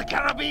throughout the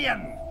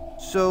Caribbean.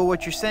 So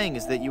what you're saying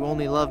is that you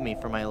only love me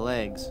for my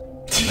legs.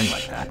 Something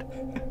like that.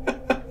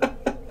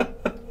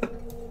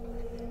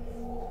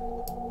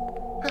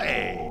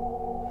 Hey.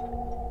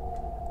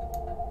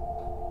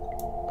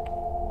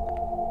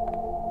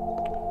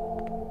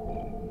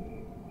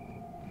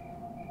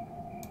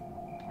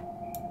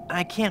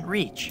 I can't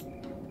reach.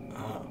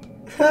 Oh.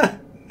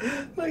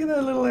 Look at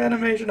that little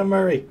animation of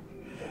Murray.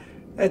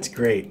 That's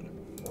great.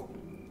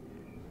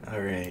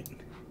 Alright.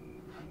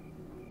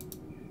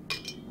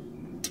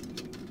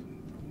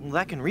 Well,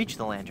 that can reach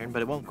the lantern,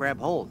 but it won't grab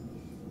hold.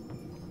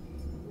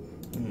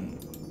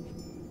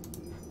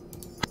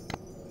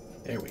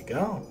 There we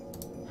go.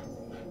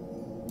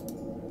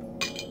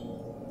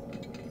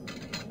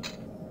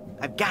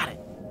 I've got it.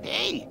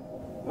 Hey,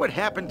 what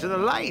happened to the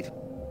light?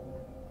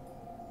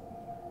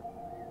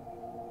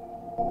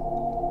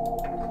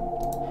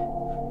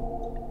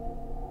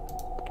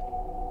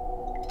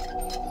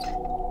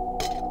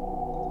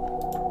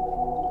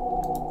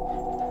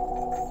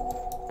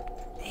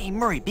 Hey,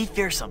 Murray, be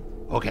fearsome.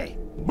 Okay.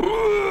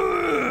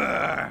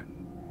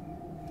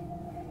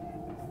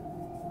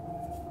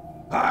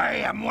 I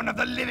am one of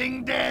the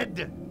living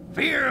dead.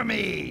 Fear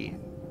me.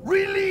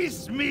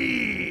 Release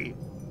me.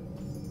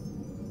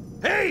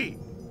 Hey,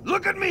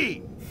 look at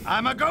me.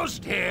 I'm a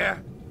ghost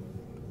here.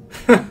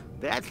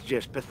 That's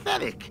just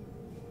pathetic.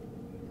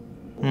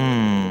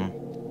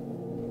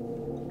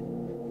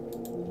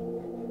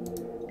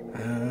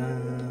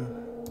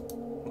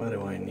 What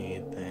do I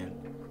need then?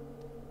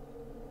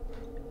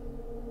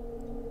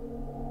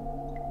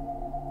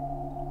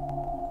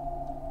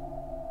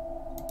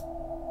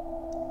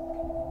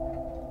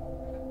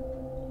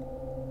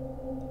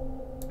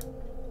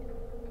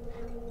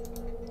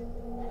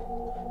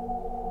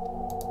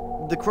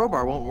 The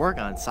crowbar won't work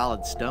on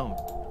solid stone.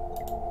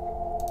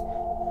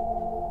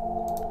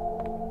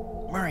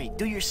 Murray,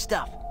 do your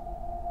stuff.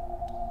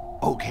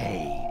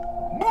 Okay.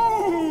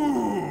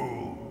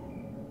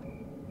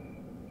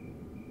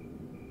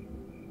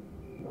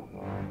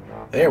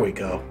 There we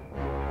go.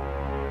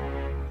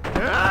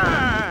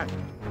 Ah!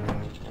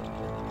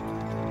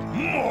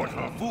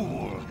 Mortal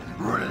fool!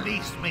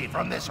 Release me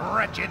from this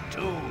wretched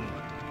tomb!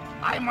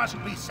 I must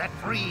be set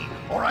free,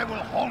 or I will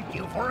haunt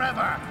you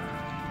forever!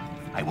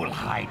 I will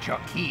hide your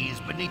keys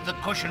beneath the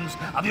cushions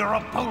of your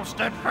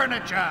upholstered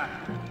furniture!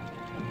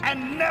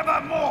 And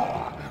never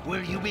more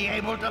will you be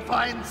able to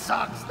find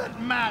socks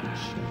that match!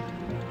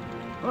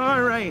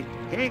 All right,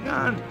 hang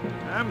on.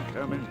 I'm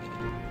coming.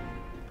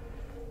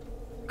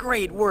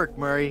 Great work,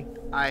 Murray.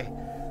 I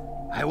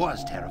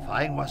was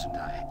terrifying, wasn't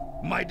I?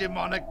 My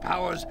demonic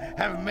powers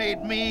have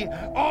made me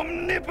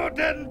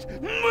omnipotent!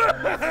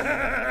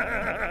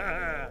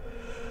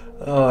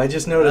 Oh, I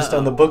just noticed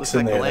on the books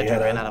in Looks there like the they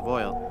lantern ran out of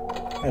oil.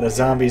 had a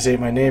Zombies Ate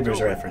My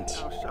Neighbors reference.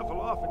 Now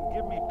shuffle off and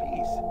give me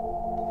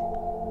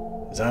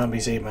peace.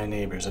 Zombies Ate My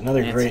Neighbors,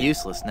 another It's great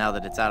useless now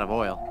that it's out of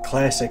oil.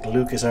 classic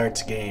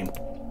LucasArts game.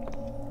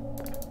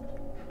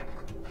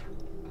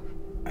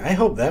 I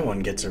hope that one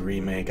gets a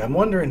remake. I'm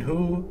wondering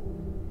who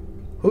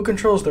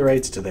controls the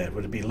rights to that.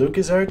 Would it be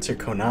LucasArts or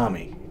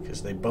Konami?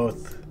 Because they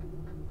both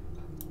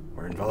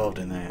were involved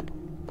in that.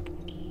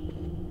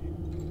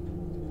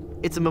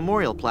 It's a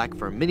memorial plaque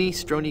for Minnie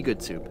Strony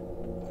Good Soup.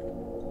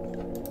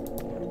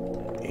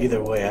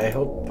 Either way, I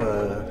hope,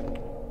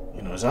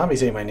 you know,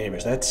 Zombies Ate My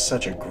Neighbors, that's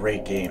such a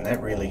great game.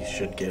 That really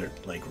should get,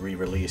 like,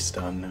 re-released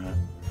on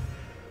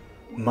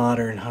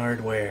modern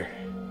hardware.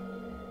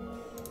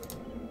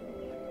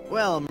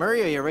 Well,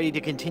 Murray, are you ready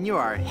to continue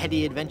our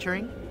heady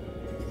adventuring?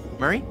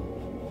 Murray?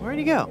 Where'd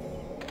he go?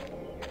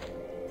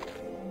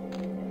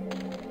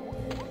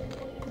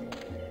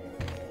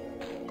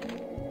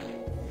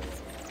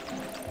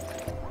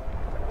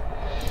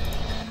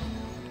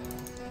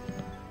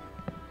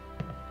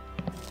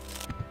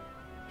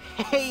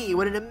 Hey,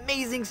 what an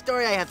amazing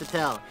story I have to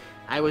tell.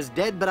 I was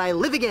dead, but I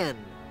live again.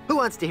 Who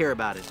wants to hear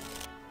about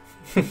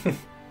it?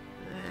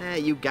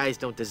 You guys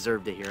don't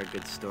deserve to hear a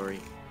good story.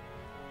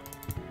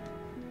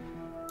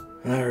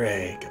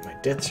 Alright, got my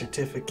death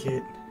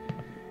certificate.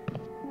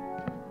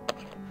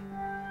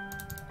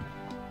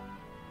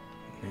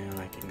 Now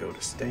I can go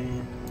to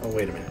Stan. Oh,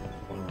 wait a minute.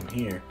 While I'm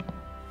here.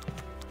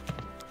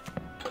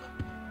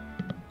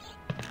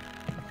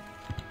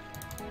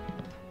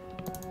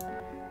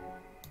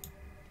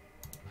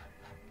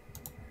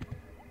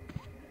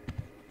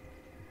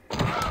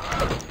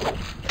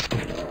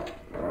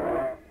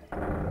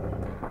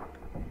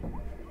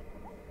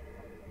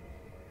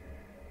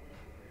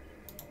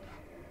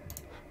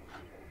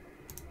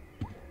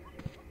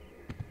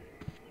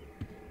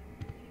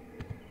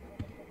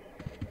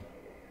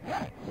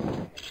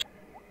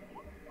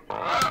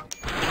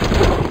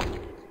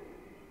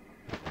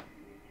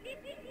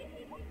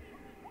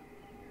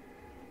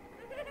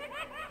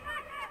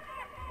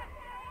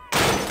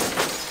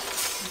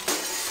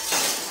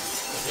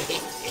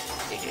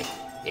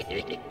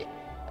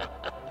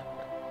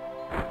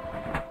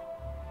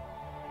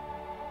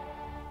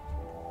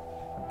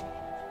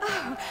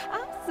 Oh,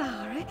 I'm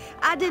sorry.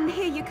 I didn't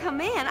hear you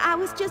come in. I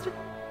was just...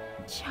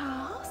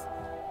 Charles?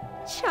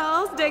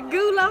 Charles de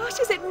Goulash?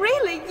 Is it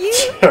really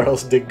you?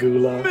 Charles de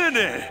Goulash.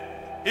 Minnie!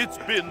 It's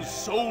been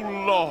so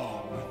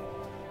long.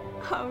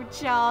 Oh,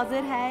 Charles,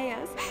 it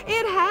has.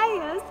 It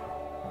has.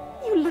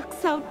 You look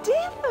so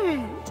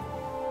different.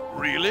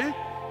 Really?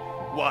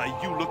 Why,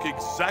 you look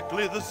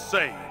exactly the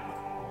same.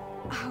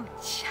 Oh,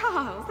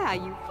 Charles, how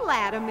you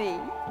flatter me.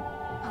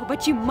 Oh,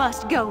 but you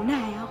must go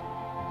now.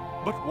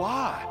 But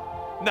why?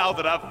 Now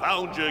that I've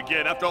found you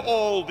again after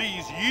all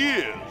these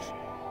years.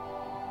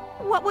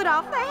 What would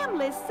our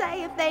families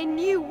say if they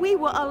knew we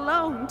were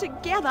alone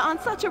together on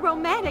such a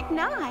romantic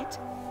night?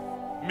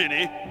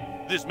 Minnie,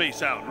 this may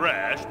sound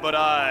rash, but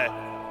I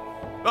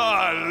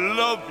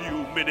love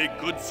you, Minnie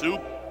Good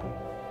Soup.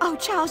 Oh,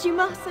 Charles, you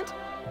mustn't.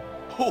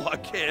 Oh, I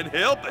can't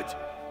help it.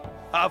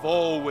 I've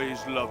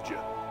always loved you.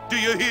 Do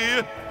you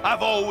hear?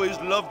 I've always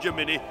loved you,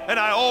 Minnie, and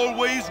I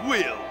always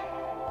will.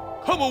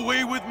 Come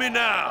away with me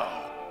now.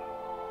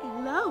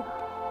 Elope?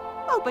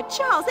 Oh, but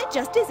Charles, it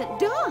just isn't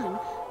done.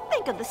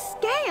 Think of the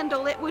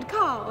scandal it would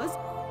cause.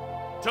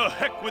 To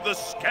heck with the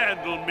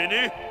scandal,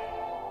 Minnie.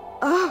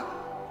 Oh.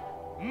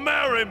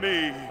 Marry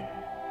me.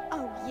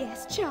 Oh,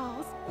 yes,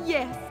 Charles.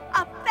 Yes.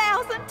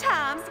 1,000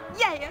 times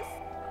yes.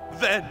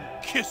 Then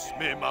kiss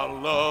me, my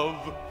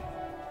love.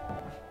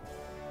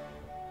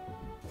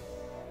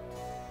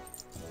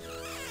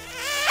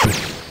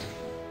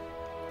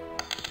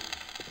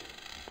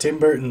 Tim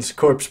Burton's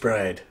Corpse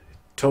Bride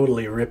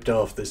totally ripped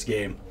off this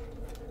game.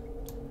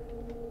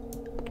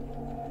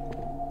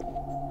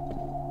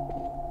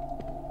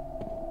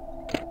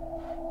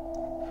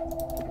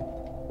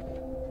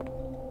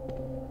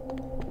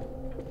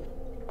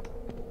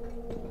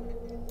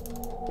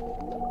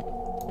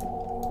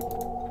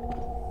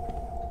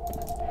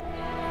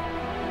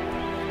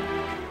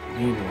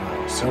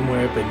 Meanwhile,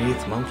 somewhere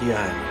beneath Monkey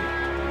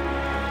Island.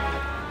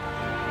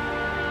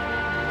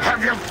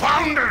 Have you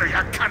found her,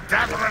 you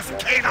cadaverous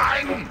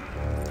canine?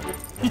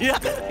 Yeah,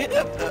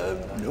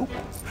 nope.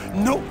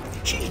 Nope,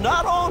 she's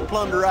not on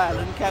Plunder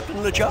Island, Captain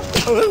LeChuck.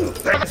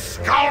 Then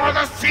scour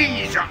the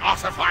seas, you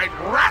ossified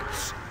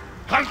rats!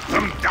 Hunt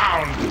them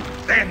down,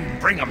 then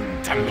bring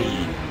them to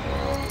me.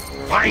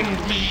 Find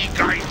me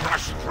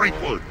Guybrush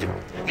Threepwood.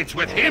 It's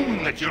with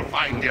him that you'll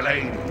find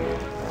Elaine.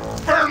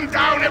 Burn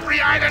down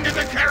every island in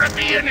the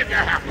Caribbean if you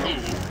have to.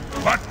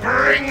 But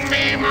bring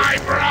me my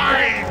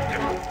bride!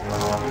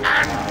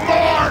 And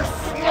more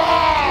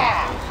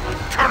slaw!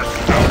 Curse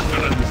those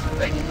villains!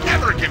 They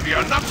never give you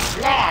enough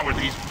slaw with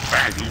these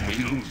value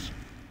meals.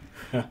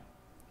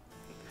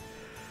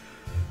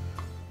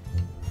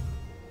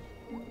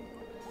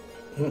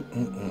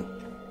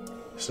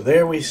 So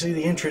there we see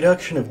the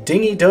introduction of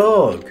Dingy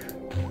Dog,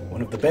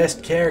 one of the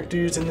best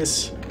characters in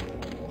this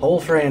whole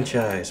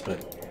franchise,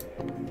 but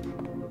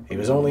he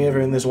was only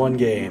ever in this one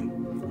game,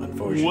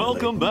 unfortunately.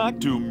 Welcome back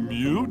to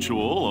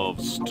Mutual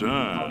of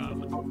Stan.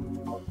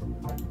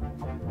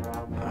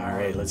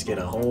 Alright, let's get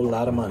a whole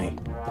lot of money.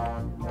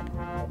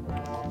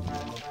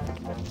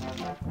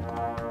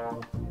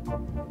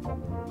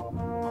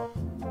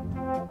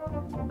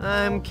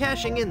 I'm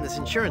cashing in this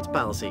insurance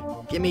policy.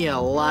 Give me a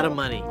lot of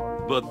money.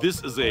 But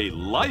this is a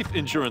life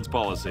insurance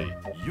policy.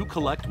 You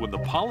collect when the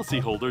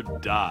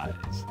policyholder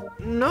dies.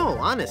 No,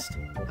 honest.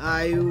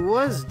 I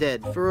was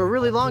dead for a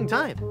really long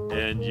time.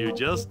 And you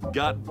just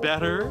got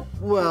better?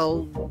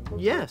 Well,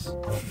 yes.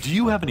 Do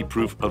you have any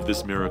proof of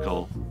this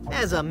miracle?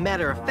 As a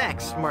matter of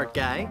fact, smart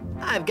guy,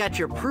 I've got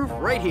your proof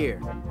right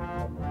here.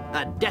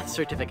 A death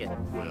certificate.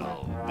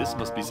 Well, this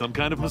must be some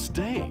kind of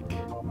mistake.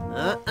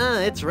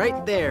 It's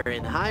right there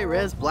in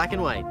high-res black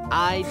and white.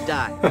 I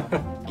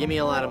died. Give me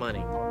a lot of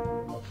money.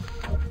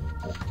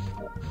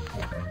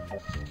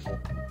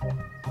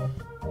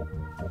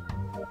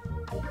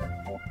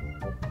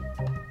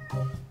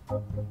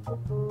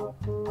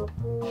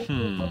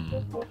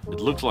 It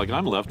looks like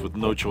I'm left with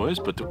no choice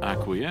but to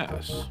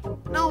acquiesce.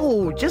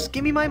 No, just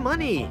give me my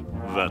money.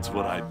 That's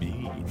what I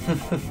mean.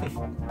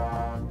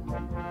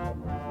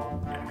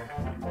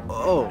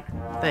 Oh,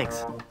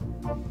 thanks.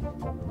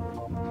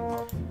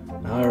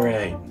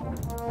 Alright.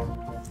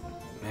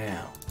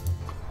 Now,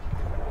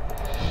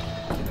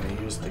 can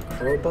we use the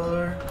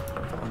crowbar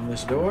on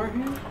this door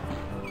here?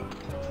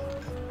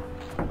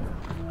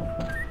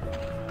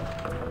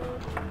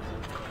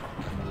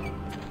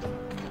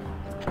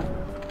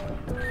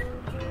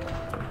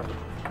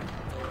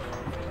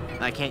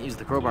 I can't use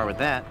the crowbar with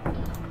that.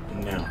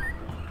 No.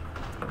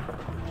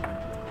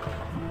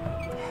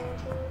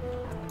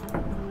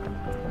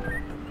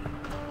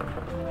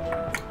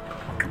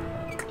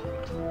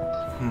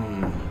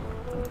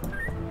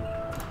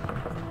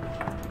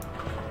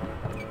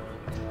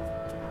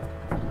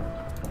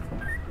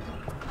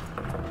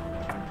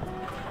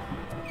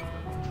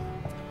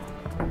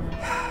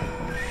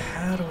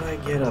 How do I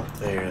get up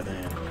there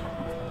then?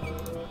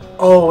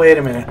 Oh, wait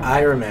a minute.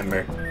 I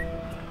remember.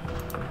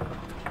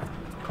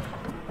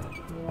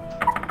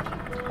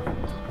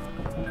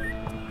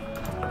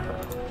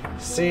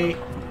 See?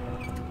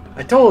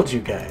 I told you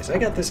guys. I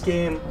got this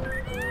game.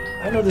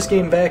 I know this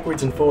game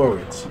backwards and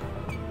forwards.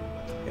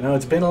 You know,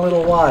 it's been a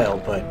little while,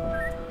 but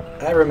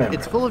I remember.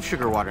 It's full of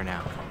sugar water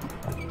now.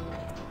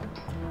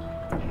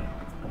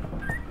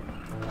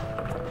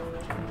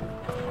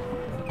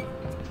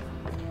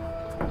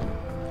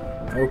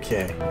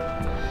 Okay.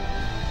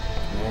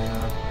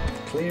 Now,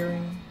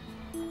 clearing.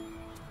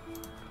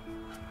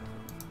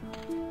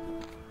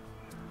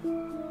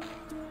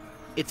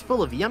 It's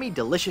full of yummy,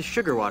 delicious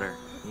sugar water.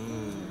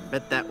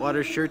 Bet that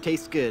water sure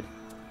tastes good.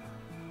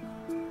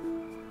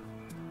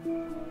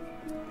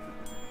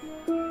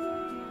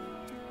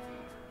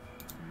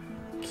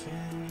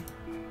 Okay.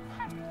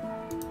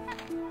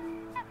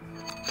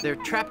 They're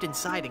trapped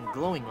inside and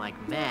glowing like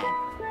mad.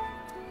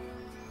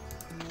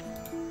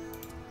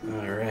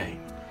 Alright.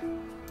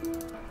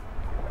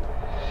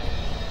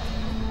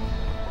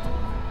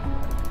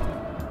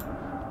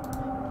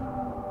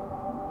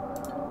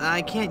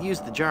 I can't use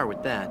the jar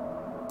with that.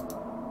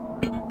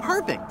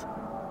 Perfect!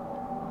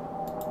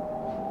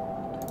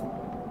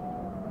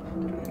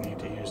 Do I need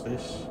to use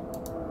this?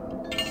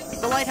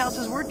 The lighthouse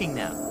is working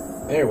now.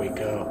 There we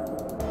go.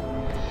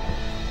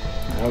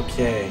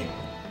 Okay.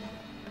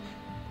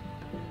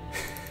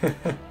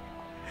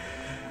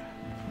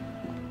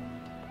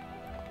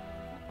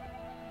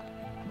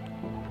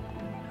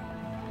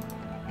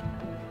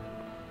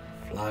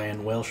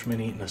 Flying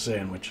Welshman eating a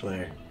sandwich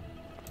there.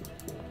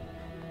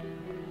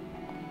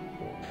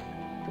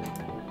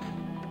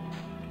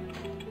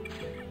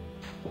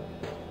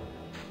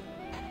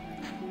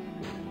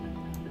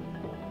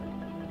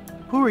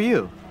 Who are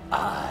you?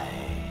 I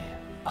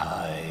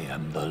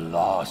am the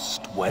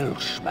lost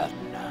Welshman.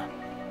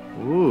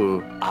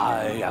 Ooh.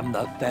 I am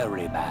the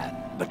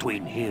ferryman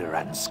between here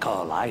and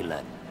Skull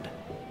Island.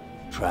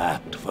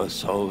 Trapped for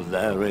so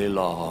very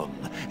long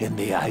in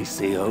the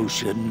icy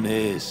ocean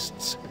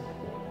mists.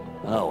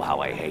 Oh,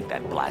 how I hate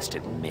that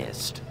blasted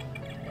mist.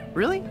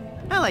 Really?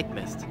 I like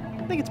mist.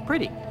 I think it's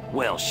pretty.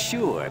 Well,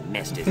 sure,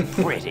 mist is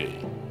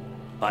pretty.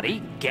 But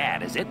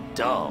egad, is it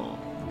dull.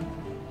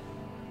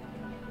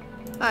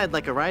 I'd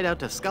like a ride out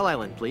to Skull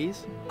Island,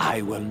 please.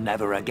 I will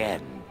never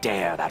again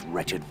dare that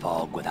wretched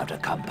fog without a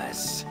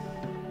compass.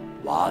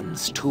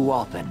 Once too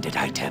often did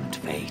I tempt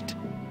fate.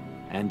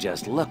 And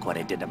just look what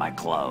it did to my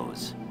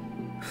clothes.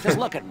 Just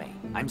look at me.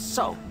 I'm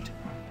soaked.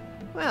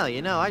 Well,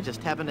 you know, I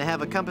just happen to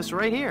have a compass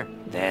right here.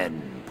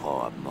 Then,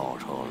 poor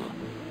mortal,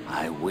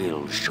 I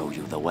will show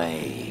you the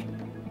way.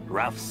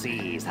 Rough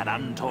seas and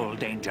untold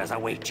dangers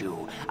await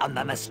you on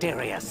the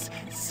mysterious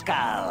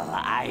Skull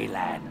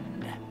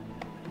Island.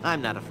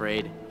 I'm not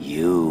afraid.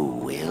 You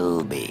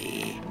will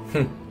be.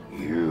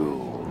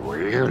 You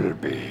will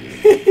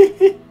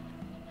be.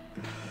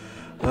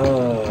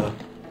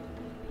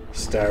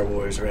 Star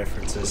Wars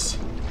references.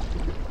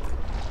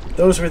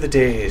 Those were the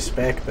days,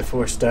 back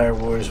before Star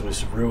Wars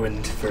was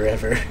ruined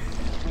forever.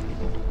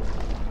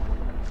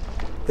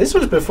 This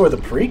was before the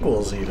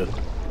prequels, even.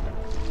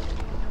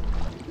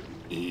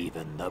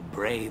 Even the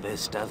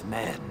bravest of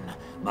men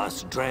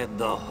must dread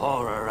the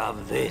horror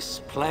of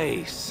this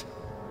place.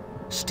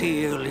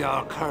 Steel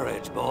your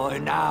courage, boy,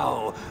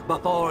 now,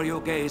 before you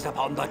gaze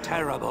upon the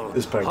terrible,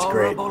 this part's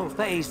horrible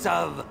face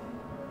of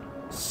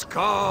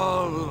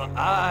Skull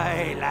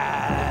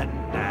Island.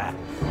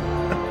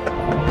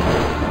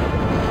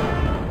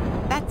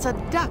 That's a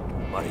duck.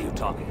 What are you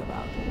talking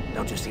about?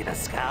 Don't you see the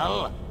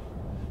skull?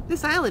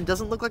 This island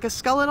doesn't look like a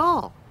skull at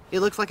all. It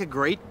looks like a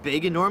great,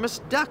 big, enormous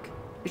duck.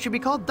 It should be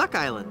called Duck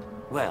Island.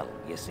 Well,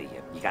 you see,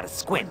 you gotta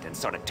squint and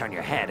sort of turn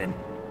your head and...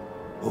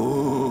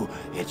 Ooh,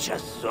 it's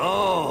just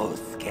so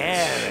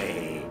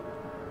scary.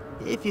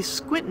 If you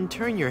squint and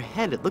turn your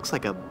head, it looks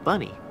like a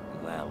bunny.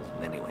 Well,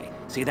 anyway,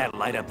 see that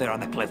light up there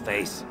on the cliff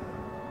face?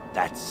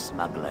 That's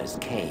Smuggler's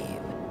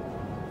Cave.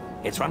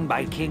 It's run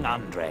by King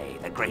Andre,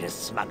 the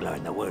greatest smuggler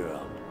in the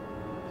world.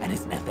 And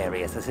his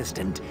nefarious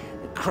assistant,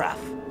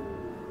 Cruff.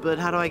 But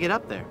how do I get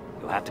up there?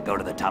 You'll have to go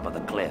to the top of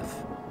the cliff.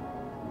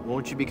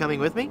 Won't you be coming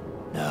with me?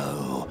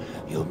 No,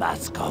 you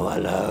must go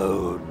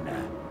alone.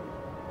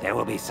 There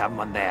will be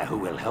someone there who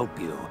will help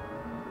you.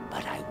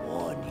 But I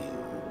warn you,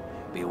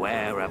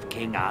 beware of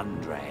King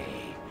Andre.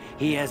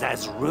 He is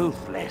as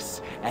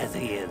ruthless as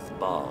he is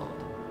bald.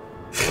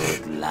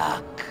 Good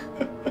luck.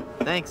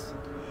 Thanks.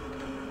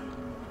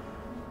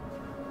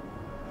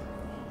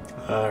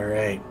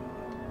 Alright.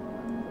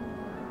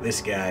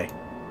 This guy.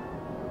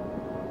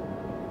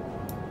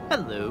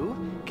 Hello.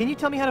 Can you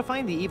tell me how to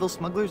find the evil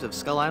smugglers of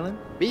Skull Island?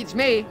 Beats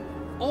me.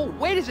 Oh,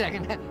 wait a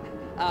second.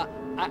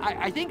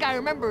 I think I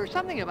remember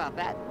something about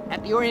that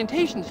at the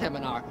orientation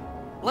seminar.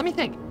 Let me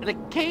think. The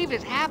cave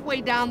is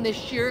halfway down this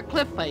sheer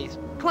cliff face.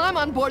 Climb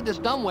on board this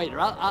dumbwaiter.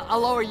 I'll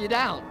lower you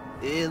down.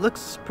 It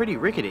looks pretty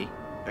rickety.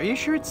 Are you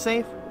sure it's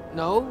safe?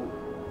 No.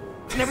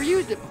 Never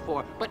used it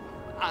before, but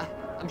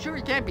I'm sure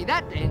it can't be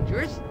that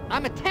dangerous.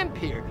 I'm a temp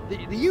here.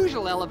 The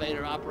usual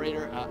elevator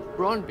operator,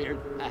 Braunbeard,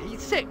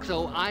 he's sick,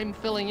 so I'm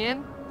filling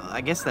in.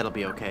 I guess that'll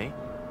be okay.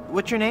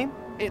 What's your name?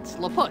 It's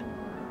Lafoot.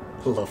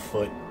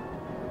 Lafoot.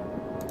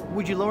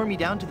 Would you lower me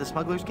down to the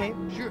smuggler's cave?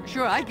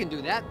 Sure, I can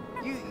do that.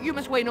 You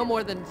must weigh no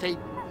more than, say,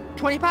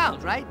 20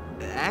 pounds, right?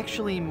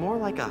 Actually, more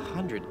like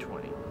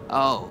 120.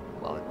 Oh,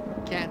 well, it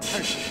can't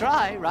hurt to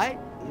try, right?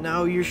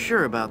 No, you're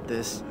sure about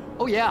this?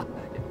 Oh, yeah.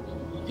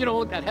 You don't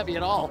look that heavy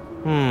at all.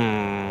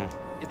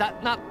 Is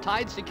that not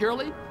tied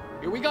securely?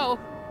 Here we go.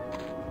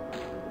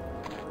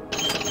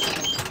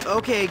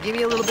 Okay, give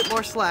me a little bit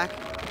more slack.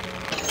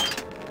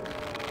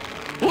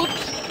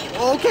 Whoops!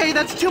 Okay,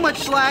 that's too much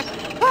slack.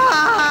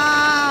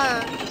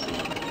 Ah!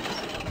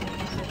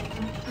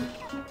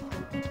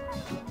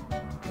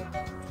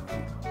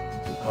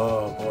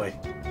 Oh boy.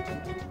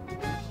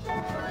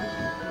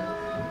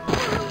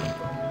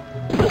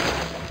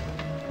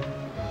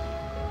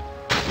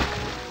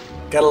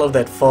 Gotta love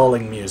that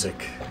falling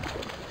music.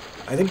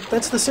 I think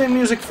that's the same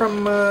music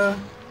from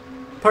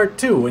part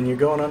 2 when you're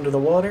going under the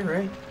water,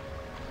 right?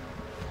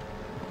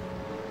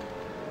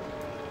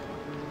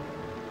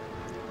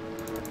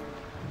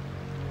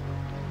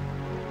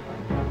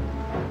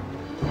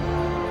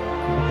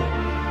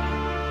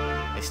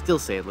 I still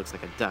say it looks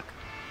like a duck.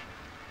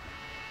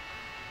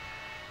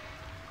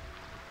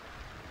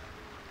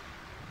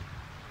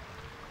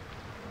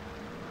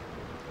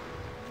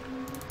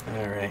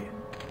 Alright.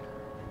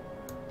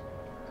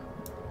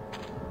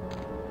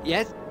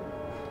 Yes?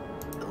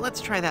 Let's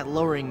try that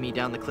lowering me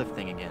down the cliff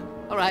thing again.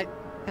 All right.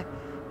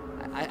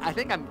 I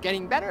think I'm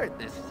getting better at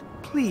this.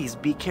 Please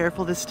be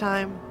careful this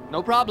time.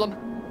 No problem.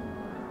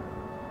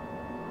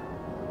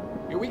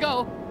 Here we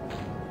go.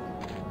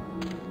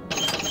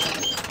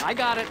 I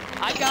got it.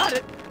 I got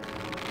it.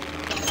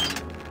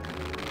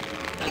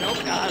 I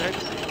don't got it.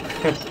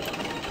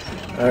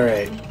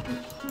 Alright.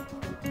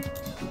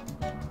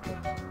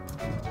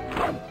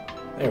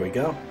 There we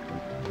go.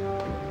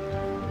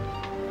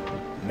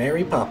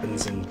 Mary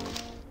Poppins and...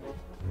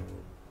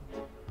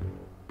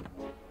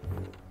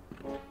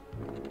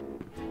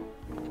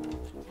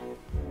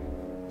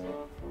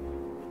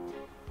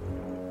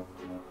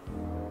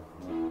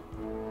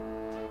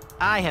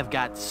 I have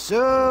got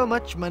so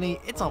much money,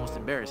 it's almost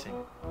embarrassing.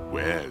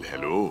 Well,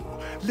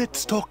 hello.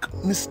 Let's talk,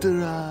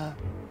 Mr.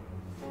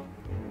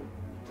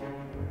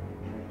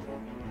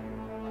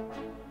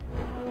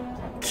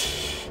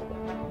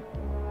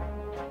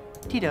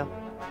 Tito.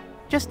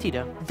 Just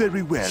Tito.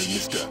 Very well,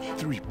 Mr.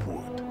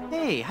 Threepwood.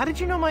 Hey, how did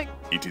you know my...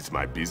 It is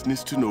my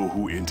business to know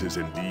who enters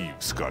and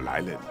leaves Skull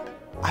Island.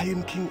 I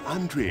am King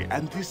Andre,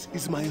 and this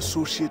is my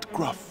associate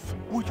Gruff.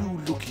 Were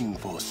you looking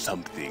for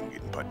something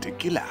in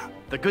particular?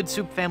 The Good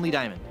Soup family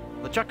diamond.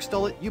 LeChuck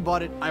stole it, you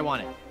bought it, I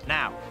want it.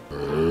 Now.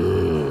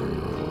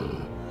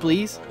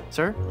 Please,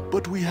 sir?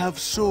 But we have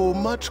so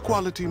much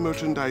quality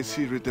merchandise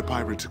here at the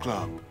Pirates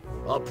Club.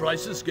 Our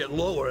prices get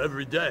lower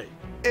every day.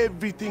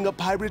 Everything a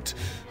pirate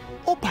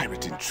or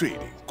pirate in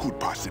trading could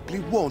possibly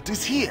want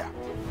is here.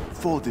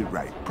 For the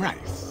right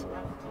price.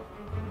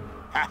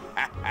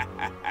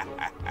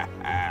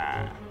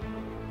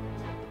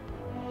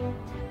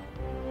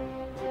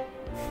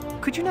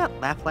 Could you not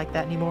laugh like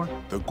that anymore?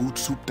 The Good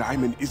Soup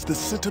Diamond is the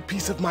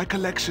centerpiece of my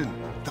collection.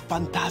 The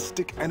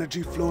fantastic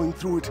energy flowing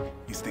through it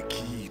is the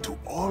key to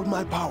all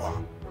my power.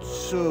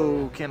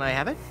 So, can I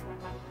have it?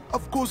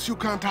 Of course you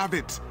can't have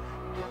it.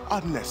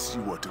 Unless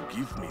you were to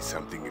give me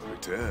something in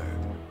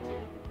return.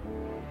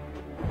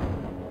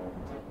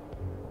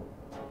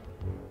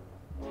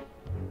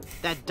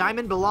 That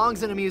diamond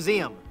belongs in a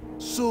museum.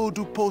 So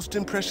do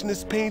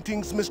post-impressionist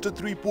paintings, Mr.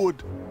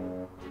 Threepwood.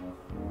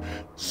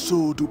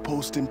 So do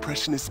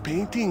post-impressionist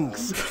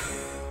paintings.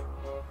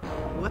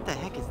 What the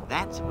heck is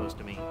that supposed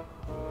to mean?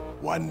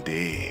 One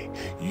day,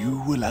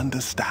 you will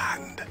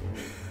understand.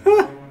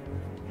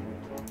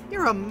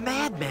 You're a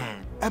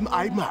madman. Am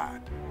I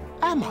mad?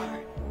 Am I?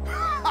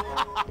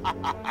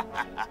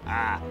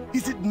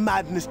 Is it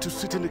madness to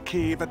sit in a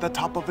cave at the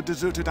top of a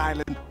deserted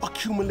island,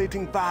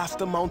 accumulating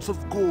vast amounts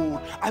of gold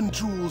and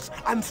jewels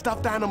and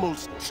stuffed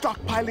animals,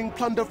 stockpiling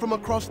plunder from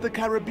across the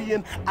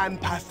Caribbean and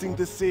passing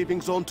the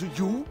savings on to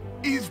you?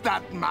 Is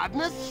that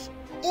madness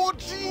or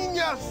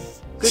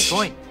genius? Good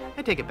point.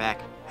 I take it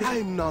back.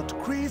 I'm not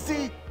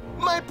crazy.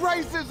 My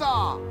prices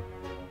are.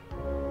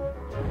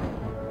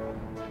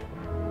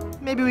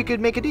 Maybe we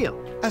could make a deal.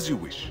 As you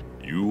wish.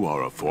 You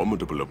are a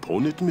formidable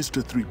opponent,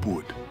 Mr.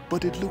 Threepwood,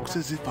 but it looks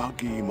as if our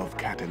game of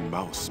cat and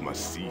mouse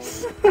must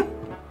cease.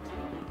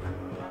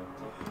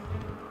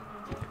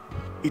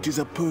 It is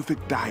a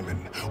perfect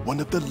diamond, one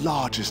of the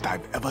largest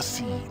I've ever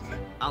seen.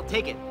 I'll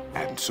take it.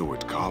 And so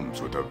it comes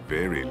with a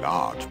very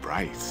large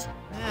price.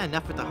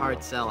 Enough with the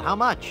hard sell. How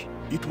much?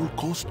 It will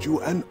cost you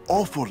an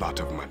awful lot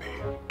of money.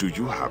 Do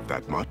you have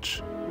that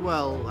much?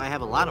 Well, I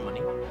have a lot of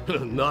money.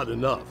 Not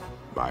enough.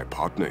 My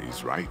partner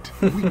is right.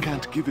 We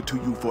can't give it to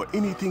you for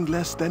anything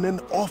less than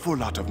an awful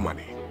lot of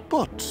money.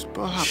 But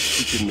perhaps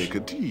we can make a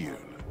deal.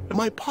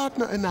 My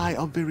partner and I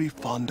are very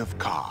fond of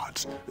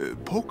cards,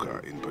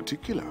 poker in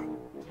particular.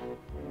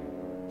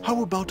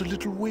 How about a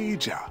little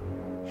wager?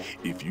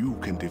 If you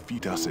can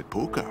defeat us at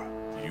poker,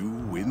 you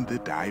win the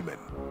diamond.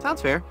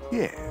 Sounds fair.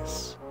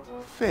 Yes,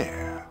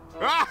 fair.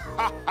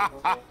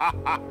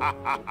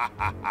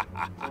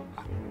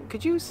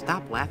 Could you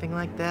stop laughing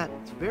like that?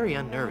 It's very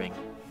unnerving.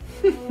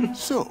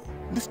 So,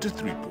 Mr.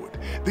 Threepwood,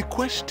 the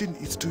question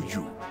is to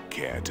you.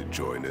 Care to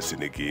join us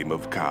in a game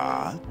of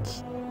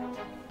cards?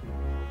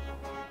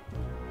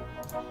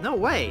 No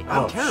way.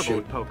 I'm terrible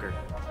at poker.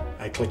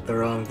 I clicked the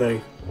wrong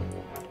thing.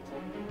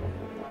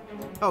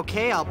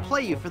 Okay, I'll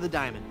play you for the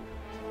diamond.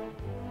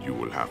 You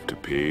will have to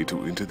pay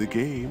to enter the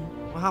game.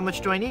 Well, how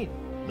much do I need?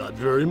 Not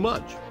very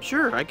much.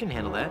 Sure, I can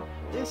handle that.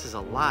 This is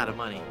a lot of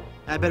money.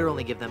 I better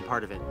only give them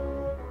part of it.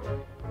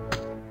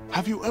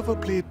 Have you ever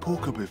played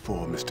poker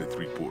before, Mr.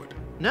 Threepwood?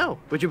 No.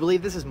 Would you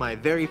believe this is my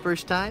very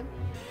first time?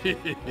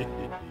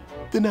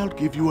 Then I'll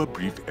give you a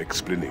brief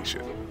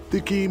explanation.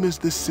 The game is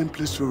the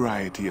simplest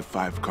variety of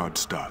 5-card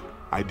style.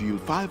 I deal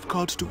 5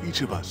 cards to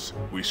each of us.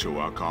 We show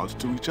our cards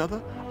to each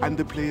other, and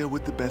the player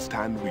with the best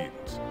hand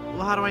wins.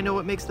 Well, how do I know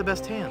what makes the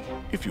best hand?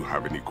 If you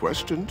have any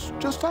questions,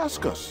 just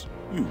ask us.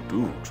 You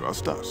do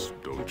trust us,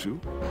 don't you?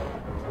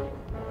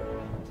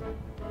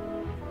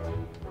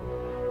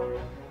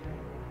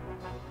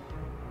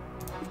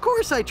 Of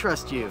course I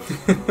trust you.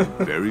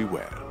 Very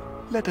well.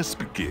 Let us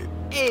begin.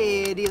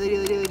 Hey,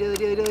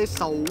 dealer,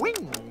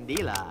 swing,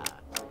 dealer.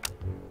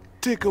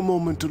 Take a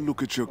moment to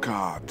look at your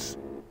cards.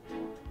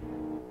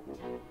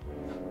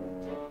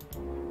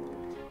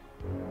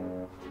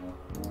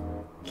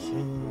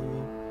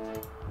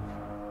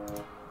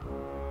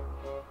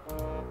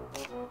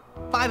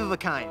 Five of a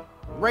kind.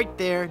 Right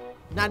there.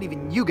 Not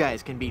even you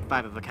guys can beat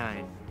 5 of a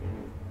kind.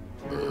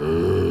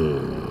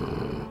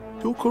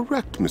 You're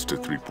correct, Mr.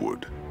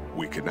 Threepwood.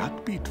 We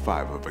cannot beat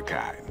 5 of a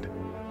kind.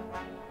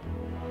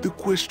 The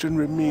question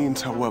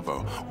remains, however,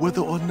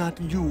 whether or not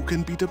you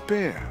can beat a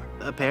pair.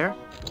 A pair?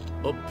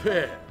 A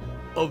pair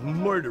of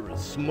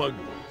murderous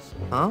smugglers.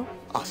 Huh?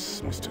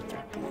 Us, Mr.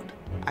 Threepwood.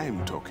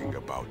 I'm talking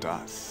about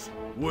us.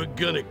 We're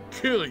gonna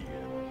kill you.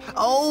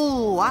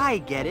 Oh, I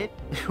get it.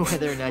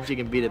 Whether or not you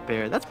can beat a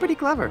pair. That's pretty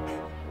clever.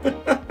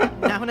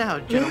 Now,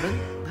 gentlemen,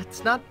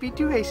 let's not be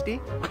too hasty.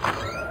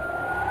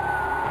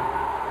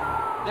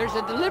 There's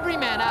a delivery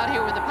man out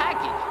here with a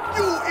package.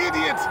 You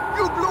idiot!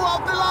 You blew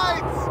out the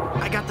lights!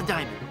 I got the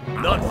diamond.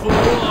 Not for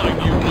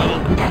long, you little...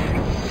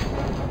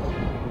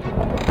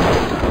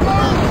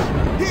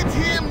 Don't! Hit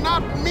him,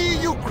 not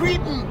me, you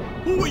cretin!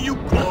 Who are you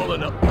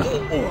calling up?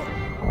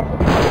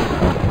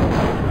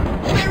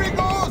 There he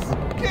goes!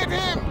 Get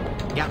him!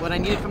 Got what I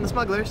needed from the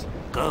smugglers.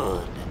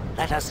 Good.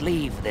 Let us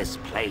leave this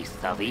place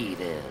of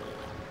evil.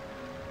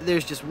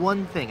 There's just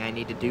one thing I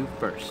need to do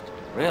first.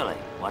 Really?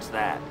 What's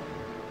that?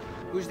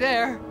 Who's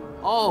there?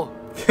 Oh,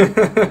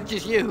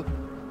 just you.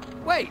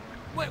 Wait,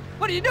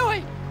 what are you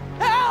doing?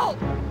 Help!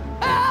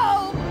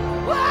 Help!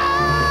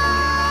 Ah!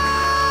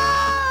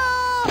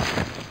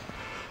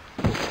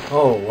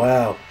 Oh,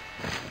 wow.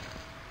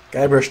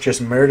 Guybrush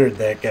just murdered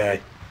that guy.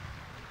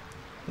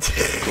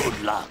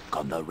 Good luck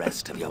on the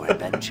rest of your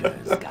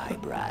adventures,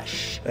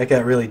 Guybrush. That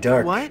got really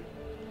dark. What?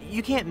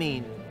 You can't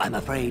mean... I'm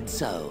afraid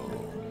so.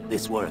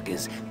 This work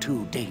is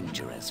too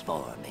dangerous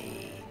for me.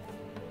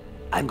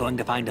 I'm going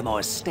to find a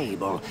more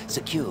stable,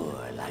 secure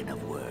line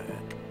of work.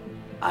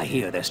 I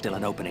hear there's still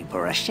an opening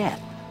for a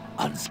chef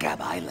on Scab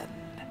Island.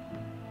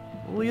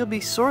 Well, you'll be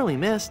sorely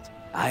missed.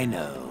 I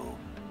know,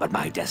 but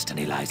my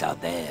destiny lies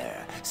out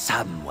there,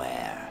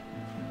 somewhere.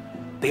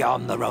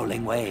 Beyond the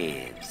rolling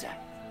waves.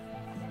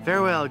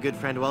 Farewell, good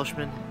friend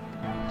Welshman.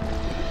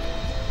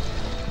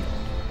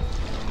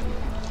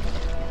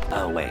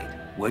 Oh, wait.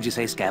 Where'd you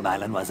say Scab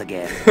Island was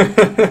again?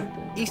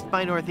 East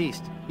by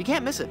northeast. You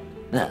can't miss it.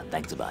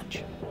 Thanks a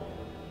bunch.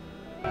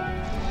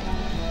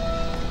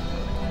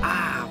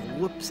 Ah,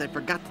 whoops. I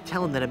forgot to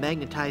tell him that a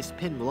magnetized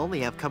pin will only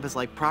have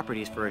compass-like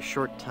properties for a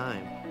short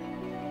time.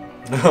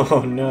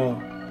 Oh, no.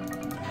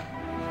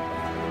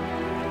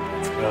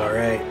 All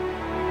right.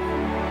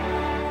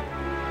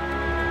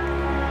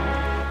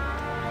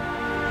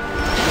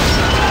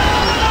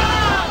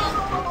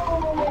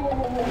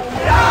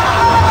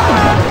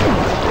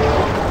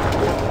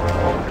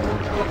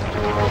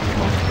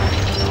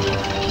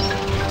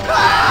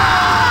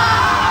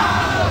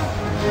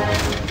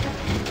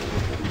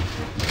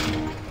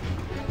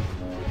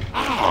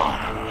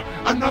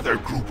 Another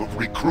group of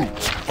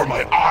recruits for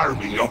my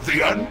army of the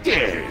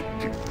undead.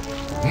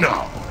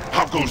 Now,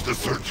 how goes the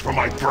search for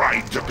my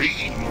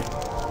bride-to-be?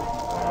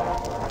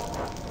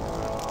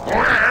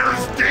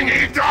 Where's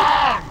Dingy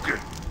Dog?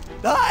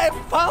 I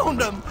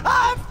found him!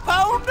 I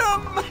found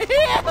him!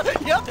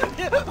 Yep.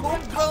 Oh,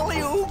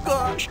 golly, oh,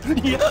 gosh.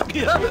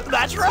 Yep,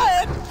 that's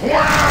right.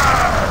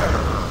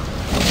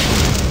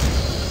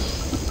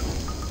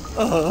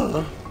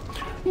 Where?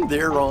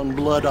 They're on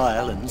Blood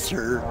Island,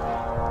 sir.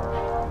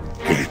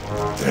 Get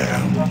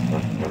them.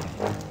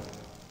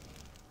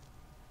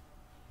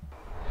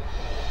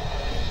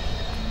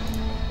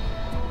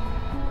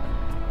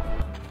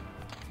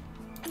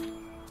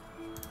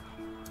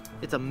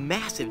 It's a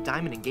massive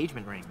diamond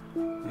engagement ring.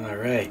 All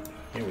right,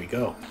 here we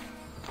go.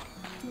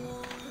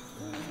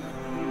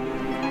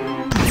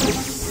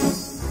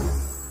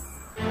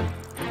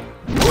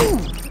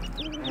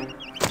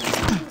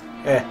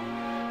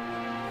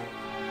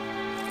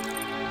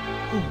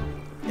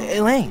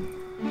 Elaine,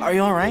 are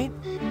you all right?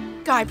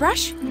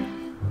 Guybrush?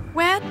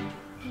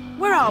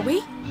 Where are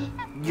we?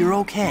 You're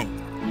okay.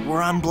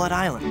 We're on Blood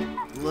Island.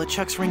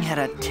 LeChuck's ring had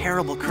a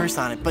terrible curse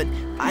on it, but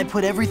I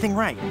put everything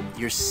right.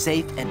 You're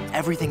safe and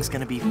everything's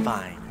gonna be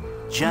fine.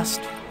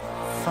 Just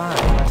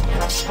fine.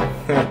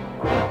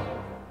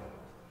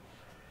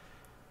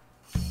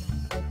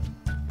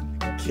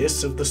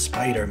 Kiss of the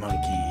Spider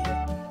Monkey.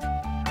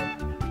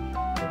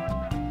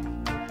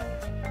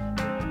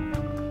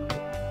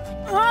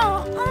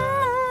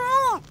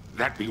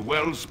 That be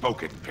well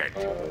spoken, pet.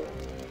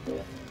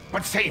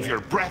 But save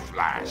your breath,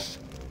 lass.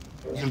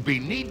 You'll be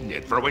needing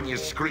it for when you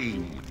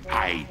scream,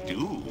 I do.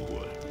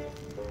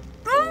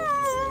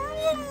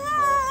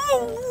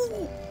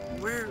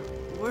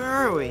 Where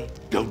are we?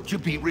 Don't you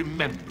be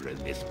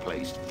remembering this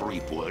place,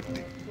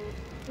 Threepwood?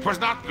 'Twas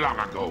not long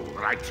ago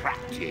that I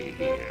trapped ye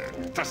here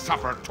to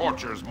suffer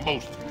tortures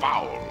most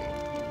foul.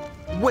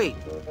 Wait,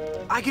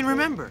 I can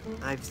remember.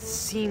 I've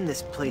seen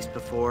this place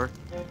before.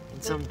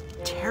 In some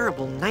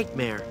terrible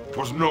nightmare.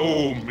 'Twas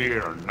no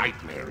mere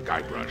nightmare,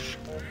 Guybrush.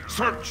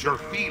 Search your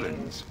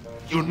feelings.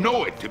 You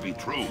know it to be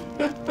true.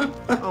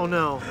 Oh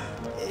no,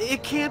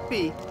 it can't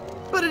be.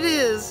 But it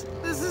is.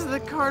 This is the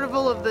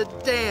Carnival of the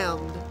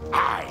Damned.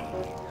 Aye,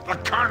 the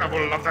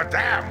Carnival of the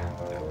Damned.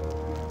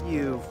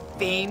 You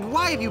fiend,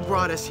 why have you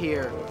brought us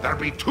here? There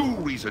be two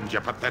reasons,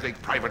 you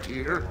pathetic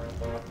privateer.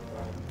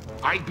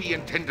 I be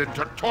intended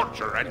to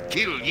torture and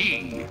kill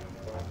ye.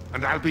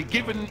 And I'll be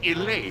giving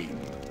Elaine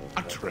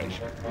a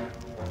treasure.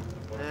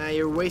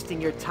 You're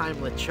wasting your time,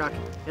 LeChuck.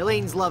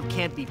 Elaine's love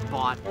can't be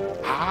bought.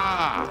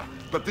 Ah,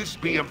 but this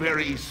be a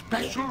very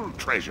special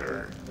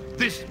treasure.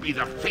 This be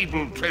the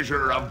fabled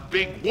treasure of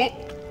Big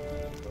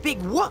Whoop.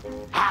 Big Whoop?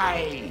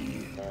 Aye,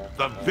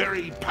 the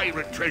very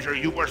pirate treasure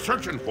you were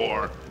searching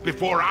for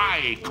before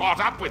I caught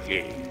up with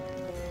ye.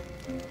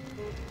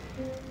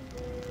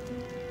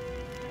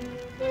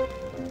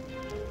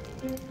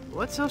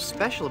 What's so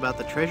special about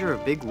the treasure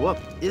of Big Whoop?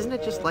 Isn't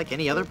it just like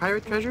any other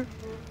pirate treasure?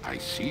 I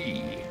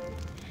see.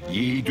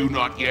 Ye do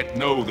not yet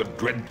know the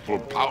dreadful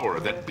power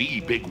that be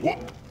Big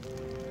Whoop.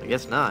 I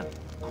guess not.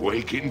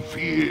 Quake in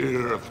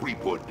fear,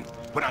 Threepwood,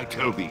 when I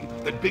tell thee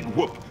that Big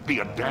Whoop be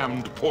a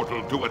damned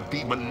portal to a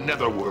demon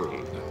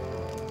netherworld.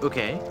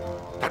 Okay.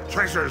 The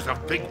treasures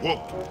of Big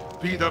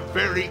Whoop be the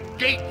very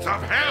gates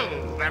of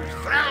hell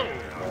themselves.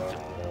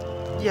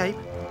 Yay.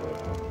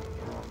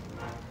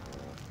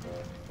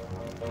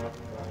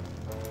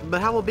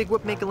 But how will Big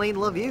Whoop make Elaine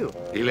love you?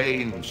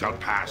 Elaine shall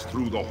pass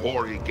through the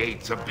hoary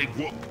gates of Big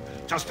Whoop,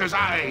 just as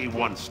I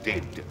once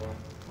did.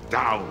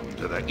 Down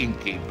to the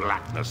inky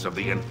blackness of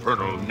the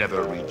infernal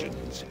nether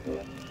regions.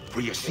 For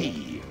you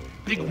see,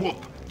 Big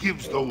Whoop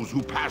gives those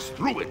who pass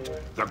through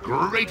it the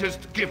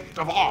greatest gift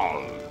of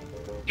all.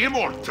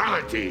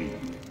 Immortality.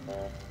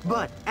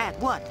 But at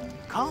what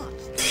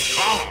cost?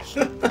 Cost?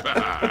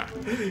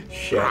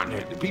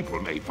 Granted,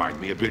 people may find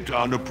me a bit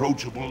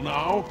unapproachable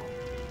now.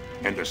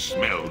 And the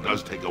smell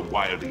does take a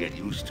while to get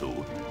used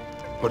to.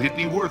 But it'd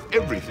be worth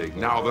everything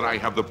now that I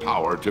have the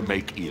power to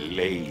make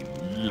Elaine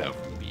love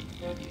me.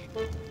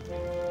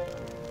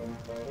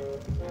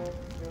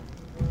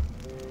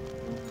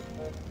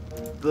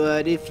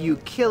 But if you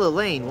kill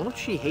Elaine, won't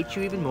she hate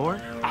you even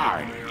more?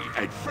 Aye,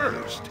 at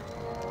first.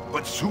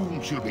 But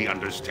soon she'll be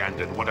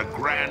understanding what a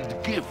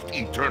grand gift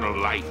eternal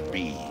life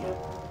be.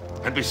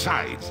 And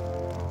besides,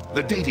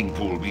 the dating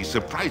pool be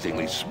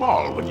surprisingly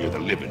small when you're the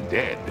living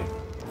dead.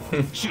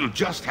 She'll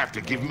just have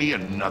to give me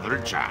another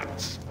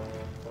chance.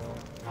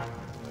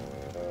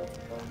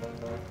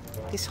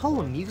 This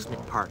whole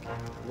amusement park,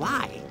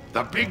 why?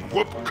 The Big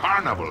Whoop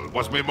Carnival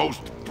was my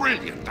most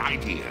brilliant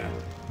idea.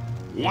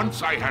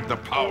 Once I had the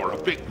power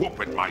of Big Whoop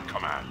at my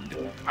command,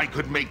 I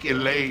could make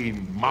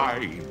Elaine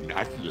mine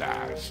at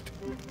last.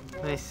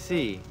 I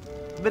see.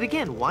 But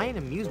again, why an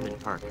amusement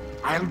park?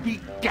 I'll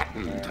be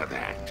getting to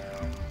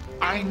that.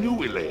 I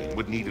knew Elaine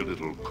would need a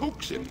little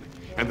coaxing,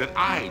 and that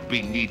I'd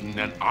be needing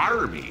an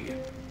army.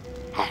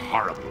 A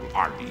horrible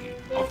army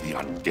of the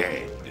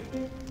undead.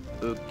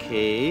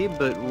 Okay,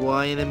 but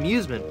why an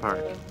amusement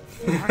park?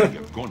 Are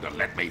you going to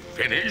let me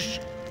finish?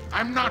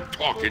 I'm not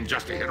talking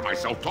just to hear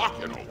myself talk,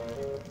 you know.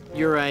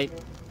 You're right.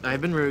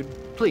 I've been rude.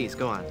 Please,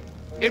 go on.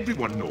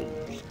 Everyone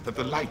knows that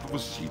the life of a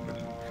seaman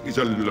is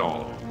a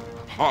long,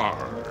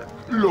 hard,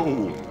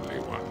 lonely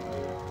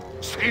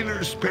one.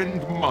 Sailors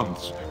spend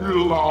months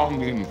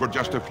longing for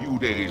just a few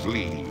days'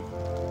 leave.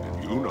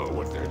 And you know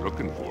what they're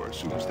looking for as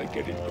soon as they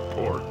get into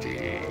port.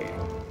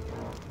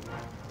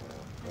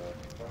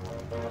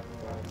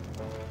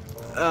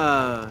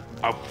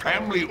 A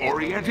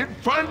family-oriented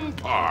fun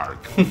park.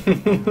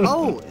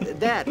 Oh,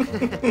 that.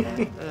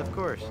 Of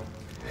course.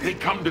 They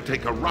come to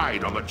take a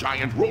ride on the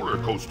giant roller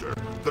coaster,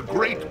 the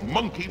Great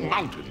Monkey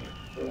Mountain.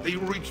 They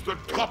reach the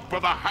top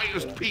of the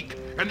highest peak,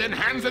 and then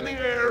hands in the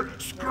air,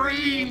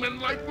 screaming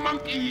like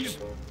monkeys.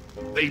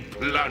 They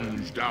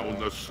plunge down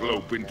the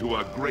slope into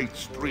a great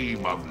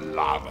stream of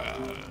lava.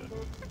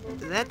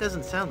 That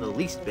doesn't sound the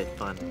least bit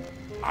fun.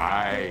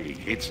 Aye,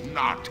 it's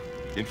not.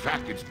 In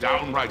fact, it's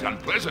downright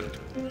unpleasant.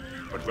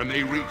 But when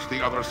they reach the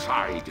other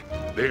side,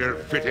 they're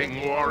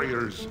fitting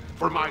warriors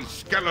for my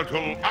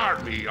skeletal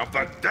army of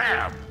the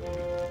damned.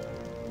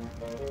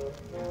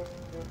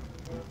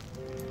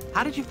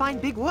 How did you find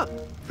Big Whoop?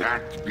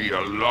 That'd be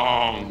a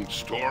long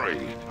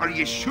story. Are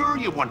you sure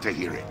you want to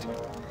hear it?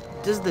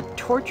 Does the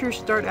torture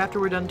start after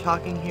we're done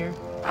talking here?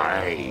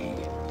 Aye.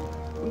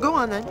 Go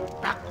on then.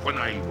 Back when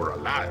I were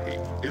alive,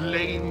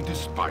 Elaine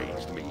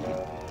despised me.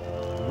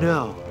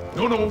 No.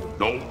 No,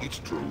 it's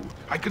true.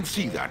 I can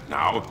see that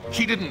now.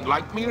 She didn't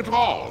like me at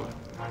all.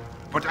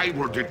 But I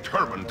were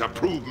determined to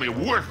prove me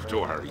worth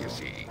to her, you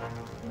see.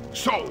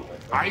 So,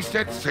 I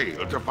set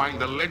sail to find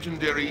the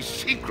legendary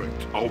secret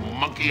of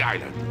Monkey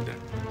Island.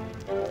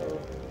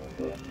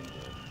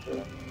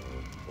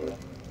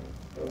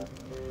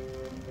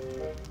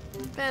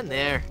 Been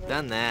there,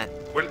 done that.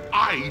 Well,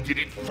 I did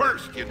it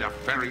first, you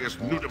nefarious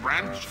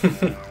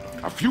nudibranch.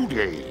 A few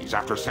days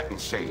after setting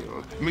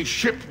sail, me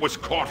ship was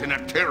caught in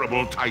a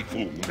terrible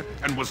typhoon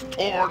and was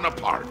torn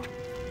apart.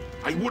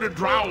 I would have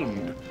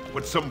drowned,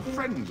 but some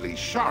friendly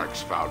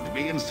sharks found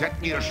me and set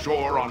me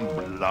ashore on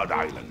Blood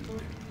Island.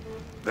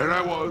 There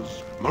I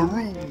was,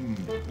 marooned,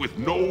 with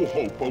no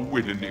hope of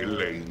winning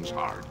Elaine's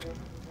heart.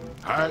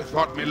 I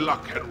thought me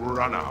luck had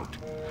run out,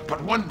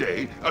 but one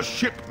day a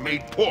ship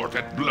made port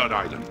at Blood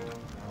Island.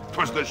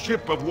 'Twas the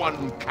ship of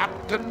one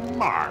Captain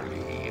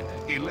Marley,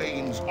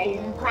 Elaine's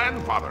own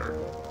grandfather.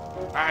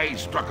 I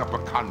struck up a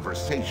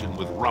conversation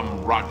with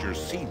Rum Rogers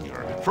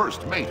Sr.,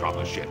 first mate on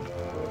the ship.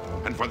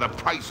 And for the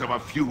price of a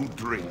few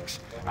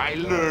drinks, I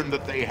learned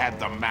that they had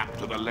the map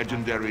to the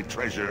legendary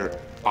treasure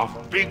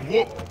of Big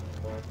Whoop.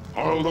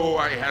 Although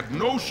I had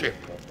no ship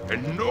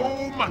and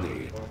no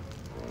money.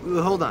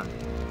 Hold on.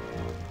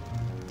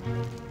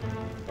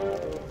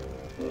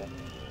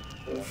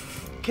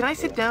 Can I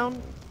sit down?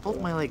 Both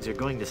my legs are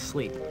going to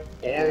sleep.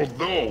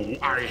 Although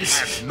I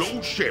had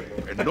no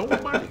ship and no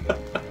money,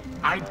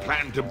 I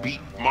planned to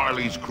beat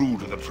Marley's crew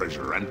to the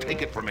treasure and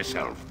take it for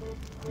myself.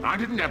 I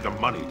didn't have the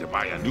money to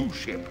buy a new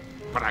ship,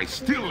 but I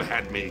still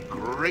had my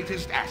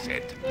greatest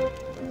asset.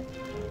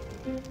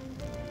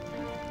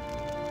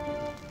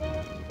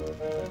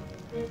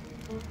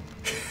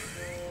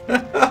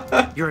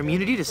 Your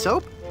immunity to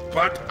soap?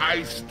 But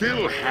I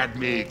still had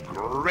me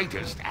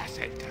greatest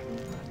asset.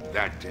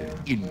 That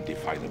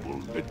indefinable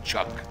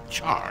LeChuck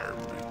charm.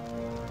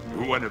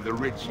 One of the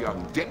rich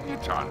young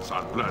debutantes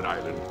on Blood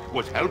Island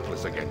was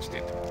helpless against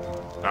it.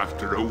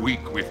 After a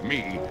week with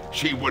me,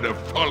 she would have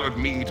followed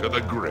me to the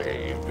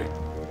grave.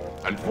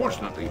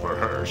 Unfortunately for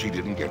her, she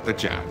didn't get the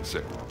chance.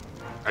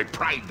 I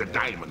pried the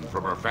diamond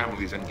from her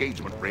family's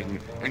engagement ring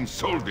and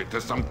sold it to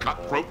some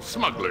cutthroat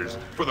smugglers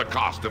for the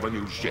cost of a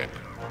new ship.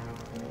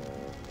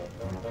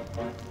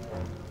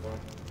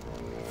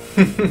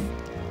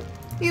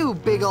 You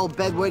big old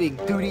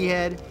bedwetting duty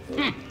head.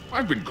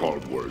 I've been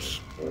called worse.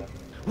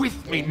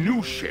 With me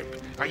new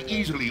ship, I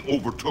easily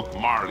overtook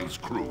Marley's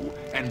crew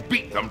and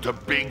beat them to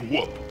Big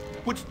Whoop,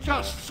 which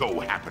just so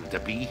happened to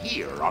be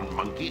here on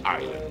Monkey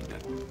Island.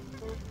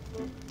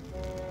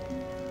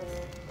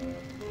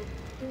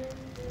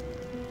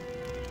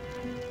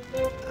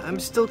 I'm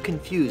still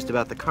confused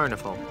about the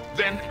carnival.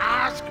 Then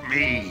ask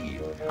me.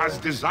 As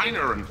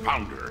designer and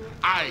founder,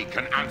 I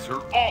can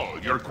answer all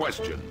your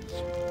questions.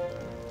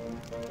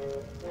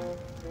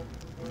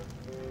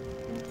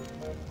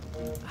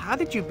 How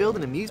did you build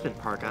an amusement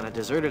park on a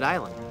deserted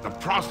island? The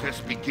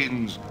process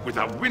begins with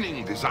a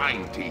winning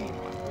design team.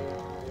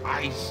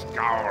 I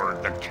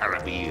scoured the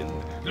Caribbean,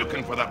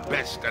 looking for the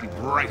best and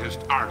brightest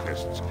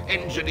artists,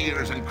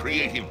 engineers, and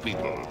creative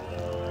people.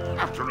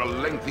 After a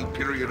lengthy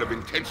period of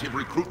intensive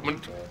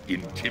recruitment,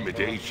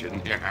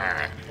 intimidation,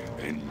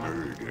 and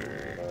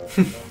murder,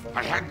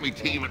 I had my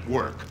team at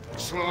work,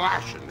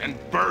 slashing and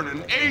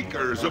burning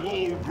acres of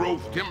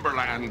old-growth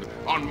timberland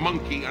on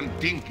Monkey and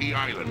Dinky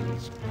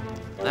Islands.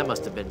 That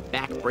must have been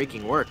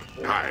back-breaking work.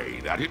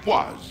 Aye, that it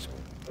was.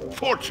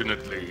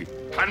 Fortunately,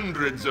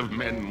 hundreds of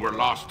men were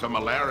lost to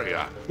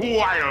malaria,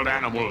 wild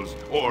animals,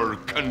 or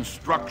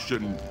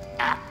construction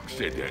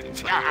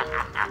accidents.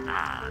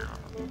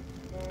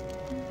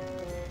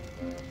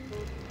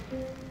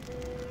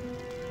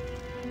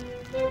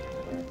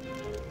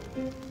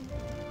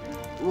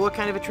 What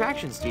kind of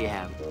attractions do you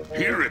have?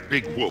 Here at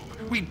Big Whoop,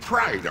 we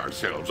pride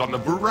ourselves on the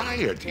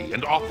variety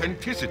and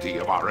authenticity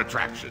of our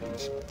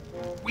attractions.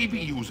 We be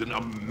using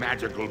a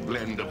magical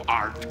blend of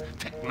art,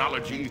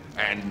 technology,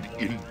 and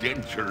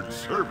indentured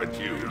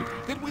servitude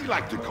that we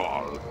like to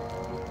call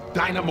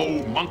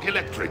Dynamo Monk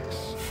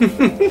Electrics.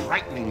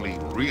 Frighteningly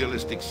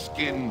realistic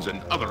skins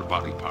and other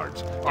body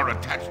parts are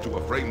attached to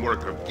a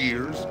framework of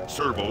gears,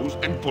 servos,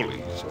 and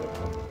pulleys.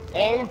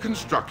 All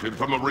constructed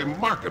from a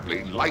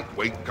remarkably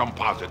lightweight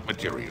composite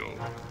material.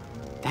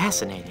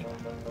 Fascinating.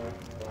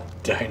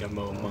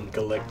 Dynamo Monk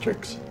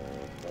Electrics.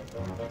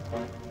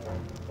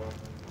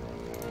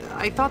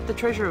 I thought the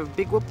treasure of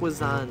Big Whoop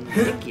was on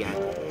Dinky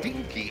Island.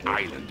 Dinky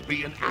Island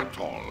be an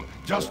atoll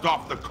just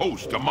off the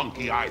coast of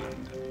Monkey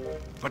Island.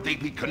 But they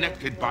be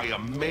connected by a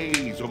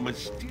maze of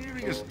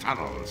mysterious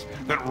tunnels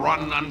that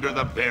run under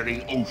the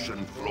very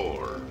ocean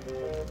floor.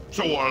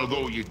 So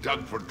although you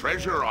dug for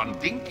treasure on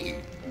Dinky,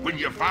 when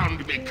you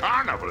found me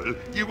carnival,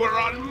 you were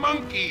on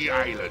Monkey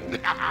Island.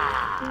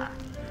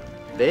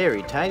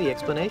 Very tidy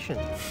explanation.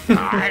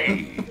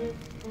 Aye.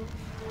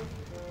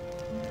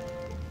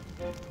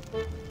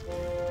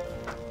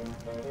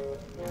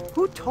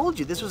 Who told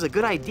you this was a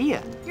good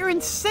idea? You're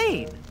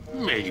insane.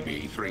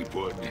 Maybe,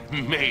 Threepwood,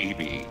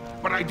 maybe.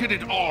 But I did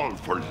it all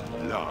for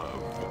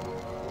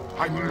love.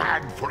 I'm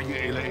mad for you,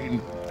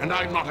 Elaine, and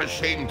I'm not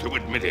ashamed to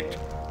admit it.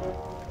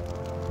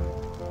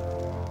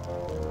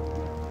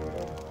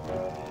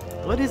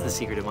 What is the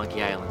secret of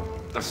Monkey Island?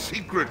 The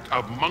secret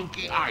of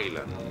Monkey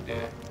Island.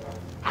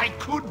 I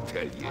could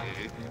tell you,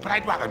 but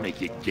I'd rather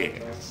make you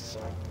guess.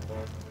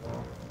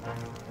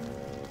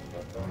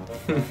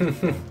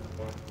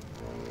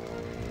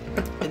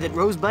 That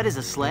Rosebud is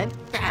a sled?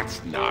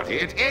 That's not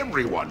it.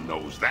 Everyone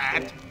knows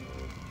that.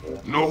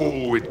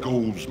 No, it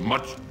goes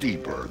much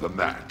deeper than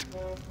that.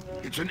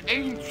 It's an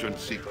ancient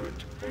secret,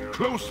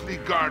 closely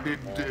guarded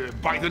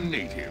by the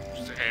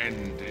natives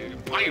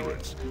and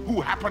pirates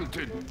who happen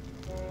to...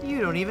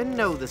 You don't even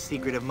know the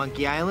secret of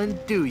Monkey Island,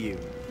 do you?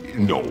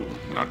 No,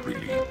 not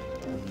really.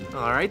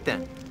 All right,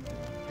 then.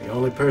 The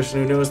only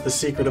person who knows the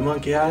secret of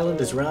Monkey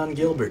Island is Ron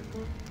Gilbert.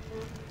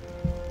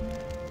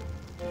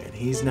 And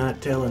he's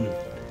not telling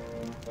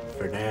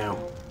for now.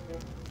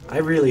 I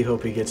really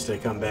hope he gets to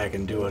come back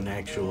and do an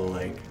actual,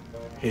 like,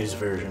 his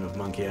version of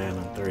Monkey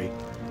Island 3.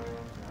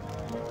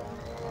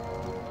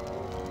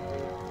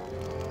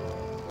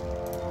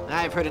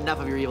 I've heard enough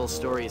of your evil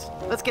stories.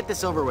 Let's get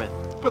this over with.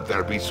 But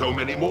there be so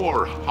many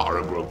more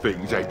horrible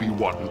things I'd be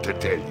wanting to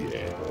tell you.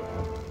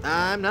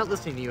 I'm not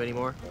listening to you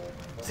anymore.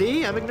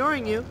 See, I'm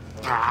ignoring you.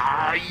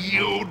 Ah,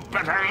 you'd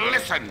better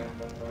listen.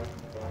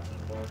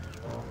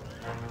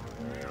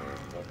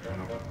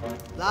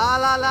 La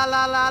la la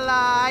la la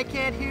la, I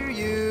can't hear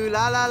you.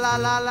 La la la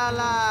la la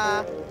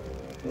la.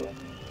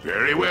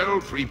 Very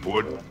well,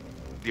 Threepwood.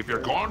 If you're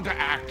going to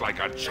act like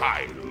a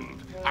child,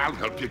 I'll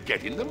help you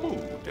get in the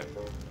mood.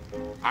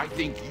 I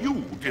think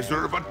you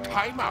deserve a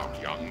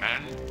timeout, young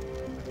man.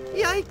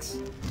 Yikes.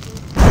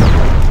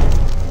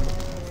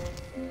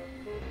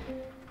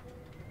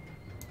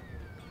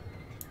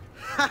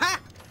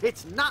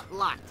 It's not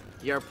locked.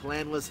 Your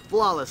plan was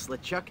flawless,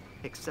 LeChuck,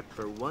 except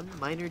for one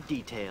minor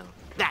detail.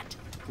 That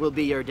will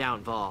be your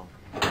downfall.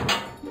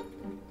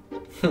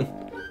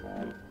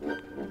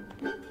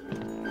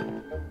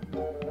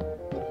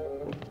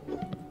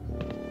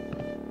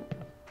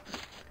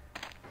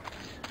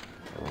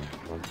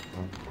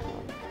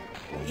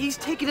 He's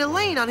taking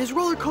Elaine on his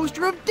roller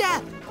coaster of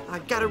death. I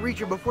gotta reach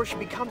her before she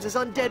becomes his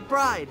undead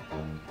bride.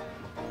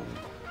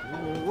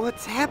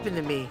 What's happened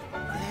to me?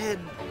 Head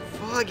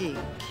foggy.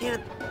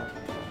 Can't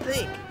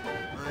think.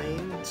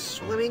 I'm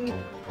swimming.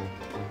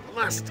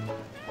 Must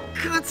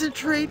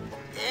concentrate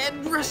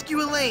and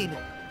rescue Elaine.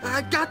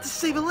 I got to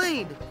save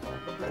Elaine.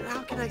 But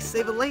how can I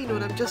save Elaine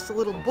when I'm just a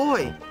little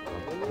boy?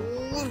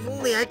 Oh, if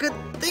only I could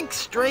think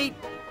straight.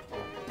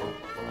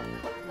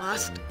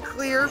 Must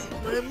clear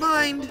my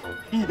mind.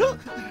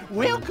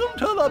 Welcome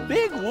to the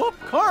Big Whoop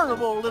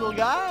Carnival, little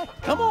guy.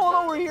 Come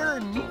on over here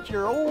and meet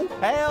your old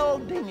pal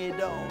Dingy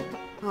Dog.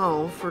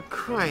 Oh, for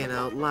crying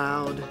out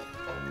loud.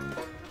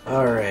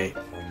 Alright,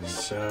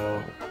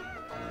 so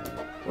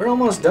we're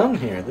almost done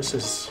here.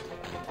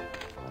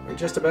 We're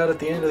just about at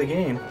the end of the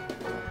game.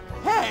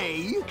 Hey,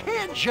 you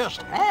can't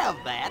just have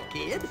that,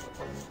 kid.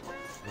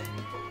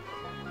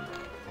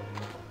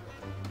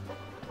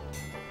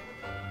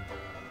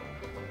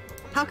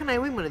 How can I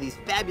win one of these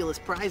fabulous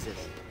prizes?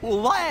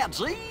 Well,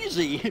 that's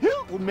easy,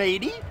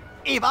 matey.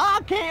 If I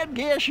can't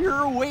guess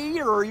your weight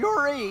or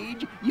your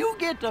age, you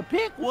get to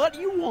pick what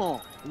you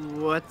want.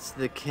 What's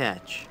the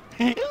catch?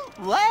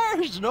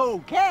 There's no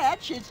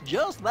catch. It's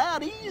just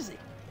that easy.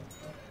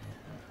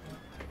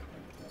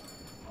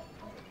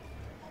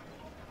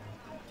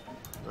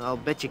 I'll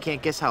bet you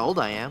can't guess how old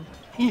I am.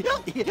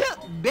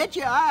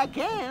 Betcha I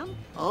can.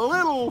 A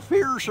little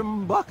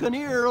fearsome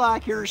buccaneer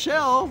like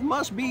yourself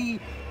must be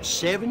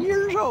 7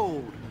 years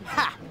old.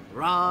 Ha!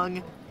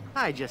 Wrong.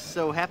 I just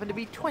so happen to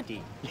be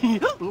 20.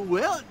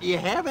 Well, you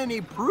have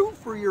any proof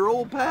for your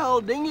old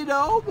pal Dingy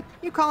Dog?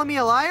 You calling me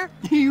a liar?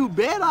 You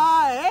bet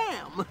I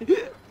am.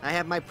 I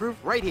have my proof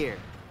right here.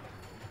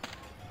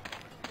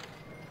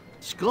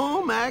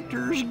 Scum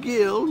Actors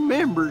Guild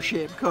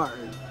membership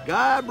card.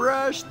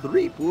 Guybrush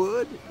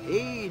Threepwood,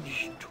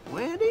 age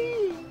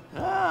 20?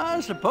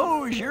 I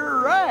suppose you're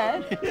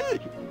right.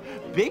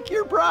 Pick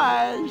your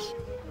prize.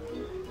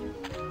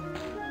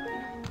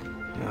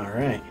 All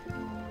right.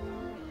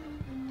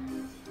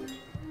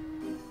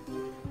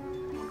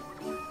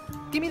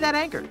 Give me that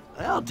anchor.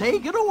 Well,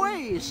 take it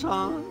away,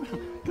 son.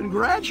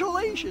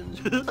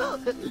 Congratulations.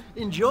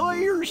 Enjoy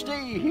your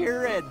stay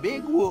here at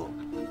Big Whoop.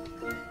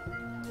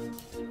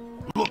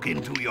 Look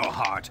into your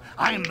heart.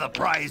 I'm the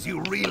prize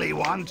you really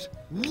want.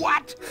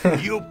 What?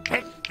 You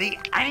picked the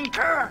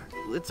anchor?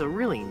 It's a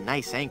really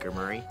nice anchor,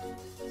 Murray.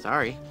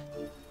 Sorry.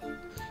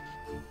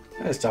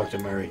 Let's talk to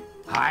Murray.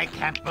 I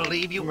can't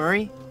believe you.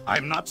 Murray?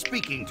 I'm not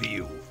speaking to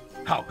you.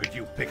 How could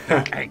you pick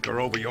that anchor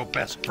over your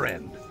best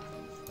friend?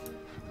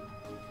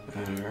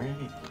 All right.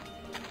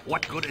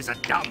 What good is a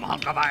dumb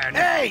hunk of iron?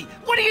 Hey,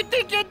 what do you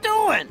think you're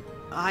doing?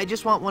 I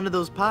just want one of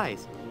those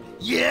pies.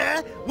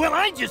 Yeah? Well,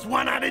 I just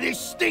want out of this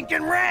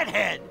stinking rat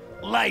head.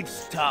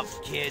 Life's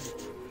tough, kid.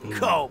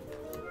 Cope.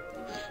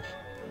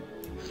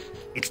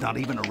 It's not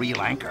even a real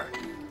anchor.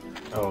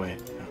 Oh, wait.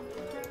 No.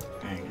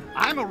 Hang on.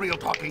 I'm a real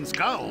talking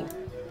skull.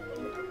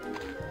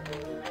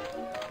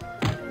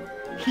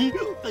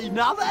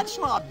 Now that's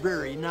not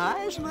very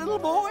nice, little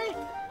boy.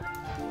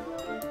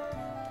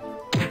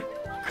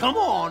 Come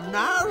on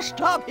now,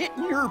 stop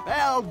hitting your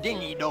pal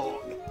Dingy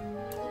Dog.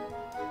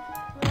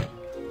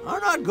 I'm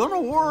not gonna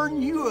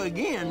warn you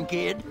again,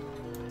 kid.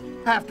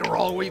 After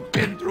all we've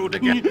been through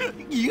together.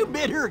 You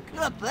better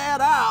cut that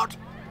out.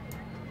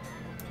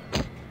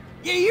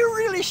 Yeah, you're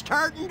really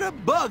starting to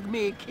bug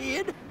me,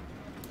 kid.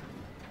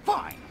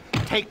 Fine,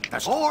 take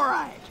the... All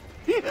right.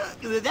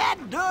 That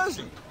does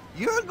it.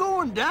 You're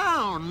going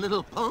down,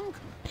 little punk.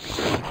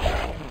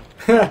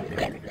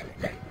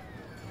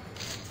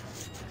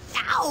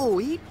 Ow,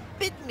 he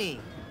bit me.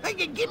 Hey,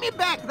 give me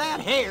back that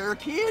hair,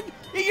 kid.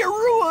 You're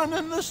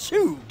ruining the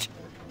suit.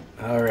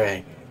 All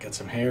right. Got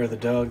some hair of the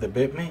dog that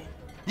bit me?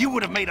 You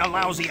would have made a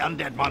lousy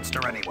undead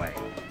monster anyway.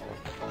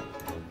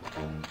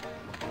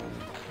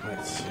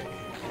 Let's see.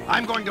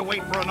 I'm going to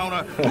wait for an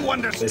owner who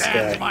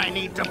understands my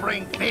need to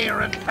bring fear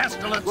and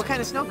pestilence. What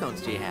kind of snow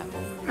cones do you have?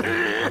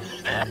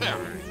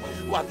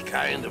 What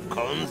kind of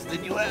cones,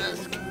 did you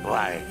ask?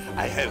 Why,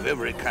 I have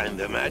every kind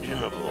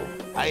imaginable.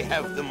 I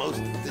have the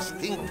most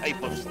distinct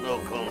type of snow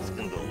cones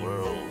in the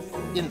world.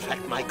 In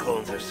fact, my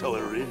cones are so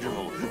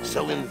original,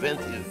 so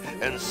inventive,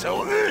 and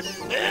so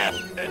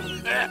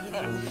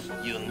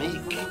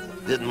unique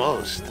that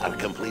most are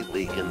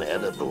completely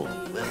inedible.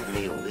 Let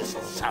me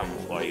list some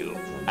for you.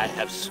 I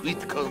have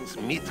sweet cones,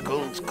 meat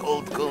cones,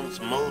 cold cones,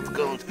 mold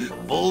cones,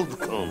 bold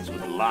cones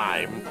with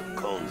lime,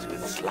 cones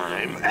with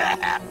slime,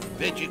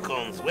 veggie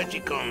cones,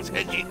 wedgie cones,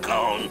 edgy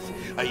cones.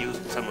 I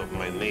used some of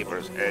my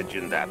neighbor's edge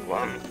in that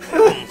one.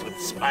 Cones with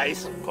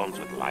spice, cones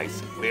with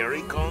lice,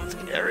 berry cones,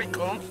 hairy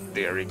cones,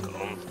 dairy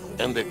cones,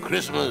 and the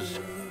Christmas,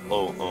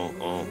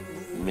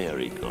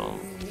 merry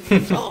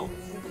cones. So,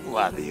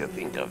 what do you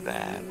think of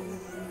that?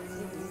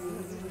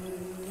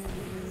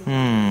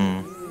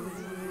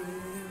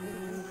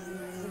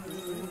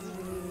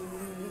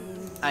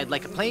 I'd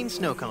like a plain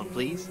snow cone,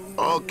 please.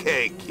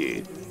 Okay,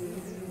 kid.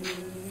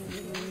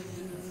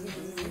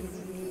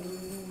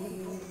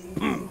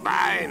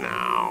 Bye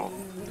now.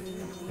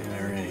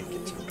 Alright,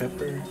 get some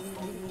pepper.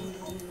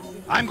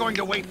 I'm going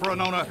to wait for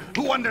an owner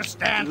who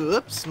understands.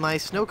 Oops, my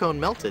snow cone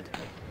melted.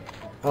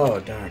 Oh,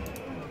 darn.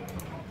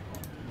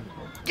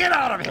 Get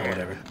out of here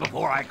whatever.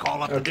 before I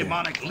call up the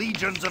demonic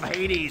legions of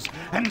Hades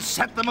and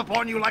set them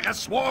upon you like a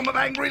swarm of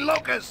angry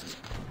locusts.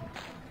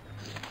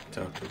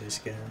 Talk to this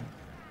guy.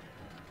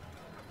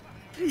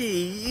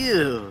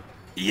 Ew.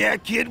 Yeah,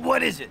 kid,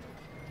 what is it?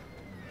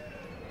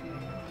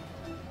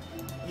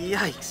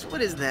 Yikes,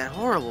 what is that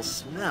horrible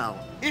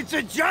smell? It's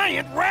a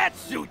giant rat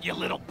suit, you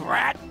little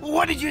brat.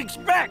 What did you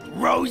expect?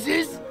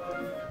 Roses?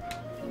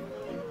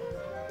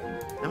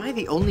 Am I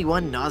the only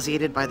one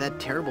nauseated by that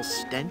terrible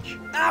stench?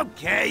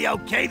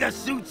 Okay, the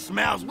suit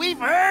smells. We've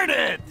heard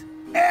it.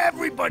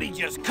 Everybody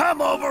just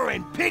come over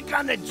and pick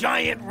on the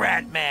giant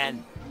rat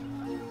man.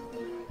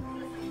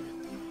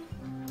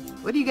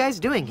 What are you guys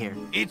doing here?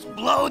 It's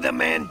Blow the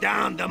Man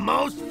Down, the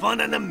most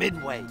fun on the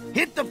Midway.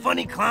 Hit the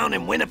funny clown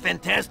and win a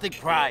fantastic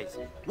prize.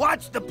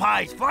 Watch the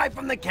pies fly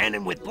from the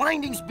cannon with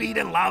blinding speed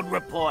and loud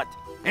report.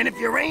 And if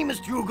your aim is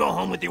true, go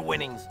home with your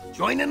winnings.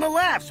 Join in the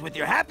laughs with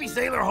your happy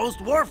sailor host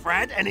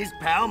Warfrat and his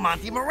pal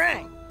Monty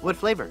Meringue. What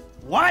flavor?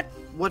 What?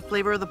 What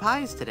flavor are the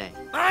pies today?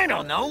 I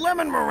don't know,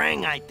 lemon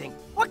meringue, I think.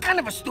 What kind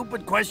of a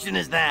stupid question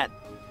is that?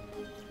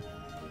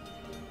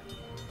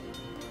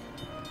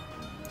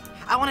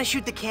 I want to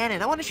shoot the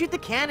cannon. I want to shoot the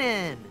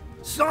cannon.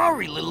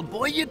 Sorry, little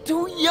boy, you're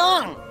too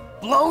young.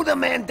 Blow the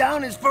Man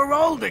Down is for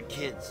older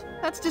kids.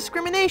 That's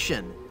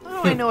discrimination.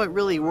 How do I know it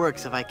really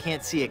works if I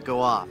can't see it go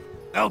off?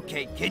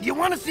 Okay, kid, you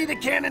want to see the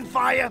cannon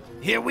fire?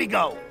 Here we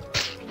go.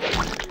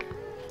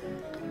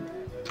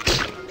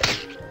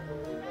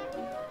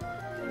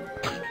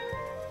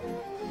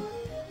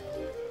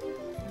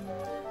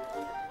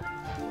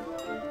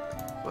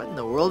 What in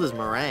the world is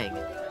meringue?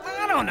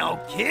 I don't know,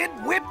 kid.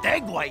 Whipped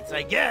egg whites,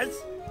 I guess.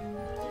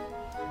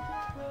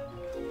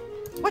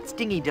 What's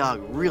Dingy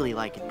Dog really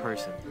like in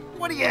person?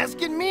 What are you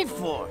asking me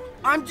for?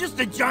 I'm just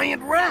a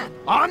giant rat.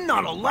 I'm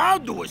not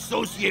allowed to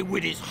associate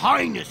with His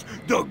Highness,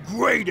 the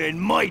great and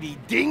mighty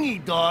Dingy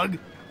Dog.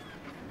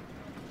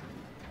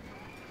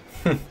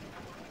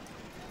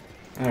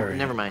 Alright.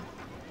 Never mind.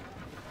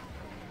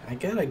 I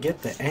gotta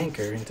get the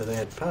anchor into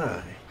that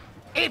pie.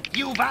 If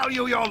you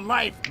value your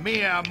life,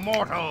 mere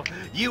mortal,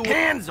 you...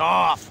 Hands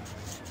off!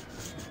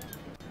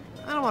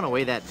 I don't want to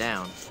weigh that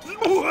down.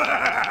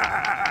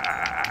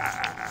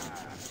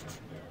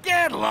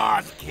 Get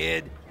lost,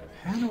 kid.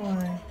 How do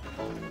I...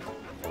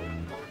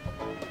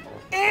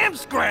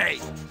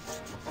 Amscray!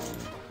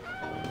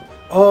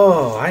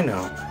 Oh, I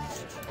know.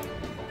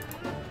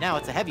 Now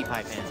it's a heavy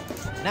pie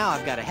pan. Now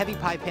I've got a heavy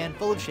pie pan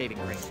full of shaving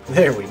cream.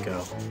 There we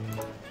go.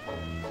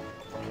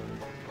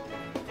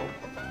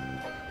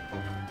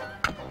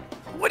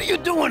 What are you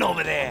doing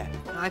over there?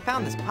 I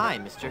found this pie,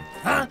 mister.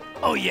 Huh?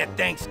 Oh, yeah,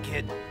 thanks,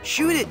 kid.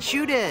 Shoot it,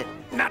 shoot it!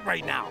 Not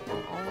right now.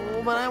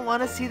 Oh, but I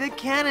want to see the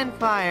cannon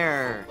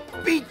fire.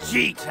 Beat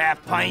cheeks,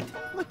 half-pint.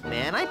 Look,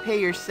 man, I pay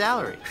your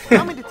salary.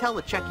 Tell me to tell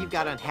the Chuck you've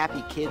got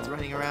unhappy kids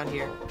running around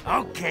here.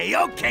 Okay,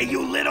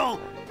 you little...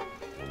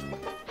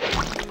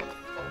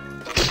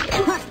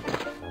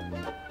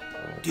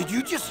 Did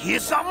you just hear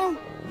something?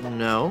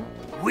 No.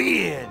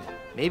 Weird.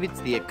 Maybe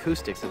it's the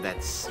acoustics of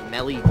that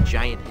smelly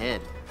giant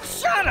head.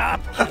 Shut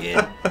up,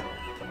 kid.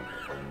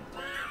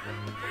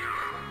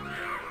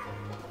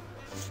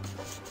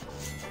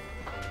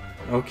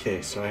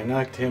 Okay, so I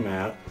knocked him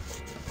out.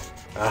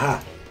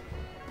 Aha!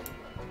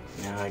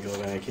 Now I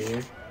go back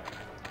here.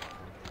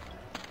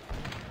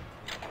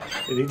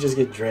 Did he just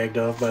get dragged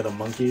off by the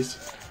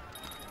monkeys?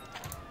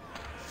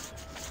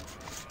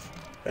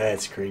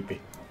 That's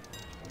creepy.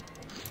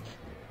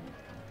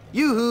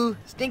 Yoo-hoo!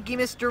 Stinky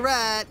Mr.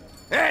 Rat!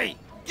 Hey!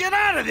 Get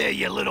out of there,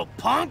 you little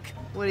punk!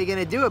 What are you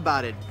gonna do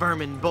about it,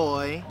 vermin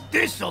boy?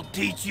 This'll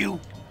teach you.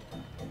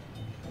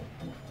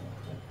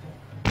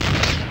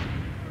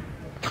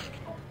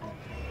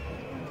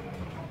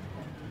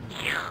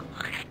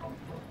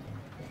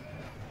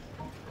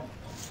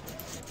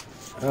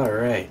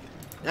 Alright.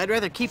 I'd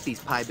rather keep these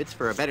pie bits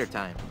for a better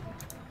time.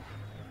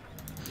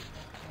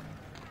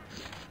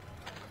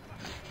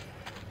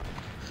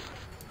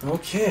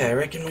 Okay, I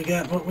reckon we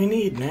got what we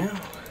need now.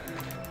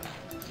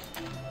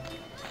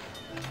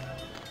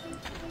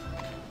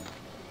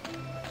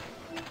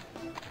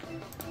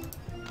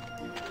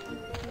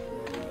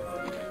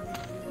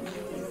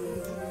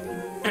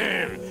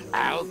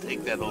 I'll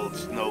take that old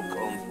snow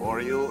cone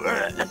for you.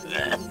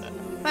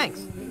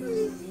 Thanks.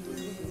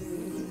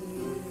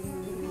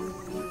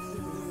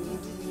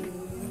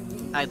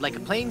 I'd like a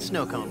plain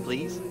snow cone,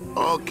 please.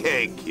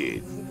 Okay,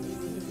 kid.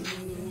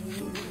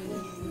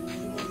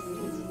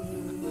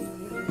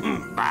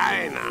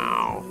 Bye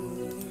now.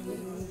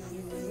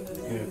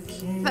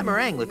 Okay. That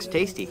meringue looks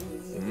tasty.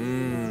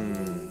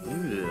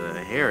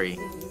 Mmm. Hairy.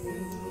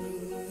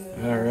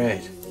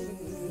 Alright.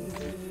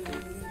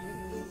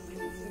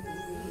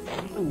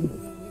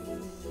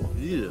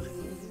 Ugh.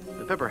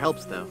 The pepper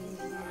helps, though.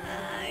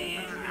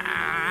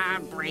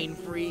 Brain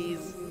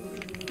freeze.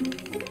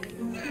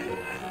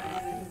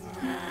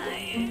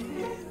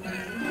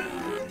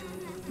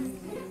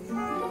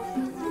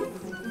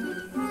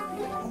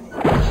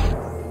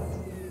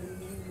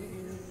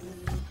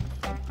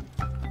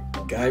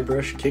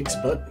 Guybrush kicks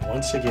butt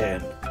once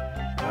again.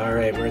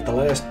 Alright, we're at the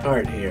last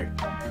part here.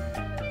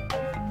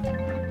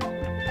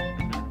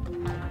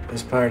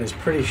 This part is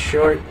pretty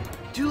short.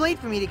 Too late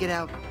for me to get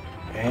out.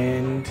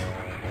 And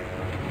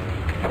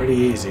pretty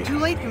easy. Too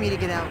late for me to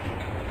get out.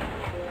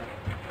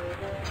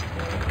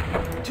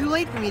 Too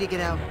late for me to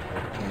get out.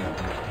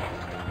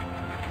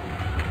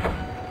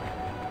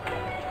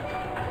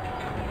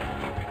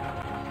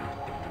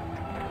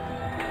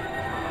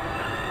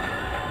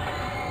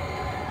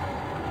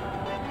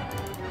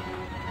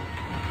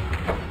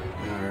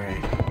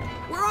 Alright.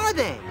 Where are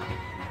they?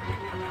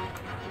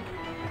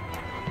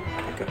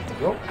 Pick up the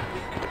rope.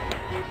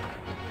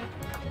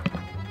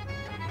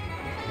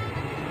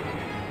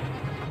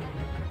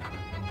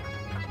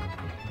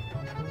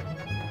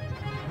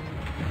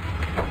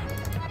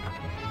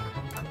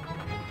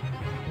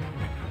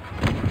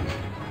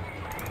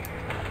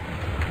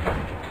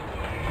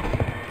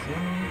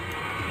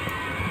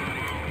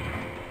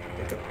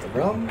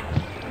 Rum.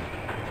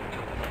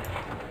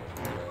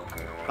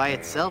 By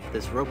itself,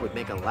 this rope would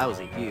make a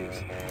lousy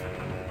fuse.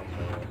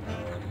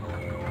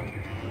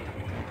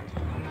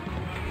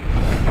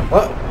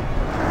 Whoa!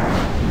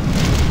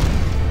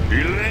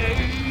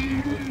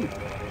 Elaine!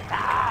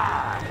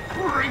 Ah!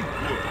 Great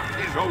work!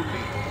 Tis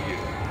only you.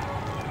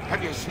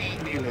 Have you seen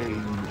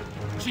Elaine?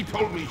 She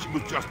told me she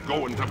was just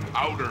going to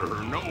powder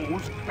her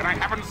nose, and I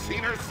haven't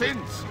seen her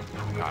since.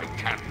 I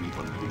can't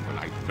even believe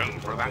I fell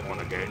for that one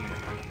again.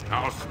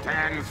 Now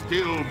stand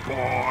still,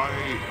 boy,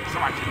 so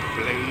I can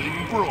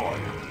flame broil.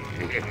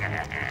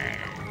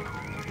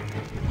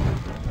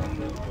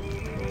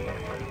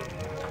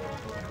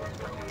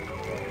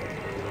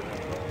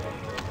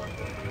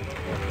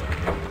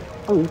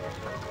 Oh.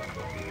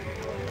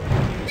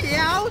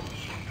 Ouch!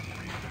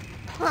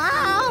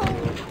 Ow!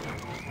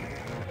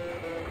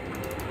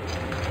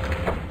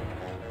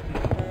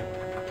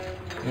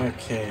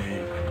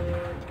 Okay.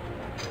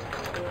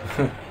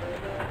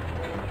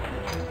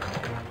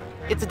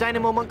 It's a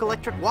Dynamo Monk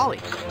Electric Wally.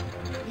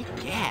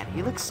 Egad,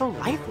 he looks so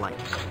lifelike.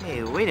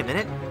 Hey, wait a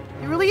minute.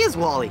 He really is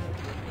Wally.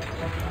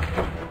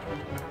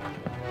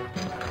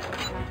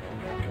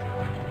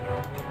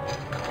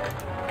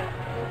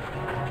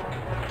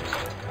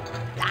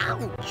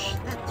 Ouch!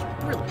 That's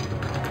really...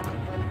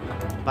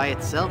 By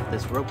itself,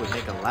 this rope would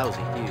make a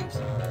lousy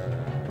fuse.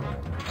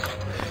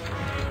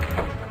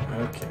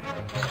 Okay.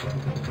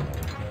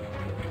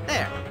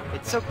 There.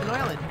 It's soaked in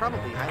oil and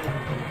probably highly...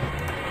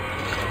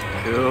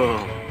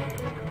 Cool.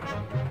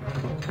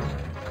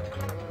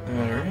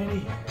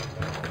 Alrighty.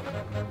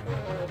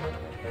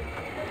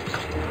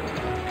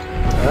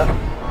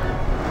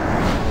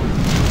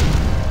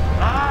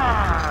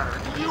 Ah,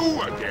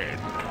 you again.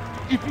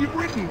 If you've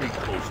ridden me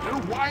coaster,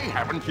 why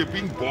haven't you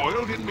been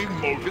boiled in me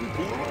molten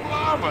pool of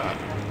lava?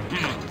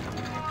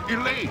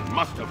 Elaine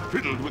must have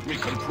fiddled with me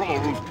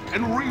controls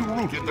and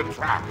rerouted the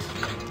tracks.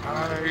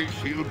 Aye,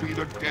 she'll be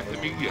the death of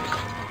me yet.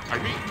 I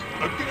mean,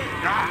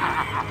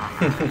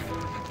 again.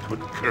 But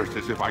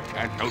curses if I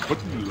can't help but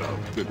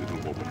love the little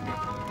woman.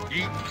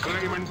 Eat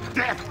flaming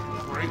death,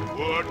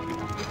 Frankwood.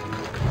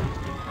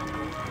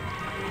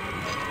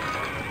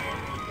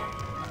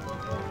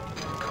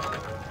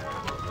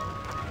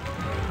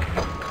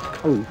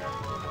 Oh.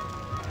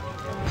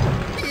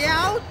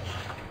 Ouch!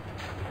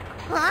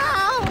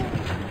 Ow!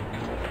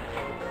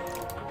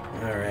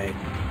 All right.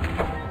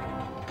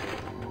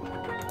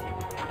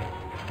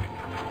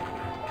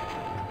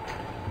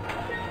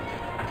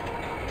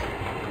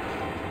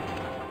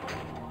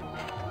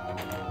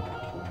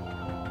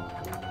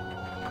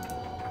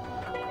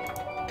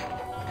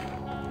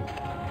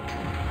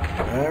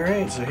 All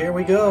right, so here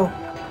we go.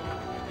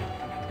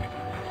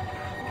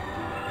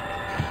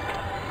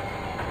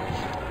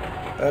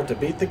 About to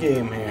beat the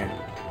game here.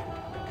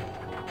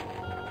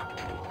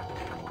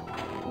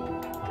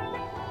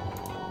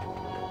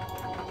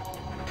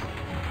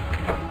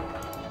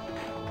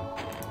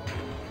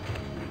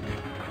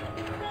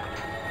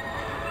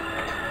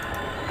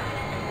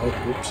 Oh,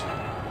 oops.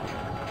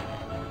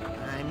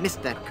 I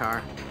missed that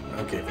car.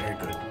 Okay, very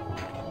good.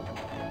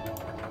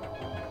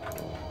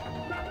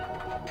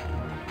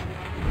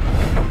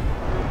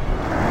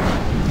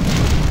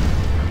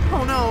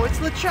 Oh no, it's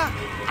LeChuck!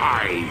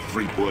 Aye,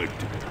 Freakwood.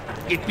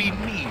 It be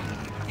me,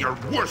 your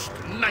worst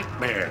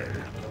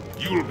nightmare.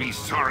 You'll be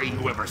sorry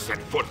you ever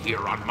set foot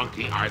here on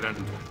Monkey Island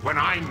when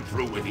I'm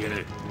through with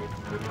you.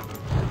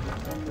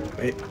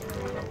 Wait.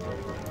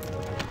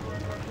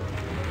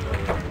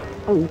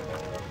 Oh.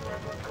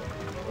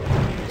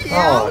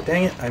 Oh,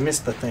 dang it. I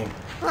missed the thing.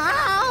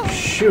 Ow!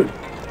 Shoot.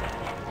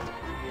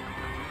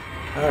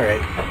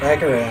 Alright,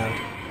 back around.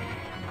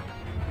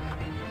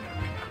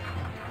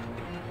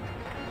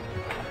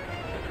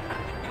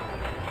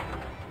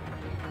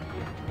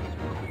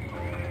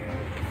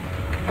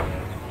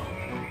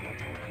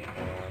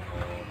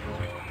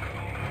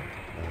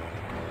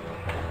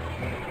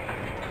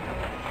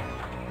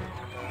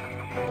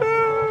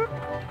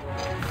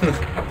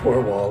 Poor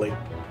Wally.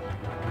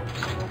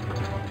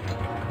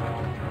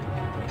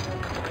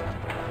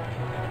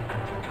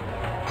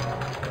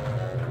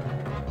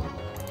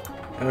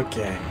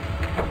 Okay.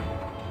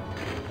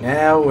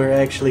 Now we're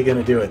actually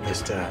gonna do it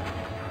this time.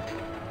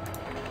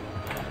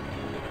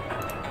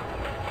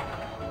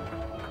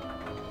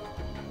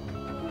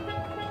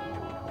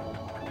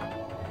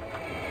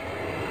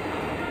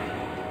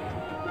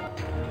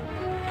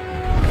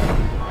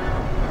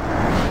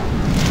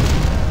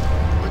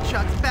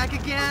 LeChuck's back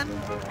again?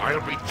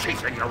 I'll be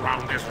chasing you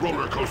around this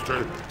roller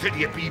coaster till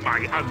you be my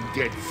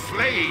undead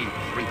slave,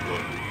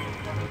 Fleetwood.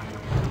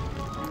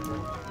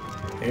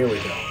 Here we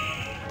go.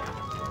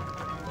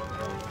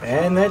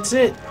 And that's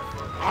it.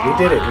 We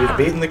did it. We've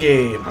beaten the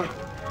game.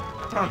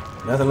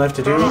 Nothing left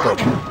to do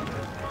but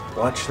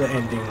watch the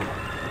ending.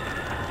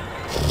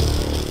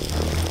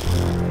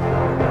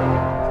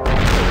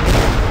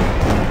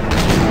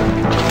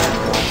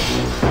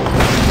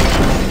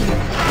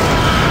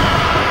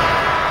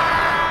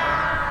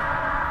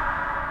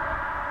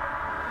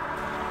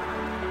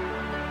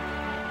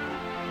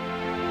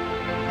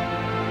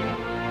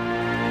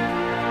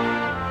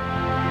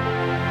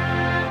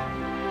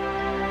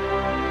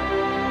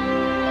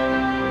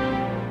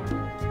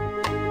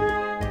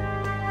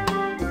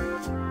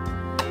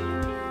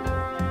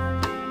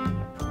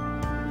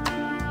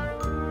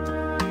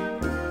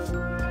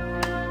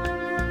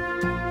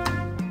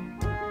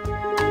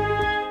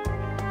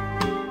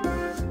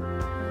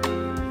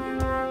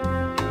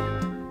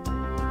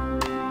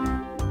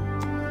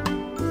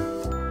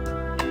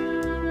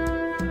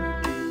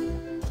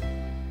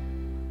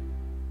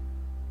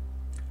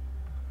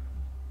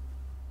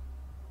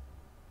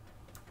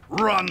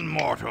 Run,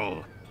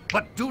 mortal,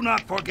 but do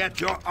not forget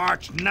your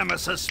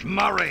arch-nemesis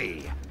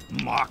Murray.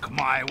 Mark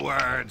my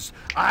words,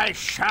 I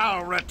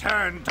shall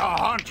return to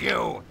haunt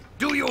you.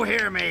 Do you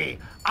hear me?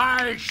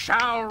 I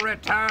shall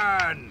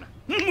return.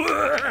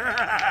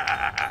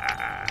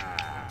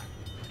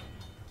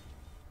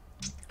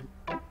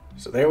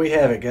 So there we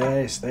have it,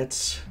 guys.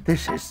 That's...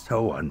 This is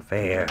so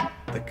unfair.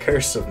 The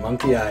Curse of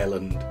Monkey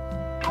Island.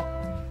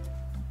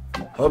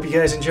 Hope you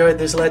guys enjoyed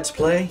this Let's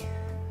Play.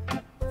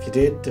 If you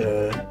did,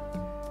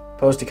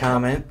 post a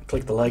comment,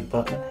 click the like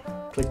button,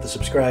 click the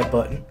subscribe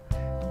button,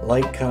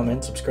 like,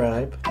 comment,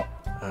 subscribe,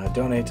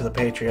 donate to the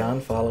Patreon,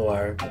 follow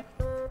our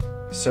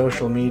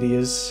social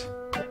medias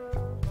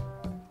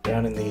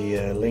down in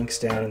the links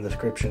down in the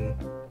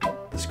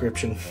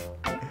description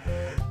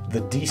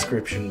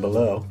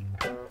below.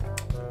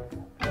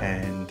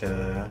 And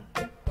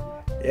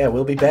yeah,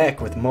 we'll be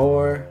back with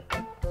more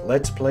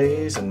Let's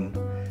Plays and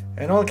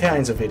all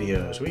kinds of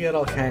videos. We got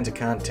all kinds of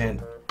content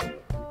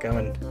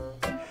coming.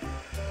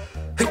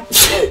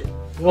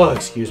 Whoa,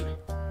 excuse me.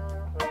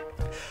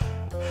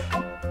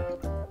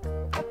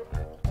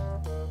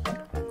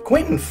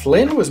 Quentin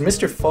Flynn was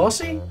Mr.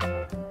 Fossey?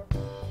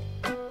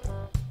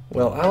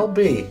 Well, I'll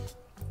be.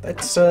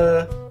 That's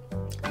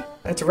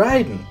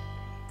Raiden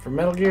from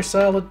Metal Gear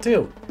Solid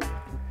 2.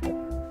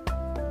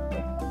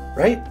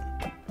 Right?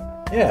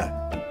 Yeah.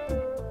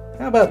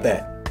 How about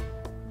that?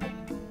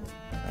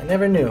 I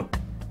never knew.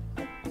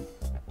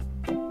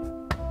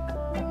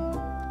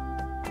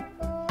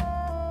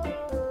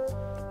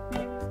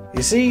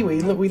 You see,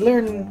 we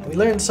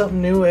learn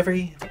something new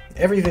every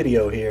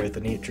video here at the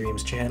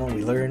NEET.dreams channel.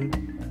 We learn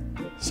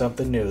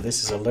something new.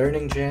 This is a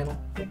learning channel.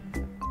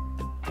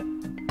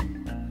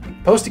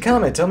 Post a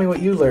comment. Tell me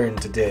what you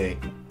learned today,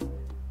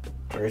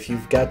 or if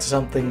you've got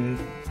something,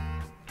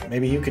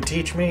 maybe you could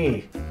teach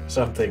me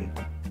something.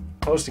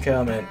 Post a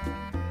comment.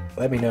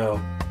 Let me know.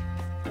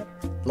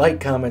 Like,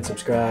 comment,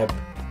 subscribe.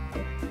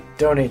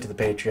 Donate to the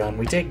Patreon.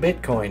 We take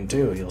Bitcoin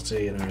too. You'll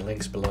see in our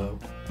links below.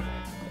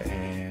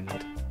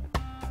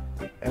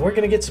 And we're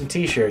gonna get some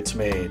t-shirts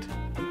made.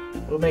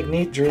 We'll make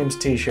NEET.dreams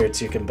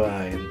t-shirts you can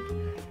buy, and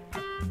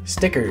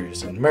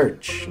stickers and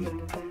merch.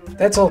 And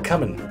that's all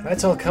coming.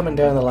 That's all coming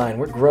down the line.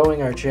 We're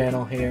growing our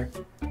channel here.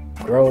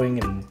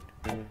 Growing and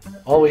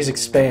always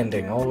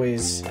expanding.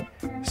 Always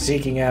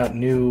seeking out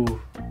new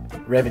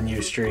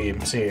revenue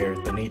streams here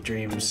at the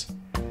NEET.dreams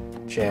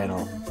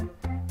channel.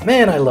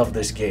 Man, I love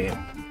this game.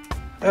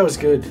 That was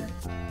good.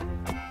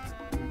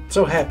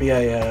 So happy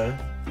I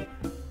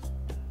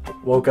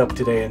woke up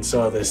today and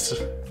saw this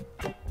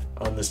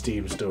on the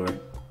Steam store.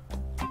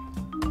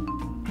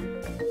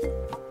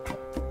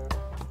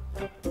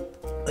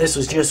 This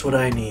was just what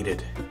I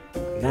needed.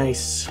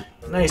 Nice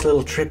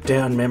little trip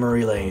down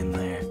memory lane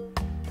there.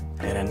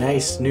 And a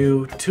nice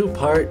new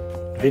 2-part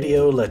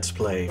video Let's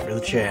Play for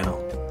the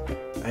channel.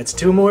 That's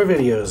 2 more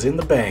videos in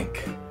the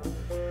bank.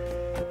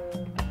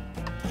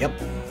 Yep.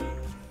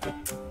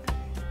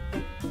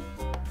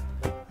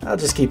 I'll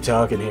just keep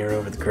talking here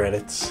over the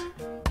credits.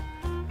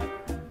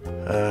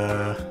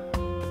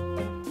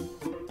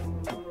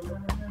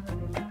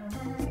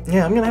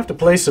 Yeah, I'm gonna have to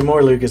play some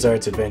more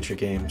LucasArts adventure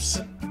games.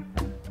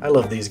 I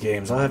love these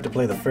games. I'll have to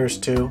play the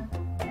first 2.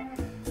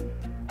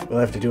 We'll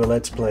have to do a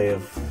Let's Play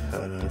of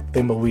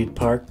Thimbleweed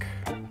Park,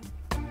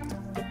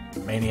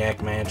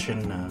 Maniac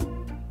Mansion,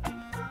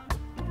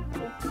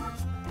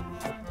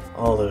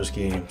 all those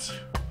games.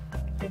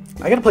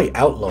 I gotta play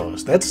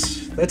Outlaws.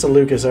 That's a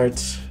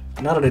LucasArts,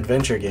 not an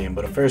adventure game,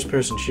 but a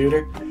first-person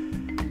shooter.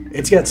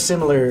 It's got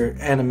similar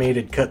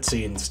animated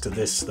cutscenes to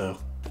this, though.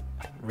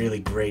 Really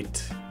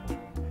great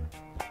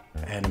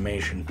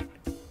animation.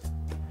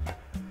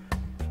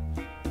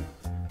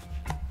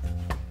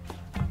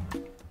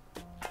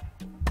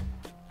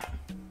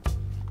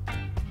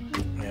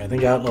 Yeah, I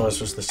think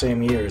Outlaws was the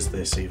same year as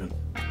this, even.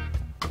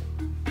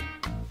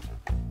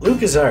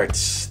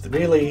 LucasArts,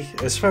 really,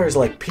 as far as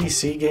like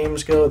PC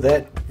games go,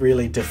 that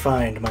really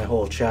defined my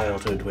whole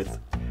childhood with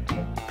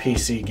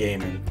PC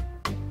gaming.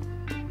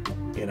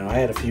 You know, I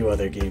had a few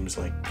other games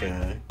like,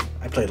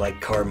 I played like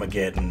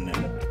Carmageddon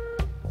and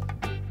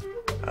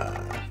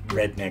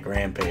Redneck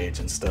Rampage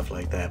and stuff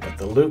like that, but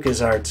the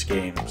LucasArts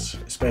games,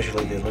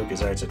 especially the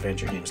LucasArts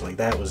adventure games, like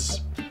that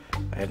was,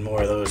 I had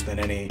more of those than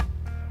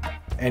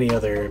any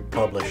other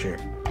publisher.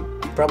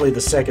 Probably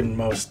the second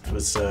most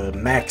was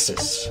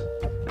Maxis.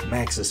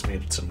 Maxis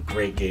made some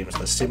great games.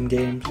 The Sim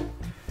games,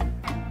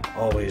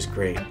 always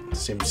great.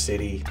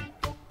 SimCity,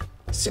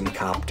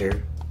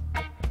 Simcopter,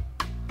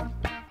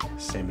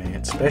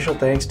 SimAnt. Special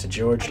thanks to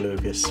George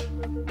Lucas.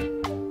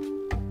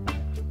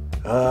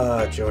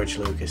 Ah, George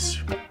Lucas.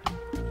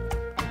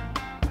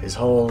 His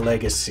whole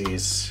legacy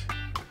is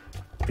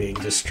being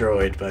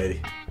destroyed by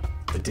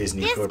the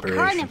Disney Corporation.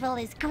 This carnival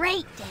is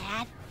great,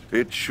 Dad.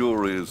 It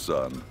sure is,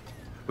 son.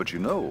 But you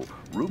know,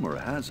 rumor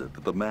has it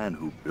that the man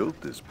who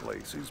built this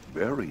place is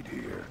buried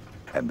here.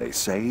 And they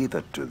say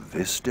that to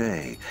this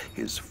day,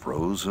 his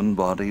frozen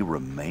body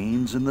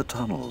remains in the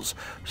tunnels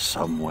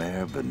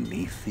somewhere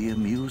beneath the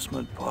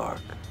amusement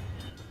park.